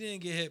 we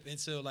didn't get hip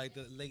until like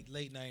the late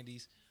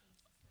 90s.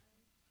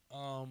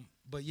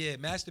 But yeah,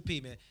 Master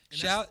P, man.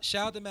 Shout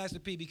out to Master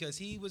P because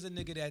he was a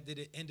nigga that did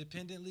it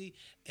independently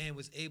and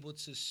was able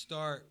to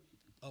start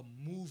a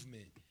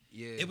movement.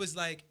 Yeah. It was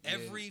like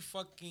every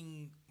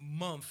fucking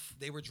month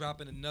they were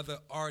dropping another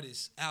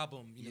artist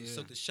album. You know, Yeah.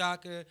 Silk the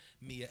Shocker,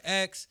 Mia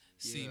X,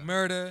 C Yeah.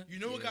 Murder. You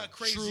know what got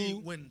crazy True.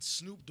 when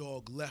Snoop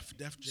Dogg left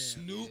Def Jam?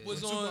 Snoop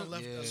was When on.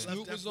 left- Yeah. left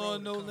Snoop Death was Row on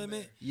to No come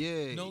Limit. back.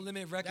 Yeah. No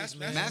Limit Records, That's-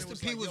 man. that's- Master was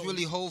P like, was yo,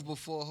 really this- Hove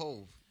before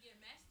Hove. Yeah,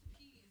 Master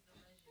P is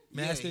the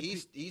legend. Master Yeah,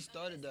 P. he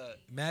started that.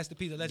 Master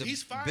P, the legend.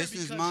 He's fired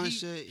Business because mind he,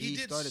 shit, he he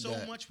did started so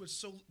that. much with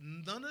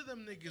none of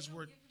them niggas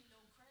were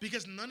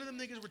because none of them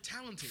niggas were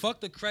talented. Fuck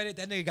the credit.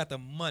 That nigga got the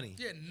money.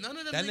 Yeah, none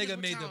of them That niggas nigga were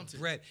made talented. the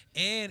bread.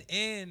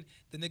 And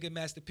the nigga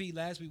Master P,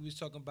 last week we was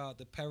talking about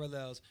the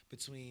parallels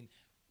between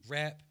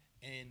rap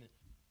and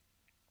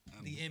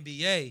the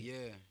NBA.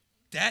 Yeah.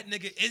 That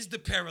nigga is the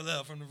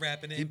parallel from the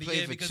rap and the He NBA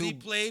played for because two- he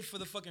played for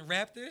the fucking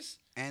Raptors.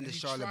 And the he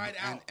Charlotte tried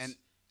out, and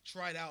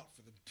tried out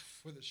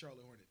for the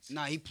Charlotte Hornets.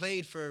 nah, he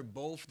played for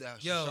both the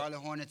Yo, Charlotte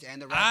Hornets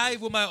and the Raptors. I,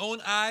 with my own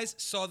eyes,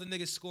 saw the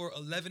nigga score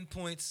 11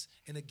 points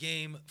in a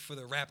game for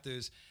the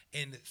Raptors,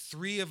 and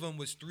 3 of them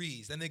was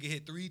threes. That nigga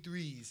hit 3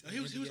 threes. in He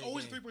was the NBA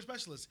always a game. 3-point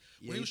specialist.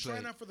 Yeah, When he he was trying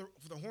played. out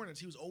for the Hornets,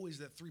 he was always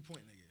that 3-point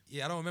nigga.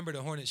 Yeah, I don't remember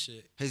the Hornet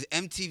shit. His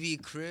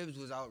MTV Cribs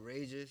was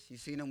outrageous. You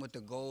seen him with the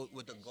gold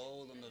on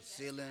the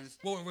ceilings.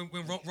 Well, when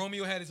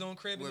Romeo had his own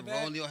crib in Where the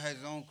back? Romeo has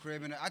his own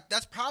crib, and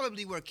that's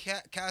probably where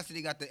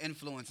Cassidy got the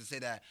influence to say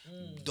that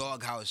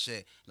doghouse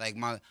shit. Like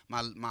my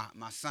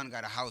son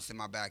got a house in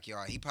my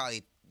backyard. He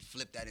probably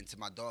flipped that into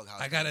my doghouse.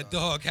 I got a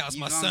dog house, You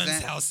my know what I'm son's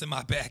saying? house in my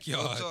Real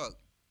backyard. talk.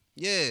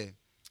 Yeah,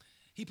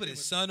 He put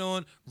his son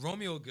on.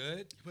 Romeo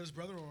good. He put his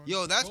brother on.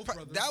 yo, Both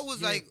brothers. that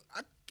was Yeah. like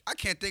I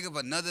can't think of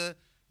another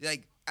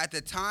like at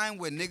the time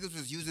when niggas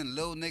was using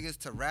little niggas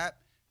to rap.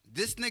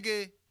 This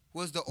nigga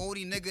was the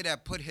only nigga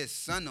that put his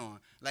son on.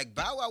 Like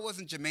Bow Wow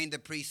wasn't Jermaine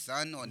Dupri's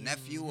son or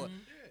nephew or.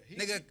 He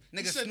Nigga,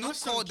 said, "My Snoop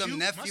son called them cute.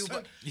 nephew, My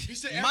son-" but he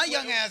said, my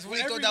young ass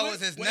really thought that was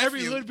his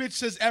Every nephew. hood bitch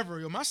says ever.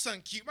 Yo, my son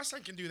cute. My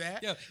son can do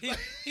that. Yo,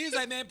 he was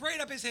like, man, braid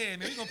up his hair,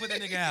 man. We gonna put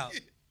that nigga out.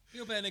 We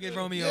gonna put that nigga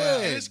Romeo Yeah,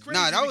 out. And it's crazy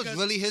nah, that was because-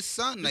 really his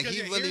son. Like Because,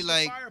 he yeah, really here's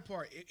like. the fire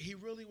part. He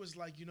really was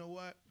like, you know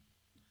what?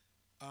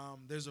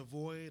 There's a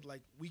void.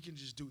 Like we can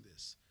just do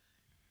this.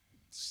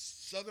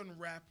 Southern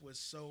rap was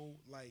so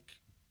like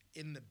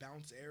in the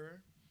bounce era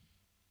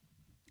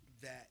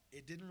that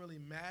it didn't really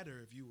matter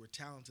if you were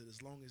talented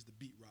as long as the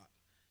beat rocked.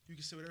 You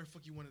could say whatever the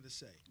fuck you wanted to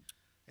say,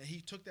 and he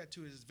took that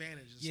to his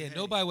advantage. And Yeah, said, hey,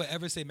 nobody would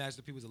ever say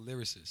Master P was a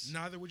lyricist.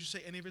 Neither would you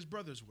say any of his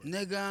brothers were.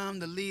 Nigga, I'm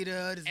the leader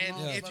of this And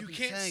if you motherfucking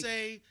can't tank.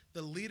 say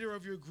the leader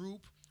of your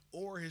group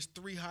or his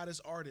 3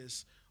 hottest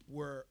artists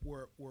were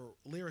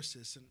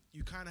lyricists, and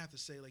you kind of have to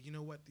say like, you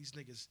know what, these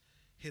niggas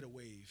hit a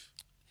wave.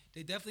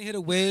 They definitely hit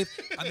a wave.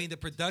 I mean, the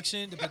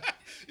production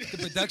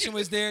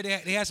was there.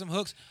 They had some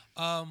hooks.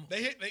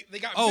 They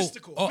got Oh,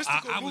 mystical. oh,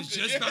 Mystical I was moved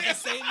just it. about to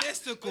say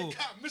mystical. They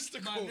got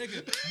mystical. My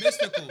nigga,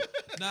 mystical.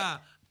 Nah,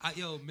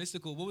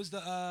 mystical. What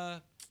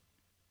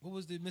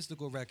was the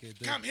mystical record?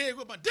 Come here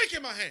with my dick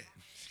in my hand.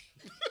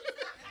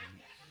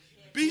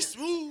 Be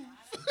smooth.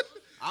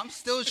 I'm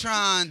still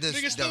trying to.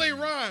 Nigga still ain't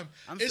rhyme.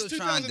 I'm It's still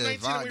trying to 2019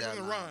 divide away that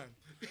from the line.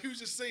 rhyme. He was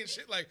just saying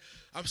shit like,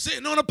 I'm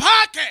sitting on a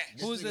podcast.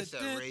 This What was nigga the-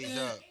 said raise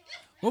up.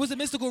 What was the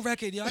mystical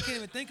record, yo? I can't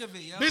even think of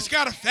it, yo. Bitch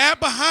got a fat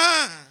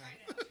behind.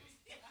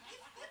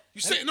 You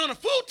sitting on a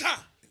futon.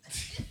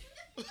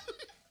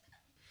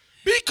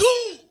 Be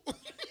cool.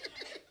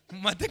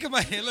 My dick in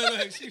my hand.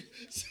 Look.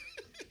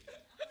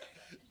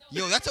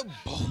 Yo, that's a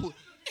bold.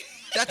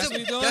 That's what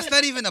you doing? that's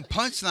not even a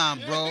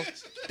punchline, bro.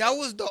 That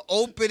was the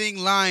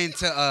opening line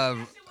to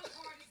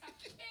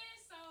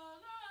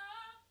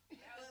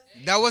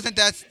That wasn't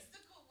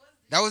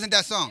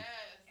that song.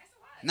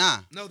 Nah.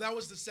 No, that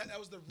was the set. That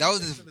was the That remix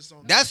was of the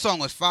song. that song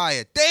was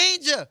fire.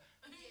 Danger.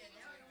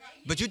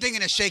 But you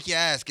thinking of shake your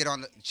ass, get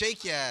on the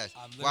shake your ass.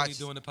 I'm literally Watch.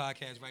 doing the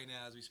podcast right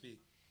now as we speak.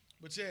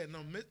 But yeah, no,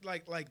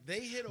 like they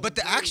hit. But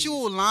the wave.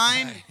 actual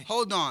line,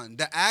 hold on,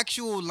 the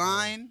actual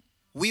line,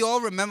 we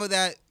all remember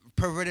that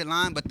perverted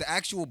line, but the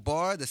actual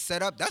bar, the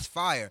setup, that's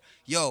fire.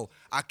 Yo,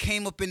 I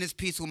came up in this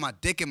piece with my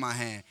dick in my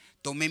hand.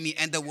 Don't make me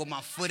end up with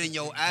my foot in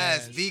your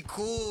ass. Be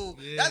cool.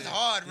 Yeah. That's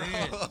hard, bro. Yeah.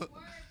 Worry about how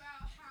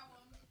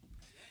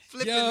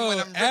Flipping Yo, when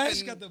I'm Ash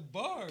ripping, got the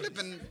bar.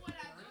 flipping. what I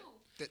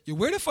do. Yo,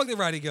 where the fuck did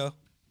Roddy go?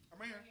 I'm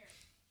right here.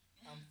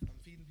 I'm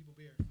feeding people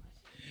beer.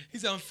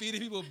 He's on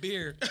feeding people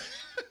beer.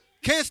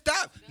 Can't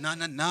stop. Nah.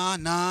 And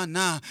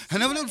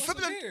then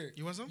flipping it. Beer.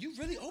 You want some? You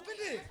really opened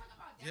it.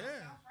 Yeah.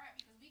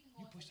 Because we can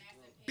go with the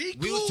Master P. Be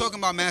We cool. was talking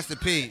about Master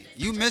P.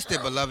 You missed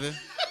it, beloved.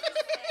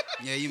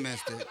 Yeah, you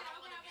missed it.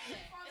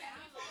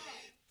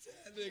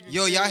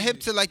 Yo, y'all hip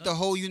to like the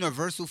whole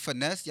universal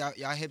finesse? Y'all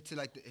hip to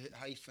like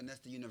how he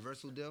finessed the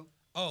universal deal?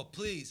 Oh,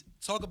 please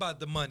talk about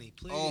the money,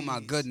 please. Oh my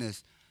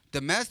goodness.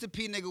 The Master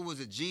P nigga was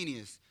a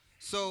genius.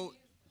 So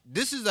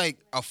this is like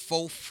a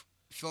faux,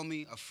 feel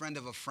me? A friend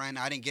of a friend.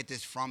 I didn't get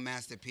this from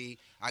Master P.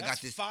 I That's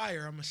got this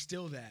fire. I'm gonna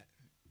steal that.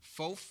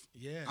 faux.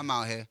 Yeah. I'm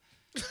out here.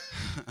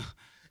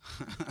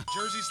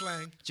 Jersey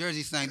slang.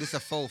 Jersey slang, this a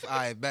faux.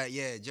 I bet,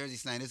 yeah, Jersey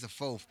slang, this a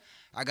faux.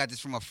 I got this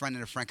from a friend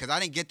of a friend, because I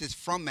didn't get this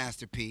from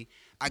Master P.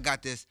 I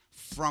got this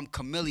from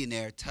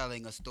Chamillionaire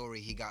telling a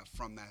story he got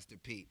from Master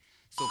P.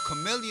 So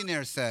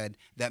Chamillionaire said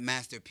that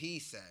Master P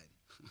said.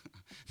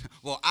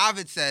 Well,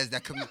 Ovid says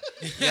that.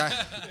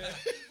 Yeah.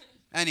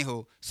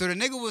 Anywho, so the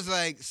nigga was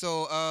like,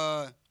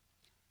 so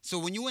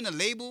when you in a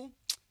label,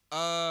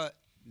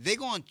 they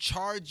gonna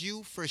charge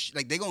you for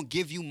like they gonna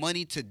give you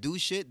money to do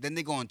shit, then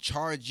they gonna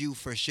charge you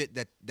for shit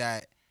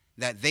that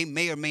they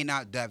may or may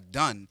not have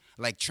done,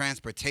 like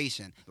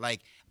transportation.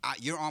 Like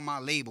you're on my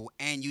label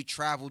and you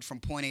traveled from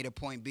point A to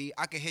point B.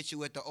 I could hit you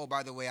with the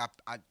by the way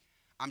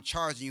I'm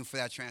charging you for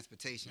that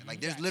transportation. Like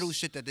there's Facts. little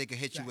shit that they could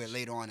hit you with Facts.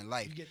 later on in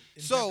life. You get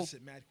in So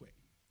deficit mad quick.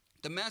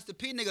 the Master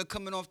P nigga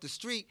coming off the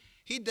street,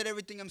 he did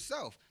everything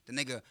himself. The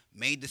nigga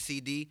made the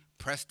CD,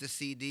 pressed the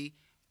CD,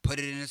 put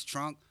it in his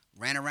trunk,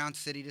 ran around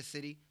city to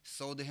city,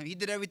 sold to him. He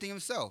did everything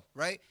himself,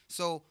 right?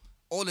 So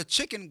all the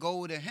chicken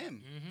go to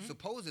him,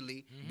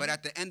 supposedly. But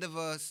at the end of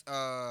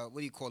what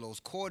do you call those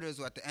quarters,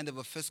 or at the end of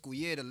a fiscal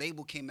year, the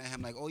label came at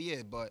him like, oh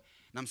yeah, but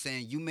and I'm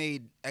saying you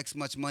made X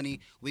much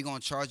money. We gonna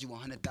charge you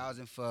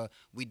 $100,000 for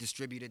we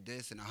distributed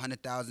this, and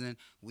 $100,000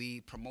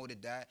 we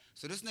promoted that.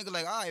 So this nigga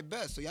like, all right,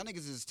 bet. So y'all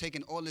niggas is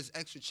taking all this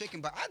extra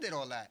chicken, but I did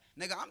all that,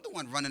 nigga. I'm the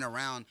one running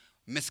around,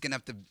 misking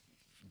up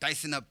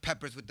dicing up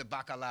peppers with the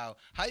bacalao.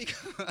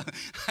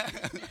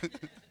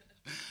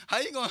 How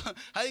you gonna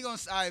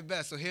all right,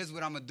 bet. So here's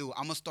what I'm gonna do.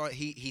 I'm gonna start.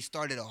 He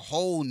started a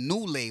whole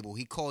new label.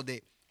 He called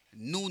it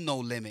New No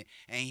Limit,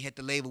 and he hit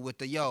the label with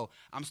the yo.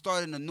 I'm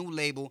starting a new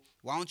label.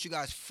 Why don't you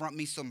guys front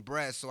me some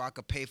bread so I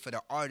could pay for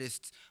the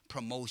artist's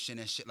promotion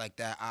and shit like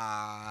that?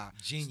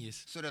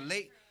 Genius.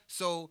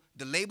 So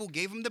the label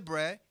gave him the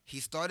bread. He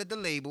started the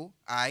label.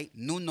 All right,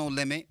 New No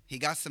Limit. He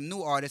got some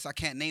new artists. I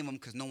can't name them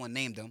because no one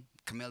named them.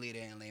 Camellia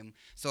didn't name them.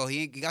 So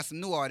he got some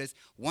new artists.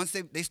 Once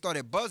they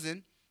started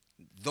buzzing,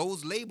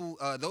 those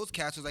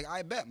cats was like,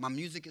 I bet my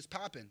music is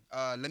popping.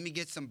 Let me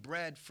get some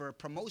bread for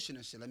promotion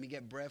and shit. Let me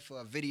get bread for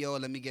a video.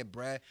 Let me get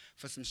bread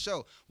for some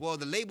show. Well,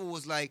 the label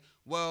was like,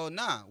 well,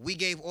 nah, we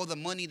gave all the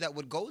money that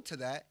would go to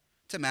that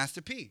to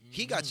Master P.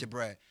 He got your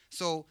bread.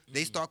 So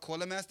they start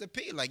calling Master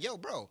P like, yo,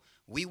 bro,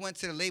 we went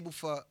to the label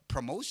for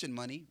promotion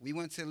money. We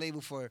went to the label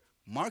for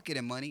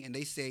marketing money, and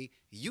they say,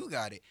 you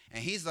got it.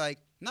 And he's like,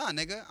 nah,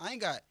 nigga, I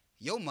ain't got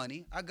your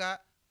money. I got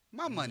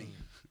my money.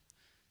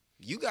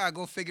 You gotta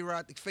go figure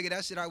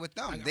that shit out with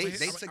them. They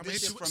took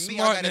this shit from me.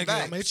 I got it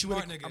back. I'm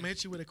gonna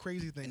hit you with a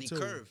crazy thing And he too.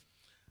 curved.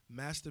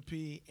 Master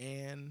P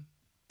and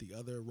the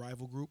other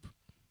rival group,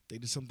 they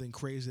did something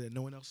crazy that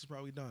no one else has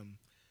probably done.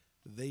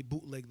 They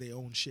bootleg their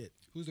own shit.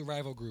 Who's the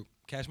rival group?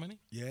 Cash Money?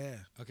 Yeah,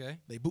 Okay.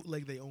 they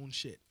bootleg their own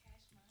shit.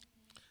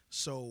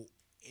 So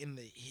in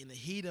the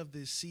heat of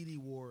the CD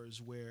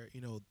wars, where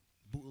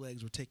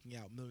bootlegs were taking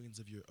out millions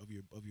of your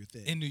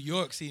thing. In New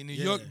York, in New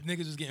Yeah. York,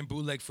 niggas was getting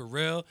bootleg for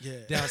real.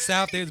 Yeah. Down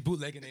south, they was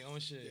bootlegging their own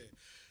shit.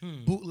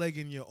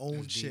 Bootlegging your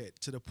own That's deep.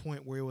 shit to the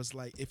point where it was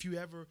like, if you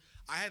ever,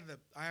 I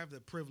have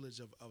the privilege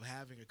of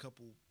having a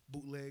couple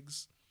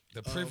bootlegs.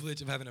 The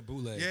privilege of having a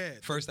bootleg. Yeah,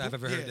 First I've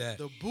ever heard that.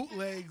 The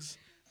bootlegs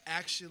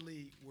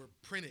actually were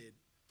printed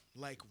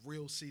like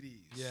real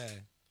CDs. Yeah.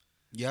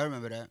 Yeah, I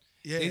remember that.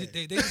 Yeah.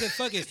 They said,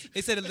 fuck it.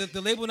 They said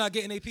the label not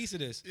getting a piece of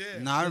this.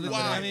 Yeah. Nah, I remember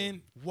Wild. that. I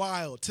mean,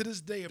 Wild. To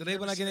this day, the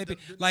label not getting a piece.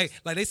 Like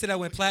they said I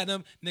went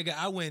platinum. Nigga,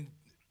 I went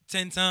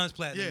 10 times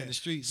platinum in the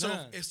streets. So,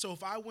 Nah.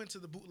 if I went to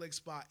the bootleg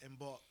spot and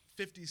bought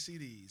 50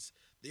 CDs,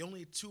 the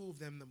only two of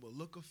them that would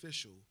look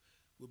official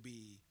would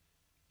be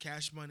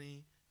Cash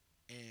Money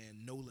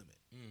and No Limit.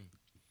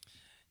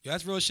 Yo,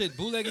 that's real shit.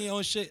 Bootlegging your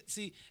own shit.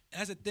 See,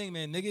 that's the thing,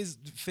 man. Niggas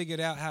figured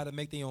out how to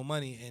make their own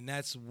money, and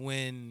that's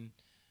when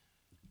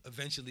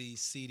eventually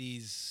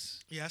CDs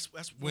Yeah,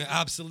 that's went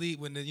obsolete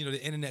when the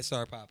the internet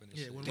started popping. And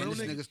Yeah, shit. when Then real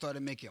this niggas- nigga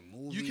started making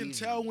movies. you can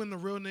tell when the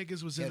real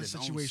niggas was he in had the his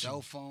own situation.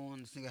 cell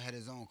phone. This nigga had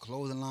his own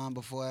clothing line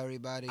before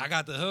everybody. I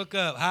got the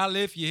hookup. Holla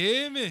if you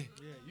hear me.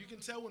 Yeah, you can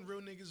tell when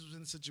real niggas was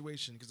in the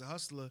situation because a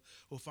hustler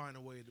will find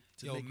a way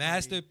to Yo, make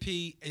Master money.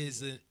 P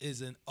is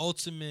an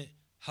ultimate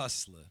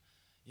hustler.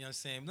 You know what I'm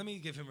saying? Let me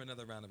give him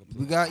another round of applause.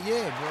 we got bro. He's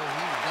done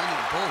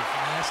it both.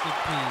 Master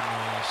P,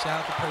 man. Shout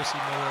out to Percy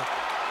Miller.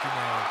 You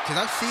know, Cause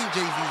I've seen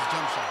Jay-Z's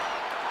jump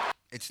shot.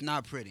 It's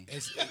not pretty.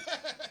 it's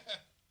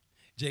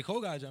J.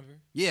 Cole got a jumper.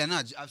 Yeah,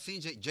 nah. I've seen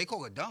J.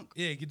 Cole could dunk.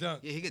 Yeah, he can dunk.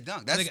 Yeah, he could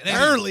dunk. That's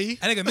Nigga- Early.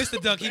 I think missed the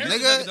dunk. He missed the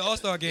Nigga, dunk at the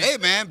All-Star game. Hey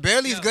man,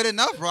 barely's Yo. good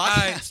enough, bro. All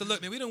right, so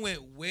look, man, we done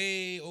went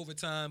way over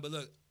time, but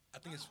look, I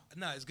think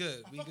it's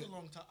good. I We fuck good. a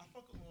long time. I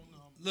fuck a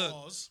long Look,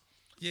 pause.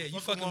 Yeah, you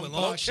Fuck a fucking long with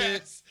long podcast.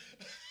 shit.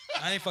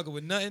 I ain't fucking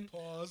with nothing.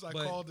 Pause. I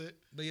But- called it.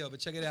 But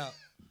check it out.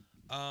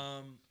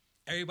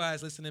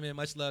 Everybody's listening, man.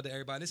 Much love to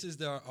everybody. This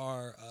is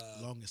our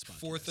Longest podcast.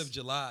 4th of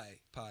July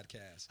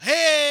podcast.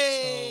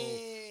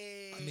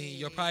 Hey. I mean,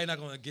 you're probably not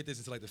gonna get this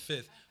until like the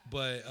 5th,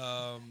 but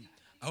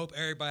I hope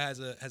everybody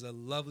has a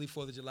lovely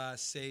 4th of July,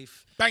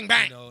 safe. Bang,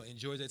 bang. You know,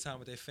 enjoys their time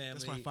with their family.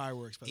 That's my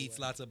fireworks, by the Eats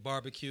way. lots of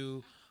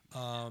barbecue.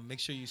 Make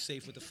sure you're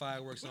safe with the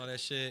fireworks and all that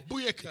shit.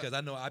 Booyaka. Because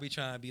I know I be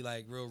trying to be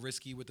like real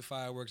risky with the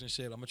fireworks and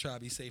shit. I'm gonna try to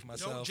be safe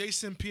myself. Don't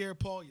Jason Pierre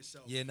Paul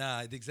yourself. Yeah,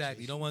 nah,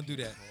 exactly. You don't want to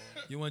do that.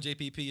 You want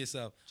JPP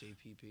yourself.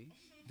 JPP.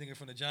 Thinking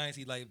from the Giants,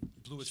 he like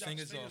blew his Shot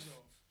fingers off.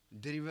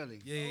 Did he really?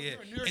 Yeah.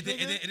 you're a New York And then,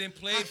 nigga? and then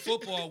played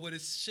football with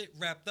his shit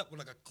wrapped up with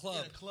like a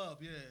club. Yeah, club.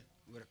 Yeah.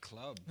 With a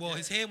club. Well,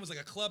 his hand was like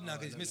a club now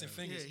because he's missing Yeah,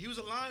 fingers. he was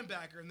a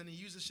linebacker, and then he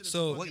used this shit. As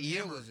So- a What fucking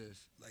year hammer. was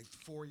this? Like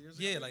 4 years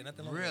ago. yeah, like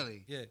nothing. Long ago.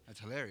 Really? Yeah. That's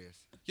hilarious.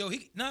 Yo,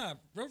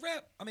 real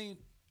rap. I mean,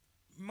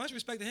 much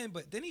respect to him,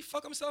 but didn't he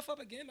fuck himself up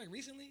again like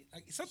recently?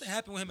 Like something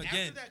happened with him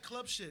again. After that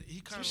club shit,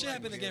 he kind of shit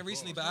happened again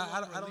recently, but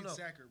I don't know.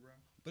 Exactly, bro.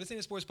 But it's in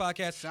a sports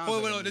podcast. Sounds Oh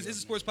like wait, a no, this New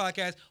is a York sports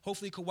podcast.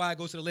 Hopefully Kawhi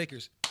goes to the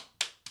Lakers.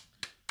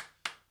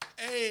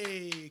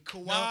 Hey,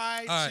 Kawhi All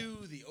right.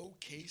 to the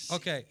OKC.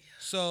 Okay,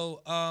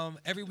 so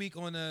every week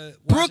on the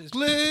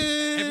Brooklyn.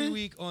 every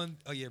week on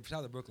shout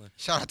out to Brooklyn.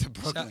 Shout out to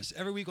Brooklyn.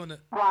 Every week on the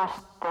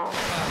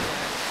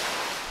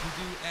we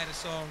do add a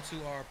song to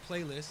our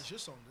playlist. It's your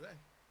song today.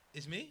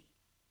 It's me?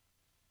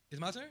 It's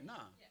my turn? Nah,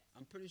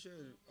 I'm pretty sure.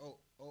 Oh,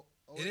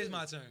 It is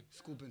my turn.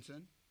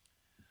 Scoopington.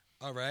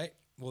 All right.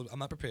 Well, I'm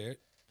not prepared.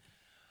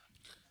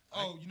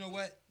 Oh, you know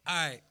what? All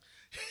right.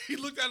 He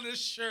looked down at his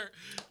shirt.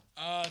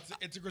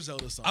 It's a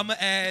Griselda song. I'm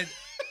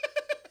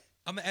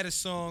gonna add a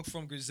song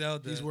from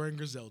Griselda. He's wearing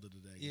Griselda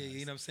today. Yeah, guys.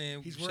 you know what I'm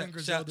saying? He's wearing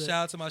Shout Griselda.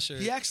 out to my shirt.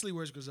 He actually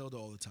wears Griselda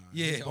all the time.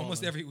 Yeah, He's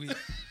almost balling. every week.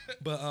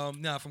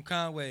 But from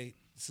Conway,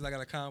 since I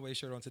got a Conway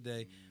shirt on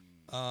today,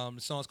 the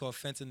song's called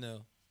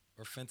Fentanyl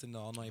or Fentanyl. I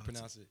don't know how you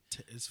pronounce it.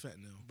 It's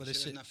fentanyl. But Shit,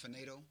 it's shit. not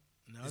Finado.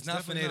 No, It's not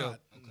definitely Finado. not.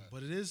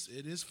 But it is.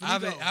 It is.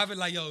 I've Finado. been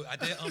like, yo, I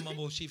did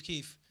unmumble Chief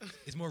Keef.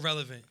 It's more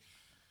relevant.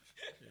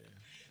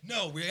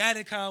 No, we're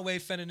adding Conway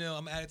Fentanyl.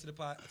 I'm adding to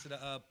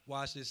the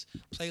Watch This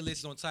playlist.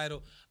 It's on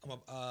Tidal. I'm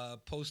gonna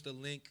post a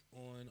link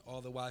on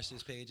all the Watch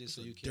This pages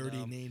so you can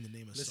Dirty name. The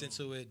name of listen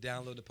song. to it.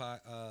 Download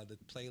the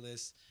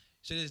playlist.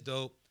 Shit is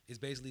dope.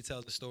 It basically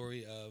tells the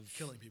story of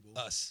Killing people.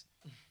 us.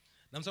 And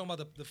I'm talking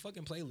about the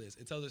fucking playlist.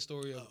 It tells the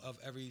story of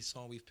every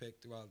song we've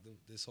picked throughout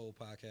this whole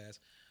podcast.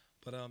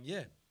 But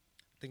yeah, I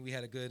think we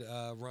had a good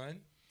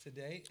run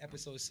today,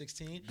 episode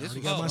 16. This already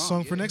was got my long,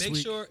 song for yeah. next make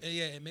week. sure,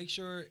 and make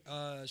sure,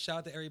 shout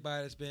out to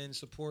everybody that's been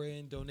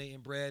supporting, donating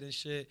bread and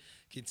shit.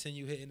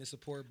 Continue hitting the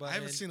support button. I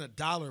haven't seen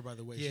 $1, by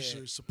the way. Yeah. You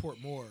should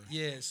support more.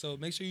 Yeah, so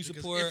make sure you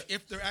Because support.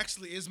 if there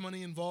actually is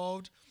money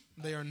involved,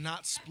 they are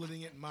not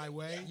splitting it my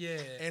way. Yeah.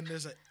 And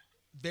there's a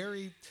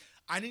very.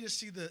 I need to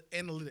see the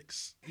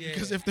analytics. Yeah.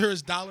 Because if there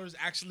is dollars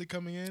actually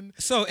coming in.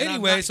 So and I'm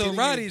anyway, not so getting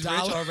a Roddy's rich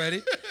dollar,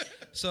 already.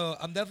 So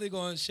I'm definitely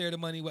going to share the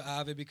money with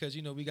Ovid because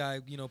we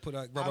got put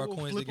rub I our will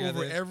coins flip together.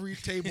 over every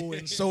table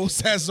in Soul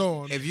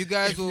Sazon. If you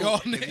guys will, y'all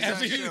if you guys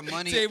Every share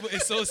money, table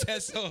is so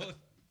sad. So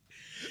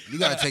you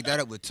gotta take that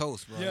up with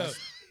Toast, bro. yeah. That's-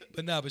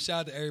 But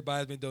shout out to everybody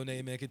that's been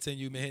donating, man.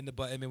 Continue, man, hitting the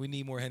button, man. We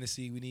need more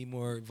Hennessy. We need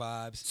more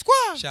vibes.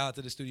 Squad. Shout out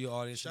to the studio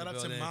audience. Shout in the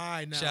out to building.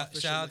 my now Shout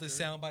official out to liquor.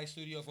 Soundbite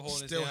Studio for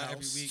holding us Stillhouse. down every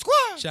week.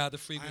 Squad. Shout out to I'm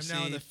Frequency.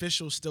 now an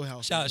official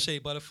Stillhouse. Shout out man. to Shea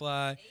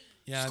Butterfly.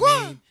 Yeah, Squad.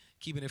 I mean,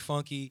 keeping it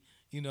funky,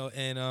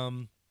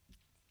 and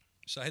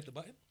should I hit the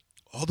button?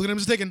 All the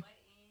names are taken.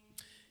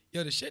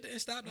 Yo, the shit didn't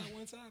stop not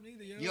one time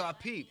either, yo. Yo, I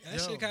peeped. That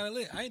shit kind of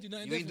lit. I ain't do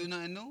nothing You ain't do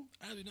different. nothing new.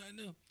 I ain't do nothing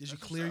new. Did you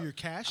clear your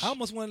cash? I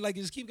almost wanted to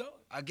just keep going.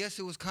 I guess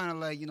it was kind of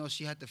like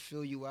she had to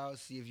fill you out,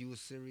 see if you was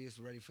serious,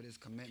 ready for this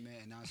commitment,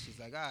 and now she's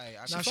like, all right,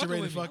 Now I'm she ready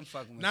to with me. fuck. I'm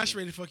fucking with Now you. she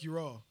ready to fuck you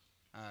raw. All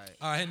right.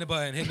 All right, hitting the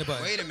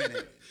button. Wait a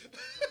minute.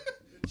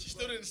 She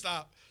still didn't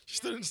stop.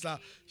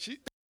 She